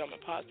of the Pajama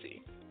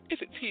Party.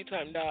 Is it tea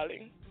time,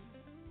 darling?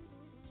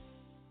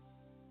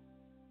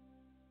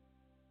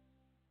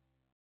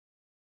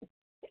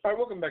 All right,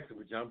 welcome back to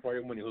the Pajama Party.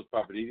 I'm your host,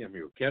 Papa D. I'm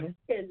here with Kettle.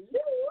 Hello.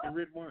 And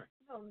Red Wine.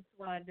 Home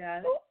squad,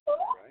 darling.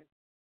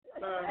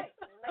 All right.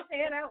 Let's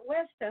head out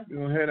west. We're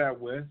going to head out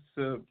west.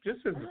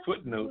 Just as a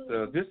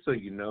footnote, just so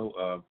you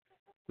know,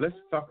 Let's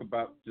talk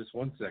about just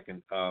 1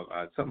 second.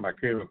 Something I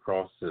came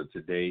across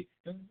today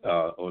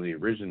on the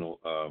original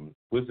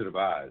Wizard of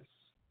Oz.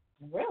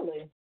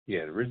 Really?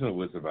 Yeah, the original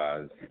Wizard of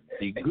Oz.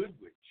 The Good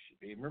Witch.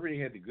 Remember they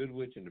had the Good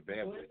Witch and the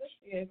Bad Witch?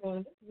 Yeah,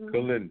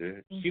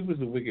 Kalinda. She was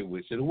the Wicked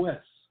Witch of the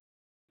West.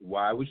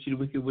 Why was she the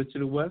Wicked Witch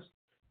of the West?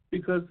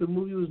 Because the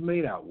movie was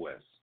made out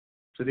west.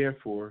 So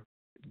therefore,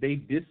 they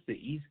dissed the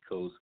East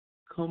Coast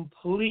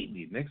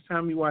completely. Next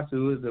time you watch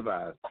the Wizard of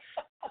Oz,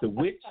 the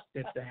witch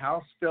that the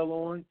house fell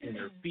on and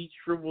her feet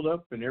shriveled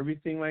up and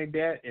everything like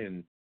that,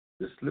 and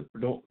the slipper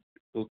don't,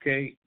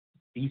 okay,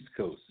 East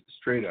Coast,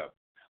 straight up.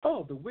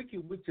 Oh, the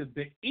Wicked Witch of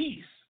the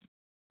East.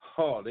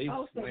 Oh, they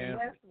so slammed. the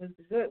West was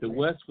the good The one.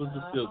 West was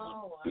the good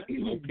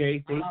one.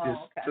 Okay, they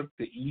just took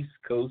the East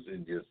Coast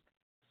and just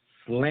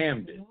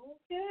slammed it.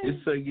 Okay.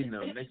 Just so you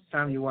know, next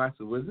time you watch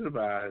the Wizard of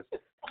Oz,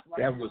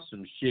 that was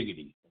some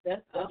shiggity.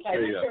 That's how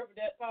you interpret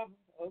that problem?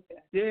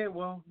 Okay. Yeah,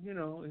 well, you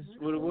know, it's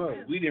what it was.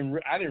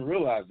 I didn't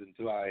realize it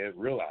until I had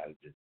realized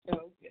it.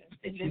 Okay.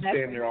 And she's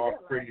standing there all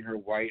pretty in her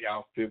white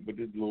outfit with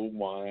this little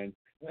wine.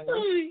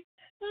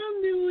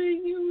 I'm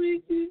doing you.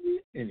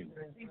 Anyway,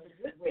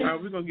 all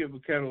right, we're gonna give a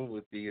kettle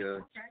with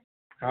the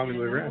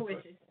Hollywood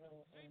rapper.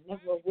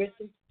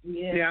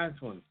 Yeah, I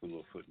just wanted to put a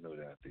little footnote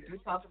out there. We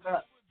talked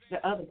about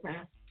the other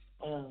kind.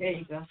 There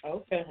you go.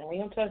 Okay, I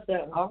ain't gonna touch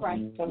that one. All right.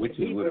 Which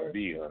is would it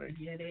be, honey?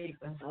 Yeah, there you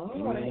go.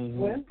 All right.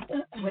 Well,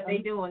 what they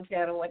doing,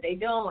 Kettle? What they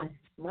doing?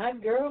 My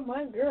girl,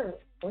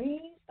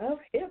 queen of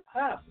hip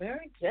hop,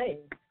 Mary J.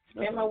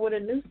 Came out with a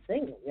new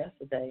single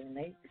yesterday, and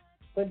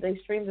they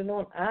streamed it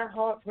on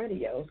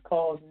iHeartRadio. It's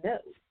called No.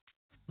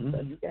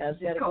 So you guys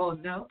got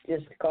called No.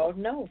 Just called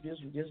No.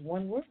 Just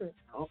one word.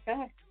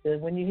 Okay. So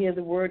when you hear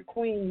the word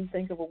queen, you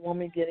think of a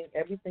woman getting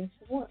everything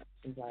she wants,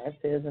 like it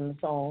says in the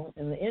song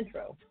in the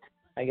intro.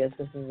 I guess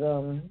this is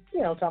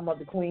talking about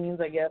the queens,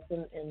 I guess,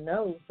 and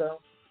No.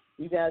 So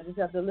you guys just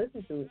have to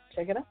listen to it.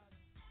 Check it out.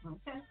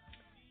 Okay.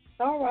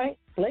 All right.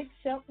 Blake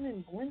Shelton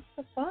and Gwen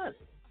Stefani.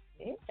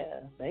 Yeah,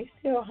 they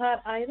still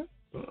hot items.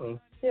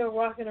 Still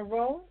rocking and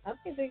rolling. I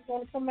think they're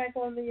going to come back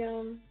on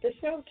the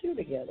show too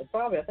together.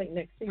 Probably, I think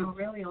next season. Oh,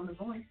 really? On The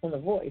Voice? On The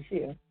Voice,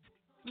 yeah.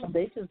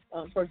 They just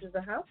purchased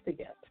a house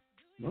together.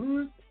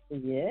 What?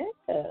 Yeah.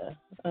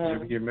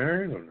 Ever get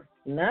married or not?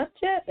 Not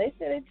yet. They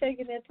said they're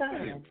taking their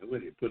time. What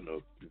are they putting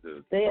up?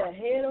 They are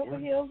head over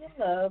heels in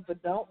love,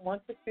 but don't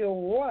want to feel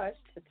rushed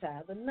to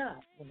tie the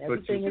knot when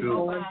everything is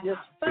going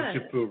just fine. But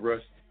you feel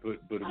rushed to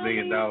put $1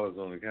 million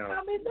on the account.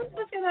 I mean, look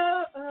at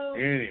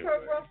anyway.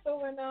 Kurt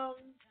Russell and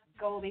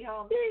Goldie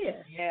Hawn.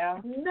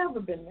 Yeah. Never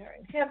been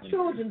married. Have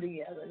children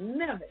together.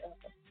 Never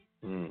ever.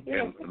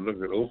 And look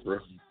at Oprah,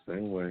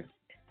 same way.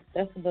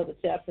 That's another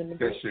chapter in the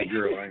book. That's your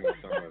girl. I ain't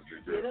gonna talk about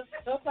your girl.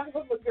 Don't talk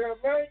about my girl.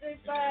 Mary J.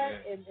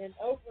 Blige and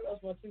Oprah.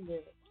 That's my two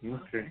women.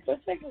 Okay. So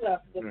check this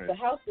out. The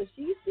house that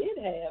she did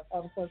have,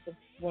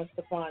 Gwen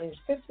Stefani, is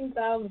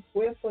 15,000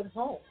 square foot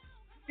home.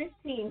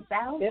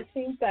 15,000.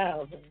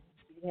 15,000.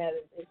 She had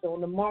it. It's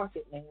on the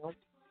market now.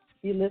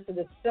 She listed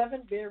a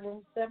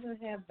 7-bedroom,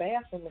 7.5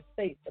 bathroom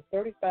estate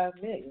for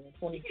 $35 million in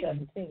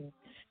 2017.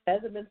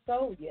 Hasn't been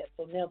sold yet,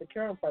 so now the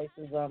current price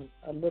is a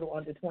little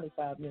under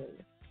 $25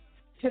 million.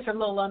 Just a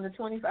little under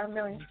 $25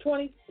 million.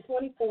 $24,995.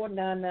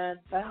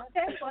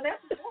 Okay, well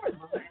that's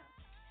affordable.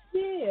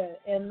 Yeah,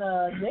 and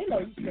J-Lo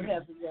used to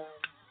have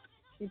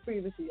she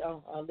previously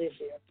lived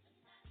there.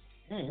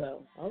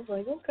 So I was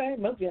like, okay,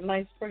 must be a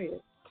nice spread.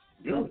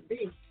 Good.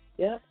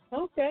 Yeah.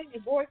 Okay.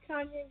 Your boy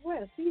Kanye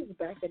West, he's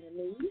back in the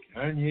news.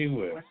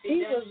 Kanye West.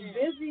 He was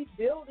busy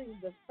building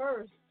the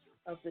first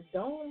of the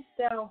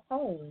dome-style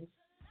homes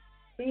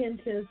he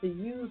intends to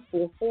use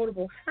for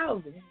affordable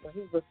housing when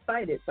he was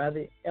cited by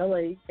the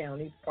L.A.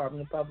 County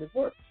Department of Public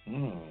Works.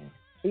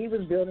 He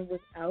was building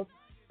without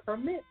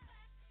permits.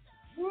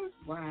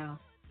 Wow.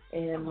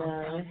 And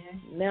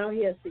now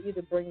he has to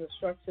either bring the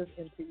structures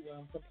into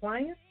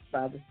compliance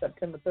by the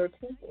September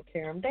 13th or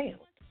tear them down.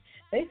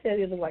 They said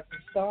it was like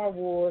some Star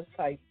Wars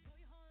type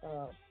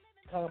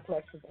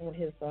complexes on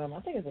his, I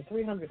think it's a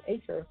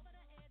 300-acre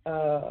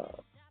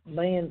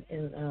land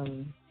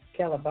in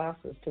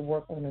Calabasas to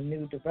work on a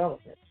new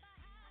development.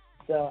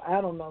 So I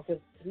don't know,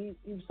 because he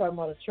was talking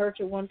about a church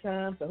at one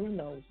time, so who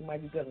knows? He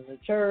might be building a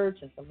church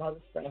and some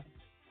other stuff.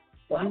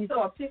 So I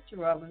saw a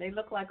picture of them. They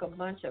look like a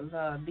bunch of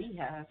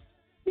beehives.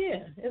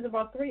 Yeah, it's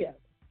about 3 of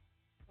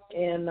them.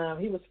 And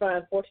he was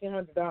fined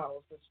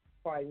 $1,400, which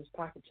probably was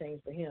pocket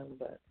change for him,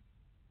 but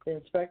the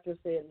inspector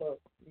said,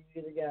 look, you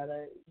either got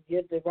to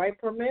get the right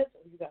permits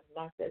or you got to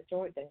knock that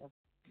joint down.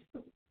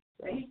 So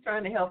he's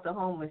trying to help the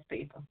homeless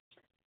people.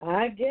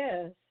 I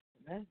guess.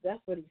 That's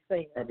what he's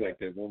saying. Probably like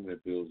that woman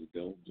that builds the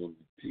domes on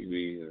the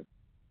TV.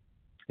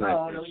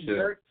 Those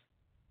yurts.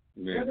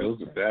 Yeah,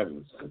 those are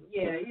fabulous.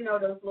 Yeah,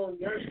 those little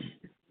yurts,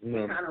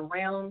 kind of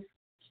round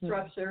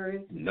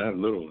structures. Not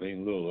little, they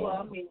ain't little.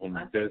 Well, I mean, on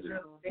the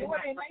desert. What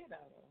are they made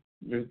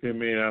out of? They're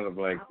made out of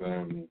like,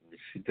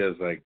 she does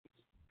like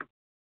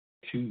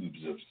tubes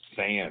of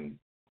sand.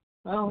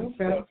 Oh,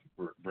 okay.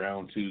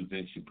 Brown tubes,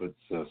 then she puts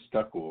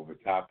stucco over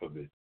top of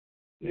it.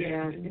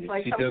 Yeah, it's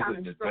like some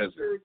kind of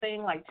structured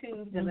thing, like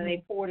tubes, and then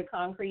they pour the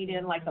concrete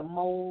in like a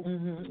mold,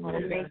 or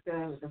make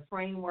the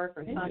framework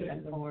or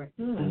something for it.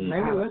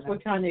 Maybe that's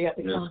what kind they got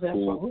the concept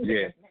from.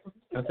 Yeah,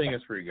 I think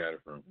that's where you got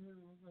it from.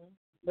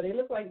 But they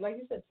look like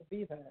you said, to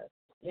beehives.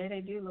 Yeah,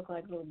 they do look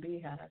like little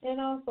beehives. And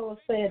also a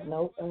sad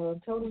note,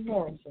 Toni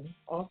Morrison,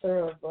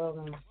 author of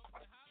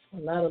a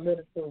lot of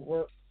literature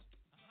works,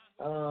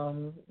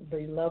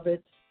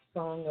 Beloved,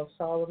 Song of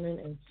Solomon,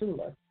 and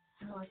Sula.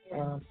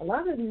 A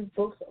lot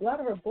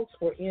of her books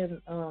were in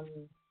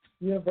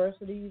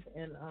universities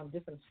and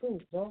different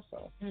schools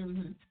also.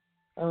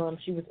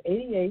 She was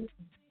 88.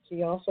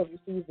 She also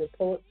received the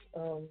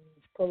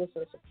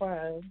Pulitzer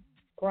Prize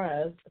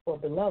for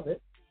Beloved.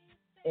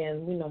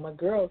 And, my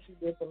girl, she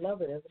did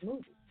Beloved as a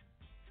movie,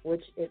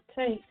 which it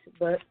tanked,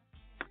 but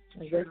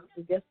I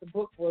guess the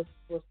book was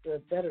the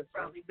better.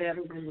 Probably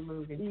better than the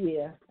movie.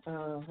 Yeah.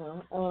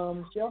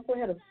 She also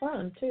had a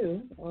son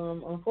too.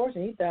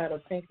 Unfortunately, he died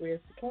of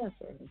pancreatic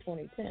cancer in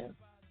 2010.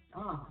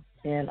 Oh.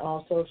 And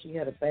also, she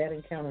had a bad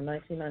encounter in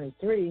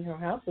 1993. Her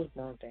house was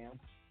burned down.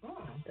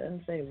 Oh.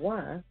 Doesn't say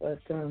why,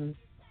 but and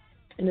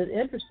it's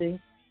interesting.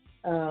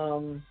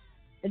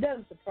 It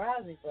doesn't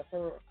surprise me, but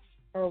her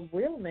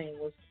real name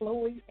was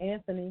Chloe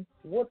Anthony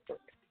Woodford.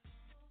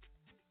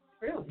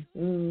 Really?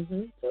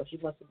 So she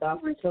must have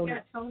adopted Toni.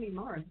 Toni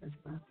Morrison.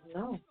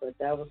 No, but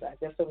I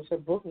guess it was her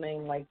book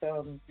name, like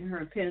her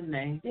pen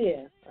name.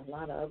 Yeah, a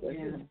lot of other.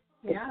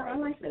 Yeah, I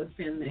like those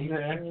pen names.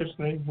 The actress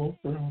name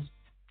both girls.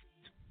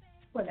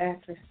 What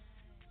actress?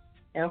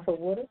 Alfred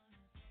Woodard.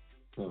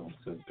 Oh,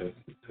 so that's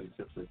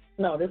different.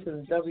 No, this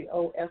is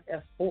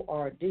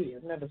Wofford.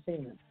 I've never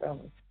seen that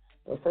spelling.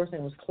 Her first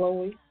name was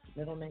Chloe,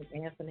 middle name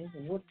Anthony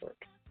Woodford.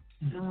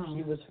 Oh.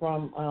 She was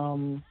from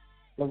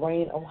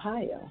Lorain,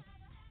 Ohio.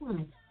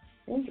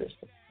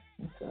 Interesting.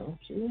 So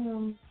she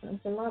has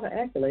a lot of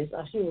accolades.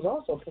 She was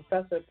also a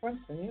professor at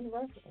Princeton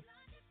University.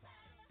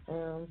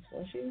 So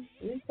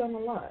she's done a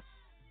lot.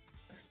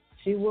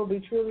 She will be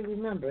truly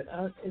remembered.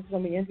 It's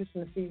going to be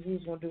interesting to see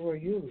who's going to do her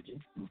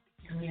eulogy.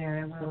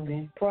 Yeah, it will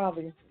be.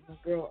 Probably a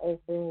girl Oprah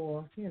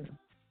or,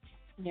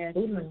 Yeah, she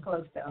was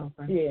close to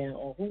Oprah. Yeah,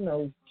 or who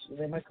knows?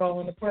 They might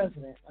call him the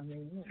president. I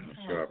mean,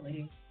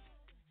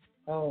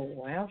 Oh,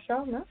 wow,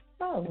 Sharp.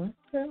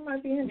 That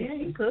might be interesting.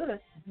 Yeah, he could.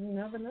 You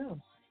never know.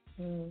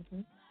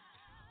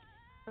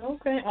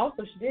 Okay.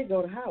 Also, she did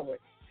go to Howard.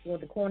 She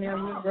went to Cornell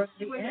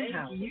University and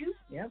Howard. HU?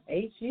 Yep,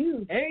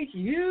 HU.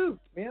 HU.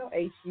 Yeah,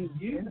 HU.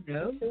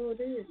 Sure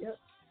did. Yep.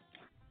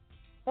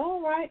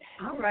 All right.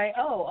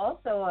 Oh,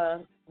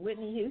 also,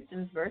 Whitney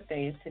Houston's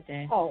birthday is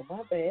today. Oh,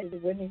 my bad.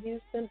 Whitney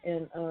Houston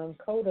and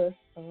Coda,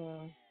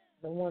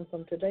 the one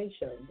from Today's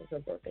Show, was her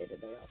birthday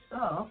today.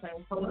 Oh, okay.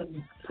 Hoda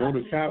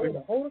Kotb.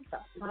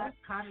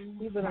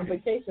 He's been on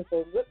vacation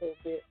for a little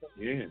bit.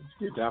 Yeah,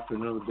 she adopted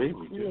another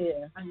baby, too.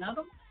 Yeah.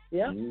 Another?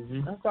 Yeah.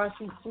 That's why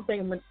she's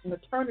taking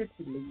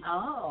maternity leave.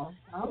 Oh,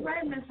 all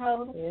right, Miss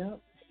Hoda. Yeah.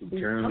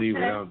 Maternity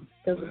without...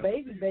 Because the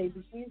baby,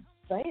 she's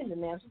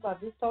standing now. She's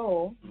about this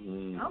tall.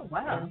 Oh,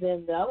 wow. And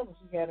then the other one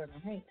she got in her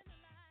hand.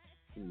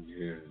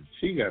 Yeah,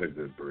 she got a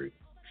good break.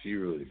 She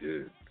really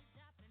did.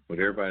 With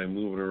everybody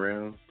moving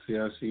around, see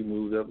how she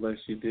moved up like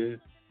she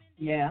did?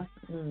 Yeah.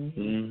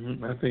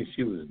 I think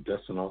she was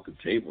dusting off the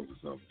tables or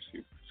something.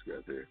 She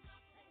got there.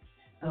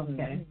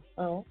 Okay.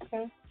 Oh,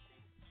 okay.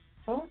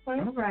 All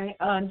right.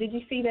 Did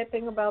you see that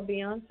thing about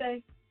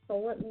Beyonce? So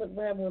what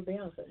happened with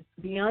Beyonce?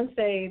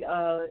 Beyonce,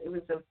 it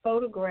was a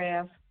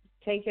photograph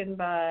taken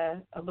by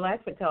a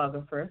black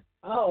photographer.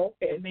 Oh,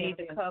 okay. It made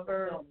the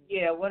cover.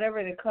 Yeah,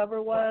 whatever the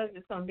cover was,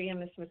 it's going to be in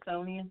the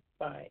Smithsonian.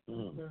 Right.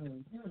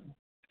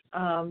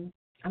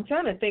 I'm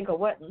trying to think of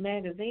what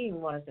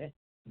magazine was it.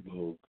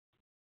 Vogue.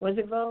 Was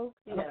it Vogue?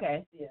 Yeah.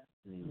 Okay. Yeah.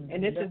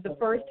 And this is the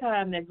first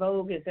time that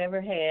Vogue has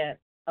ever had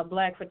a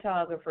black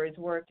photographer's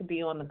work to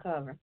be on the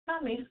cover. I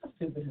mean, so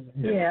stupid.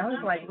 Yeah, I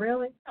was like,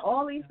 really?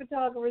 All these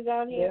photographers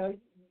out here? Yeah.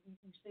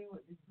 You see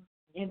what?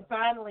 And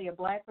finally, a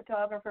black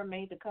photographer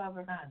made the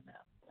cover. I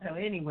know. So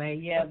anyway,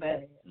 yeah,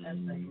 but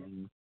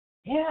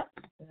yeah.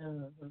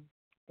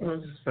 Well,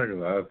 it's just like a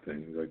lot of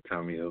things, like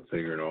Tommy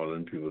Hilfiger and all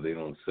them people. They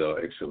don't sell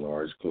extra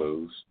large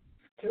clothes.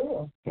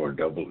 Sure. Or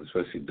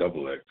especially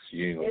double X.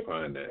 You ain't gonna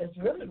find that. It's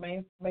really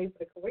made for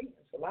the Koreans.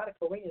 A lot of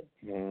Koreans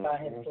buy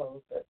his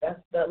clothes. But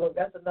that's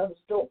another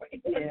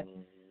story. Yeah.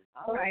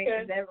 All right.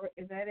 Okay.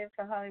 Is that it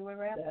for Hollywood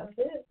Rap? That's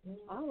it.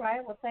 All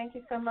right. Well, thank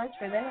you so much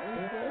for that.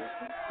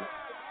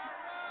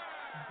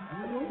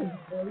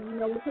 Well, you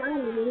know what time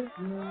it is.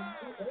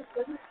 That's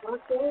all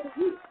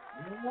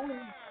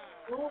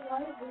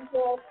right. We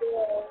got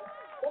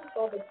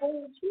the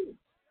Cold Cheese.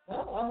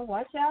 Oh,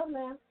 watch out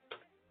now.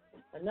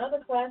 Another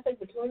classic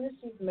Between the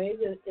Sheets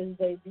made its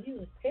debut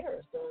in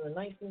Paris during the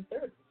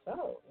 1930s.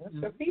 So that's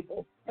for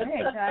people.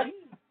 Hey, Johnny.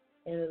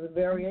 And it's a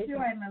variation.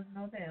 I must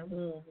know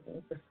them.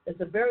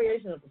 It's a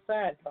variation of the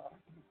sidecar.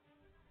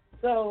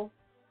 So,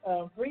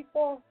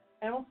 3/4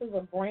 ounces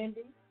of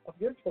brandy of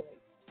your choice,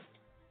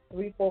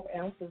 3/4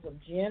 ounces of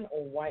gin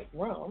or white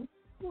rum,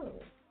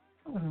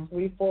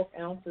 3/4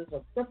 ounces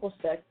of triple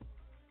sec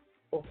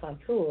or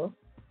contour,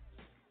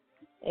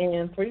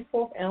 and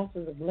 3/4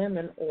 ounces of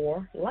lemon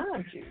or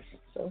lime juice.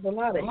 So it's a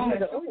lot of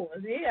either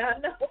ors. Yeah, I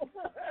know.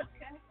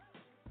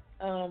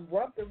 Okay.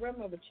 Rub the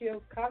rim of a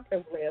chilled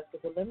cocktail glass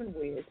with a lemon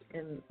wedge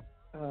and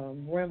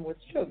rim with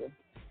sugar.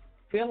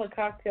 Fill a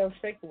cocktail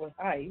shaker with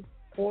ice.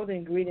 Pour the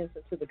ingredients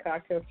into the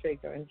cocktail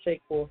shaker and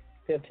shake for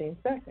 15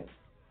 seconds.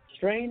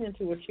 Strain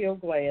into a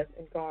chilled glass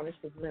and garnish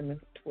with lemon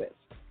twist.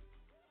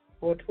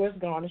 Or twist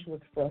garnish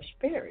with fresh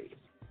berries.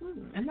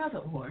 Another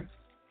or.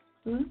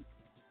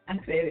 I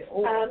said it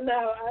or. I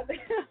know.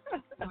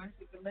 Garnish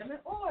with the lemon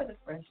or the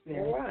fresh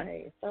berries.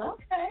 Right.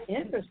 Okay.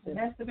 Interesting.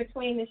 That's the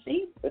between the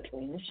sheets?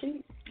 Between the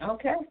sheets.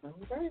 Okay. All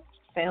right.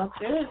 Sounds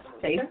good.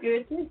 Tastes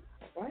good too.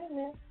 All right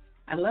now.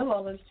 I love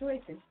all those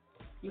choices.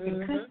 You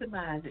can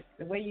customize it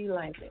the way you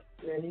like it.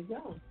 There you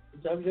go.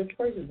 Those are your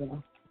choices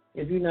now.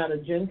 If you're not a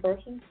gin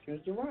person,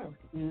 choose the rum.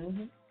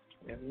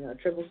 If you're not a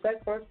triple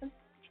sec person,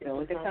 go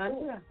with the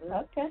contour.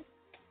 Okay.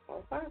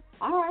 Okay.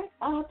 All right.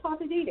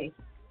 Papa Didi,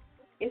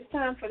 it's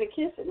time for the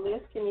Kiss It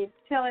list. Can you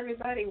tell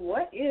everybody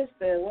what is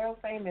the world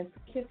famous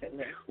Kiss It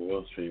list?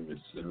 World famous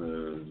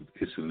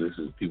Kiss It list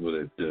is people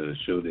that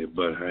showed their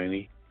butt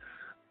hiney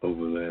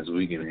over the last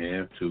week and a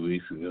half, 2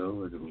 weeks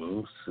ago at the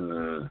most.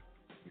 And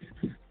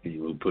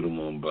you will put them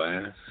on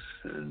blast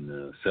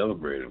and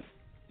celebrate them.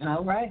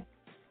 All right.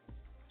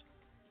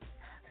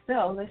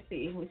 So let's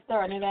see. We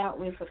started out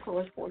with, of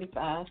course,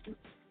 45.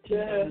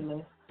 Yeah.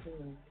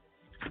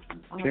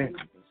 Okay.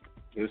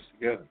 Let's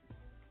go.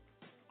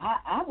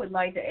 I would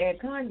like to add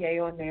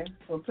Kanye on there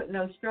for putting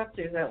those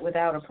structures up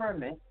without a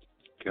permit.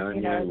 Kanye,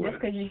 you know,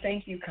 just because you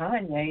think you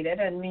Kanye, that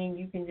doesn't mean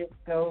you can just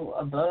go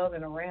above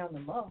and around the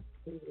law.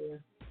 Yeah.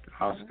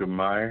 Oscar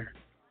Mayer.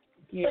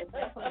 Yeah,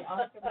 definitely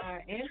Oscar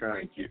Mayer and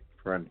trying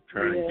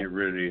to get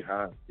rid of the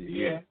hot.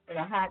 Yeah, and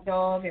a hot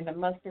dog and the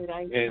mustard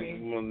ice cream.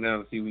 And well,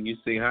 now see, when you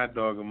say hot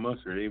dog and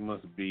mustard, they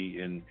must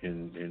be in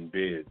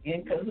bed.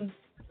 In cahoots.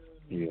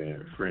 Yeah,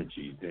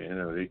 Frenchie.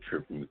 They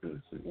tripping because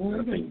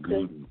I think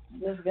gluten.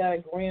 This guy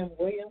Graham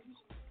Williams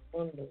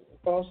on the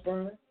cross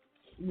burner.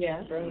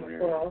 Yeah. Burning the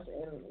cross,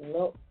 and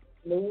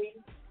Louis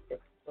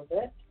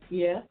Babette.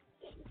 Yeah.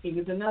 He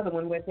was another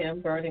one with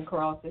him, burning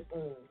crosses.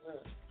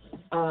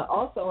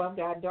 Also, I've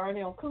got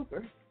Darnell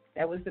Cooper.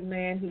 That was the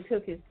man who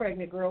took his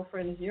pregnant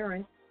girlfriend's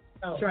urine,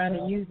 trying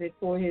to use it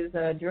for his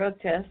drug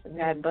test and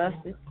got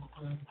busted.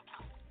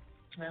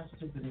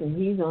 So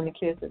he's on the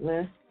Kiss It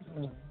list.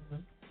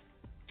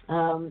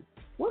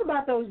 What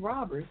about those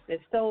robbers that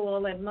stole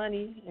all that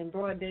money in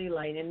broad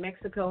daylight in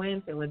Mexico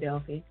and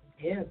Philadelphia?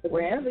 Yeah.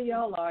 Wherever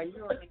y'all are,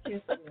 you're on the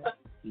Kiss It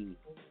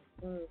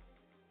list.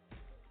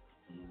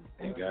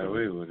 They got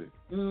away with it.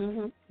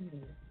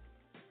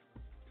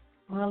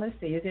 Well, let's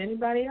see. Is there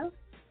anybody else?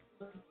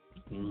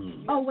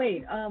 Oh,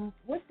 wait.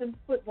 What's the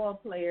football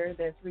player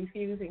that's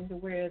refusing to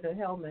wear the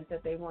helmet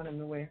that they want him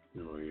to wear?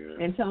 Oh,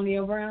 yeah.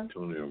 Antonio Brown?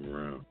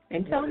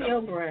 Antonio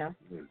Brown.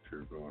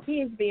 He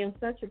is being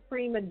such a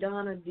prima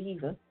donna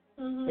diva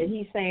that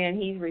he's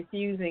saying he's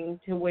refusing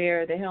to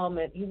wear the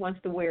helmet. He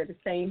wants to wear the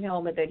same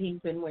helmet that he's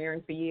been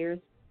wearing for years.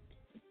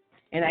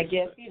 And I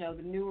guess, you know,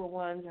 the newer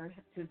ones are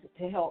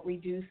to help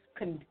reduce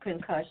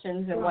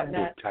concussions and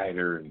whatnot.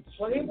 Tighter. And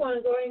well, he want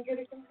to go ahead and get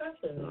a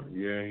concussion.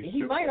 Yeah.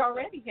 He might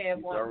already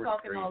have one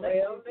talking all that.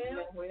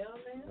 Well,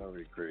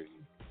 Already crazy.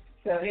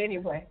 So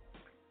anyway.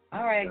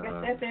 All right, I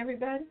guess that's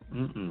everybody?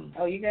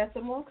 Oh, you got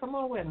some more? Come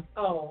on with them.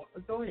 Oh,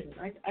 go ahead.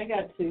 I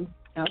got two.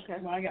 Okay.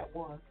 Well, I got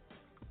one.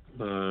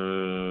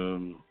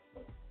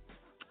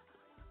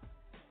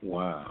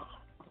 Wow.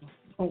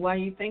 Well, why are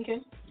you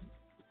thinking?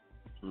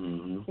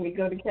 Can we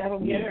go to Cattle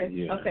Getter?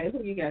 Yeah. Okay,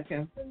 who you got,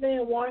 Kim? And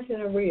then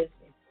Washington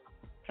Redskins.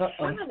 How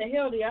in the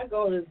hell do I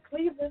go to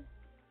Cleveland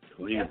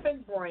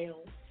F&B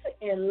Browns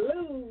and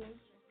lose?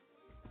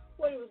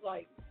 What it was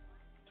like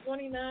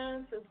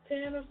 29 to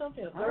 10 or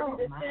something, 30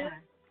 to 10?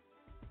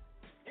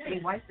 They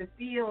wiped the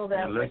field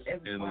out.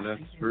 And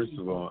let's first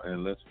of all,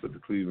 let's put the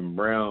Cleveland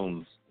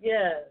Browns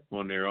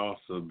on there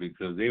also,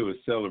 because they were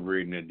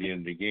celebrating at the end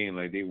of the game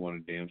like they won a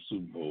damn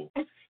Super Bowl,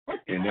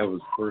 and that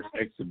was first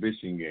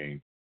exhibition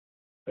game.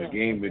 A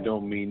game that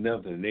don't mean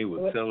nothing. They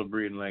were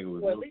celebrating like it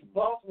was. Well, at least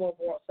Baltimore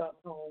brought something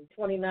home,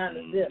 29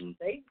 to zip.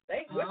 They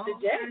whipped the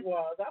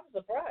Jaguars. I was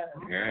surprised.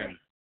 Yeah.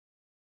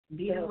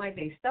 Feeling like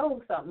they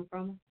stole something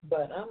from them.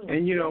 But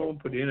and you know, I want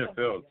to put the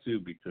NFL too,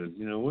 because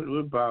you know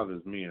what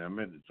bothers me, and I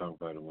meant to talk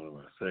about it in one of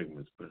our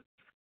segments, but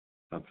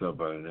I'll talk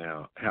about it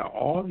now. How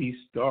all these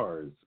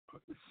stars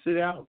sit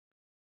out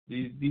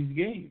these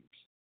games.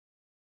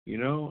 You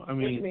know, I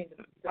mean, what do you mean?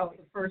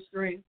 The first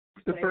string.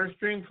 The first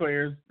string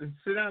players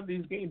sit out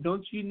these games.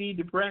 Don't you need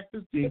to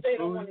practice? But they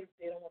don't want them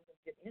to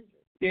get injured.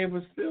 Yeah,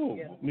 but still,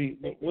 I mean,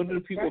 what are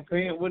the people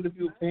paying? What are the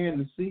people paying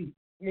to see?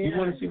 You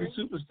want to see the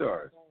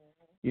superstars.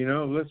 You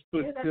know, let's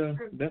put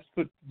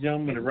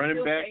gentlemen, the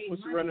running back.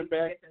 What's the running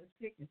back?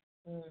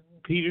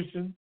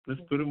 Peterson.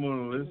 Let's put him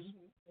on the list.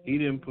 He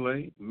didn't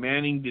play.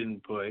 Manning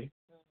didn't play.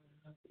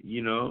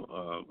 You know,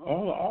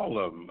 all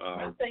of them.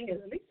 My thing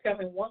is at least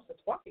coming once or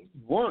twice.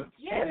 Once.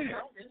 Yeah.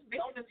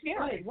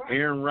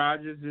 Aaron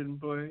Rodgers didn't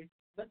play.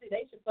 But see,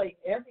 they should play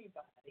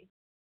everybody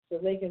so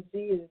they can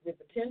see the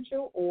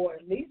potential, or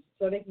at least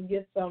so they can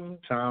get some.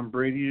 Tom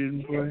Brady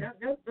didn't play?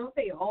 Don't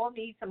they all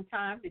need some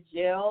time to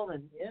gel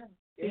and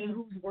see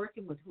who's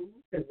working with who?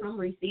 Because some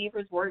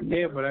receivers work.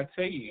 Yeah, but I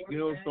tell you,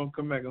 what's going to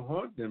come back and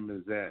haunt them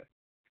is that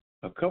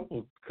a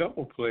couple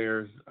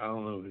players, I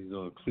don't know if he's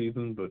on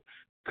Cleveland, but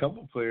a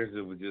couple players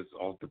that were just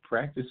off the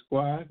practice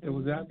squad that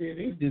was out there,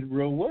 they did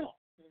real well.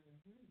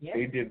 Yeah.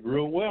 They did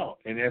real well.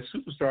 And that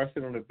superstar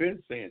sitting on the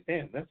bench saying,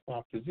 damn, that's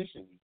my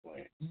position he's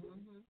playing.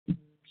 Mm-hmm.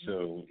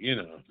 So, you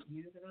know.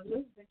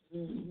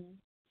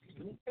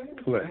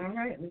 Play. All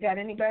right. We got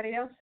anybody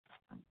else?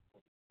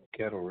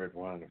 Kettle red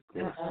wine, of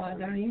course.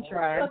 Don't you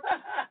try.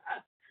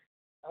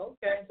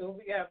 Okay, so what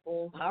we got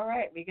for? All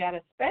right. We got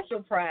a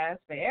special prize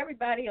for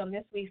everybody on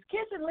this week's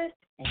Kissing List.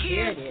 And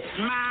here it is.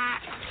 My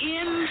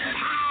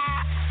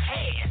entire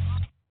ass.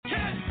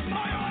 Kiss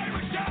my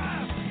Irish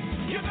ass.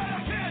 You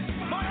better kiss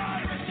my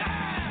Irish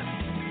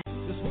ass.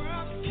 This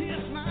world can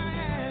kiss my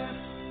ass.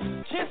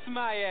 Kiss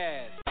my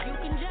ass. You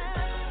can just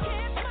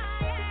kiss my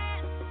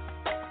ass.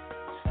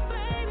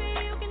 Baby,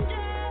 you can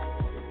just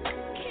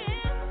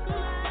kiss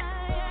my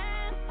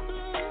ass.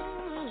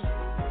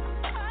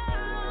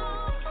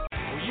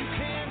 Oh, you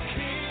can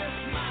kiss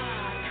my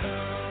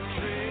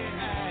country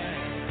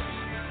ass.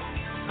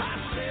 I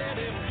said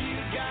if you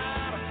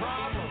got a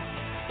problem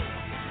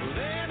with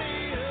any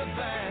of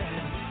that,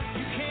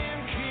 you can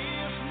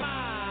kiss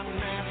my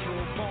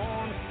natural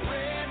born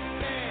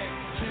redneck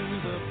to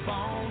the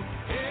bone,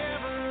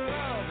 ever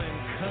loving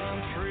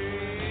country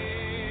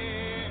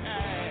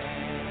ass.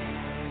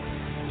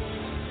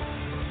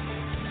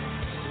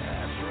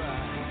 That's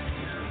right.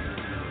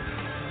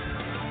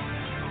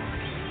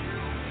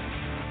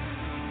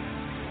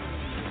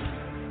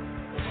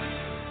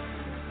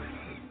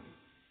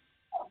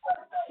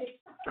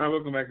 All right,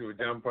 welcome back to the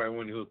Down Part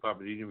 1, the Hills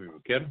Papa DJ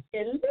with Kettle.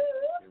 Hello.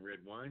 And red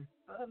wine.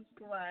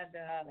 Squad,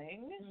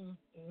 darling.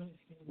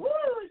 Woo,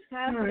 it's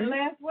time for the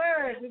last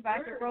word. We're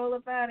about to roll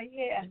up out of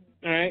here.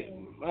 All right,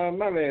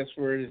 my last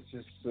word is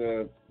just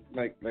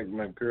like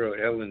my girl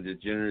Ellen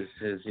DeGeneres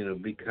says, you know,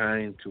 be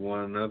kind to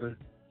one another.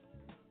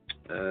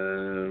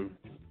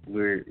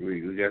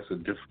 We got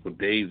some difficult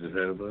days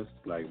ahead of us,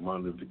 like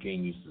Martin Luther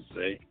King used to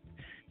say.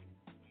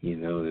 You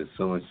know, there's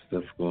so much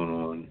stuff going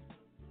on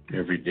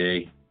every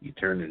day. You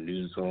turn the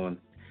news on,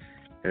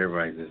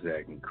 everybody's just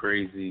acting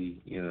crazy.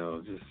 You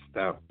know, just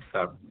stop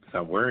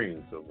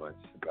worrying so much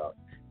about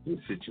your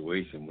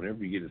situation.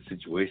 Whenever you get a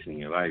situation in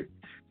your life,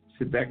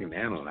 sit back and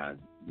analyze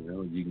it. You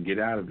know, you can get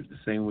out of it the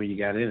same way you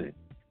got in it.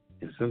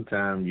 And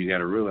sometimes you got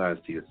to realize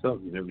to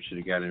yourself, you never should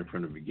have got in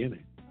from the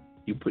beginning.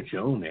 You put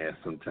your own ass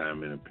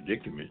sometime in a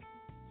predicament.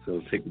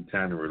 So take the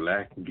time to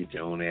relax and get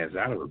your own ass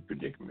out of a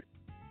predicament.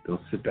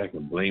 Don't sit back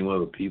and blame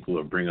other people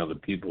or bring other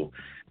people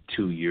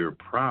to your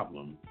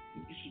problem.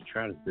 You should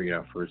try to figure it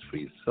out first for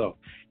yourself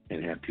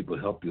and have people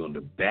help you on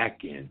the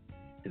back end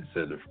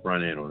instead of the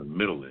front end or the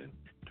middle end.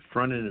 The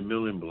front end and the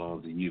middle end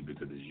belongs to you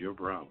because it's your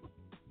problem.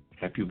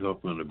 Have people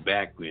help you on the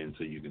back end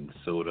so you can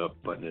sew it up,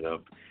 button it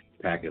up,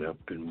 pack it up,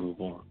 and move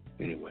on.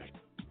 Anyway.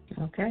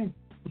 Okay.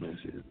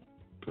 That's it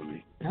for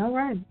me. All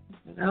right.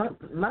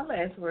 My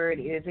last word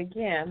is,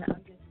 again,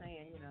 I'm just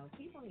saying, you know,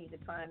 people need to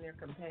find their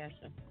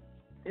compassion.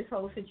 This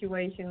whole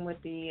situation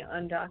with the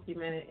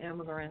undocumented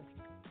immigrants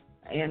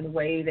and the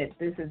way that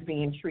this is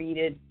being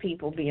treated,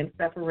 people being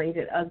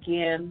separated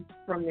again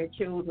from their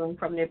children,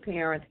 from their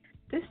parents,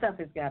 this stuff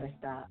has got to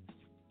stop.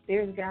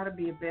 There's got to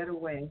be a better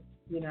way.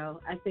 You know,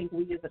 I think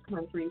we as a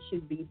country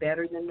should be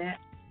better than that,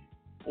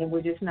 and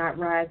we're just not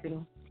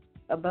rising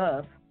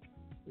above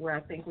where I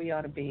think we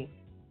ought to be.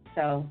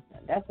 So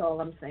that's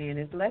all I'm saying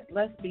is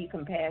let's be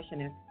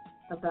compassionate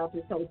about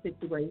this whole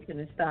situation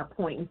and stop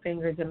pointing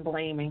fingers and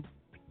blaming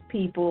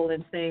people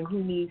and saying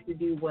who needs to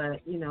do what.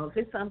 You know, if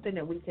it's something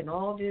that we can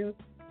all do,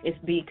 it's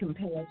be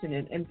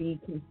compassionate and be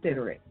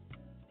considerate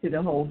to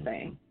the whole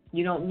thing.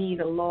 You don't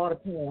need a law to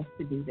pass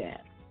to do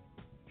that.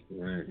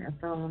 Right.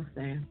 That's all I'm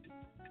saying.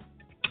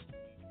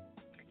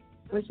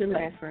 What's your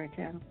last word,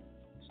 Cal?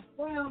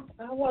 Well,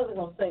 I wasn't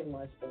going to say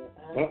much, but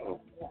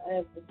I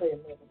have to say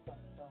another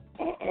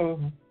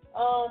something.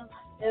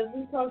 As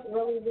we talked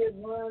earlier,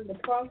 the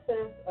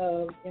process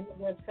of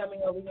immigrants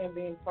coming over here and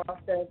being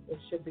processed, it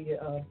should be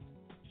a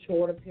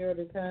shorter period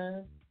of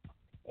time.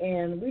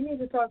 And we need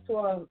to talk to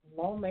our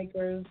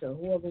lawmakers or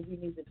whoever we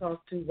need to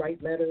talk to,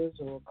 write letters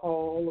or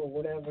call or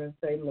whatever and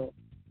say, look,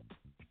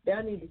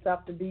 y'all need to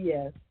stop the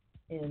BS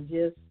and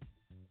just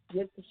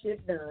get the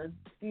shit done.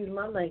 Excuse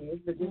my language,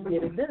 but just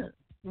get it done.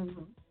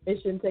 Mm-hmm. It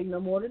shouldn't take no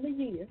more than a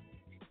year.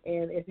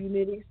 And if you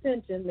need an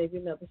extension, maybe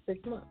another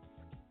 6 months.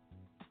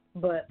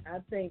 But I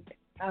think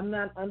I'm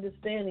not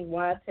understanding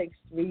why it takes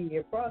a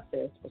 3-year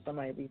process for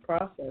somebody to be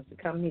processed to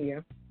come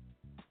here,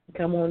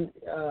 come on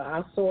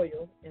our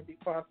soil and be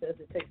processed.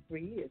 It takes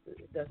 3 years.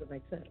 It doesn't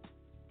make sense.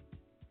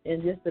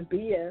 And just the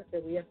BS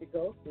that we have to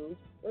go through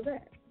for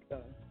that.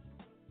 So,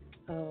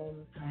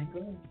 I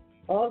agree.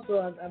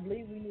 Also, I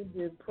believe we need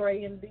to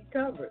pray and be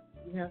covered.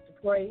 You have to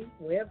pray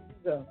wherever you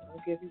go. I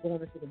don't care if you're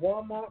going into the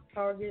Walmart,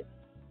 Target,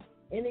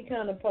 any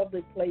kind of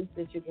public place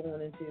that you're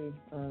going into,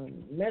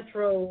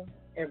 metro,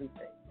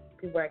 everything.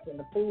 People acting in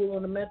the pool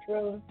on the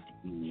metro.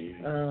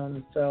 Yeah.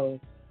 So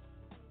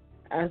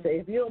I say,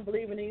 if you don't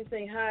believe in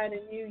anything higher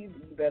than you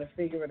better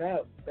figure it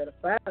out. You better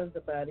find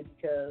somebody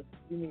because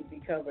you need to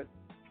be covered.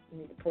 You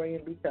need to pray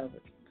and be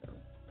covered. So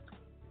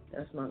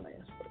that's my last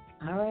word.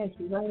 All right,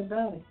 you're right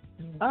about it.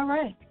 All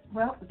right.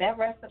 Well, that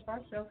wraps up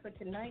our show for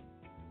tonight.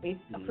 We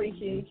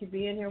appreciate you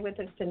being here with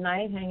us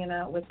tonight, hanging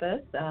out with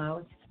us.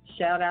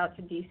 Shout out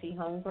to DC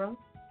Homegrown,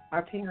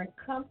 our parent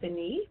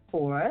company,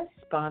 for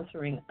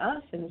sponsoring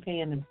us and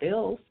paying the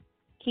bills,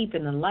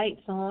 keeping the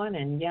lights on,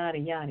 and yada,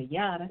 yada,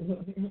 yada.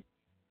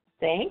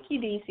 Thank you,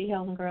 DC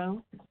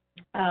Homegrown.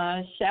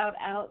 Shout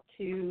out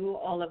to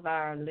all of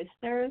our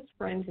listeners,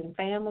 friends, and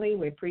family.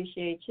 We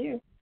appreciate you.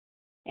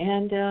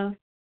 And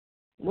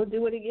we'll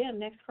do it again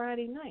next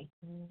Friday night.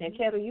 Now,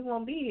 Kettle, you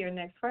won't be here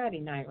next Friday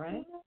night,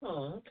 right?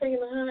 Oh, I'm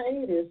taking a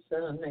hiatus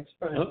next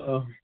Friday.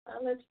 Uh-oh.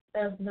 I'll let you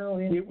guys know.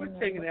 Yeah, we're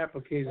taking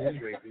applications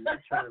anyway.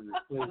 We're trying to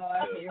replace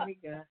Here we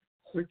go.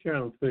 We're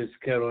trying to replace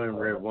kettle and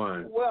red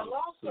wine. Well,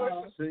 long story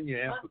so send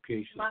your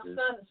application. My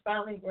son is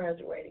finally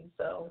graduating,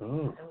 so I'm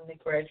in the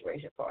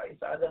graduation party.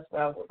 So that's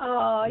why we're.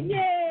 Oh,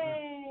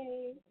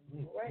 yay!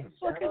 Right.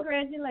 Well,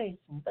 congratulations.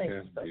 Thank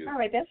you. All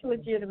right, that's a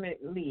legitimate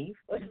leave.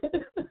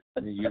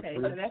 You okay,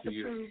 so that's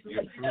approved.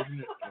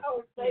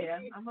 Yeah,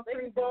 I'm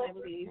approving that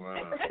leave.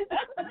 Wow.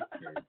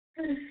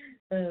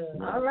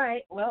 All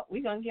right, well,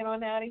 we're going to get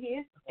on out of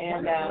here.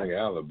 And like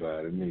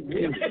alibi to me.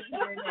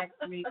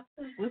 next week.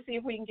 We'll see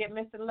if we can get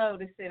Mr. Lowe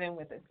to sit in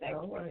with us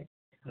next week.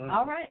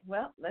 All right,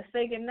 well, let's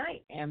say good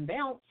night and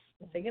bounce.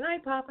 Say good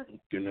night, Papa.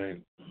 Good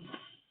night.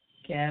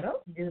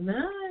 Cattle. Good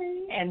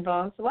night. And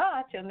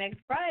bonsoir. Till next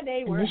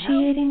Friday. We're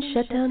Initiating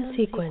shutdown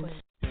sequence.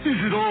 Is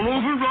it all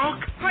over, Rock?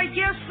 I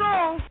guess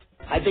so.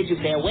 I bid you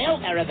farewell,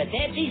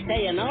 arrivederci,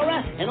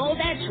 sayonara, and all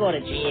that sort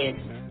of jazz.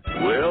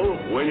 Well,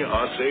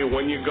 I say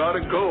when you gotta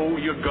go,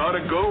 you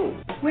gotta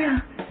go.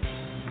 Well,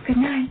 good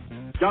night.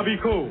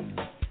 Yabiko.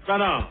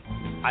 Sana.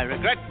 I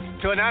regret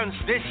to announce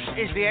this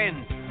is the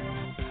end.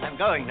 I'm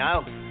going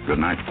now. Good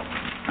night,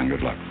 and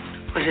good luck.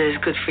 Was it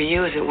as good for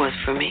you as it was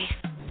for me?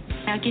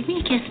 Now give me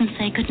a kiss and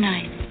say good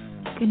night.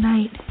 Good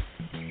night.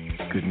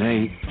 Good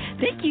night.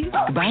 Thank you.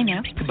 Goodbye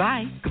now.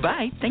 Goodbye.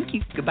 Goodbye. Thank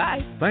you.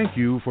 Goodbye. Thank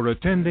you for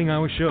attending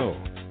our show,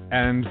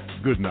 and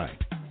good night.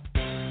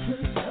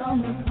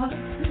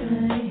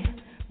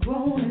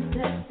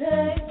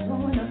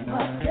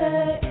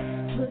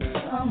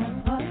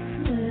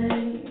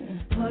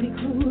 Party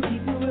cool,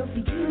 keep it real for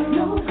you.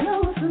 No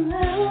clothes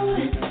allowed.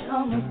 It's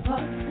summer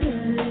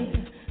party.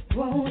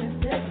 Grown and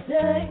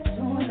sexy,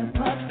 join the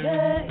party.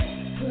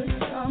 Put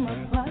summer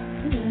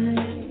party.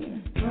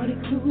 Party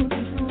cool,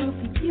 keep it real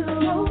for you.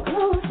 No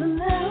clothes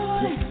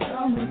allowed. It's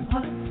summer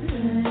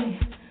party.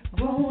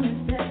 Grown and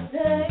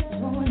sexy,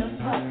 join the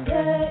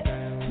party.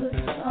 Put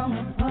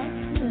summer party.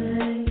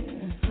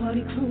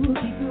 Party cool,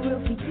 keep it real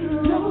for you.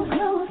 No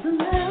clothes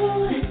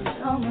allowed. It's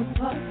summer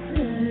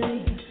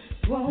party.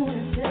 Grown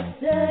and sexy.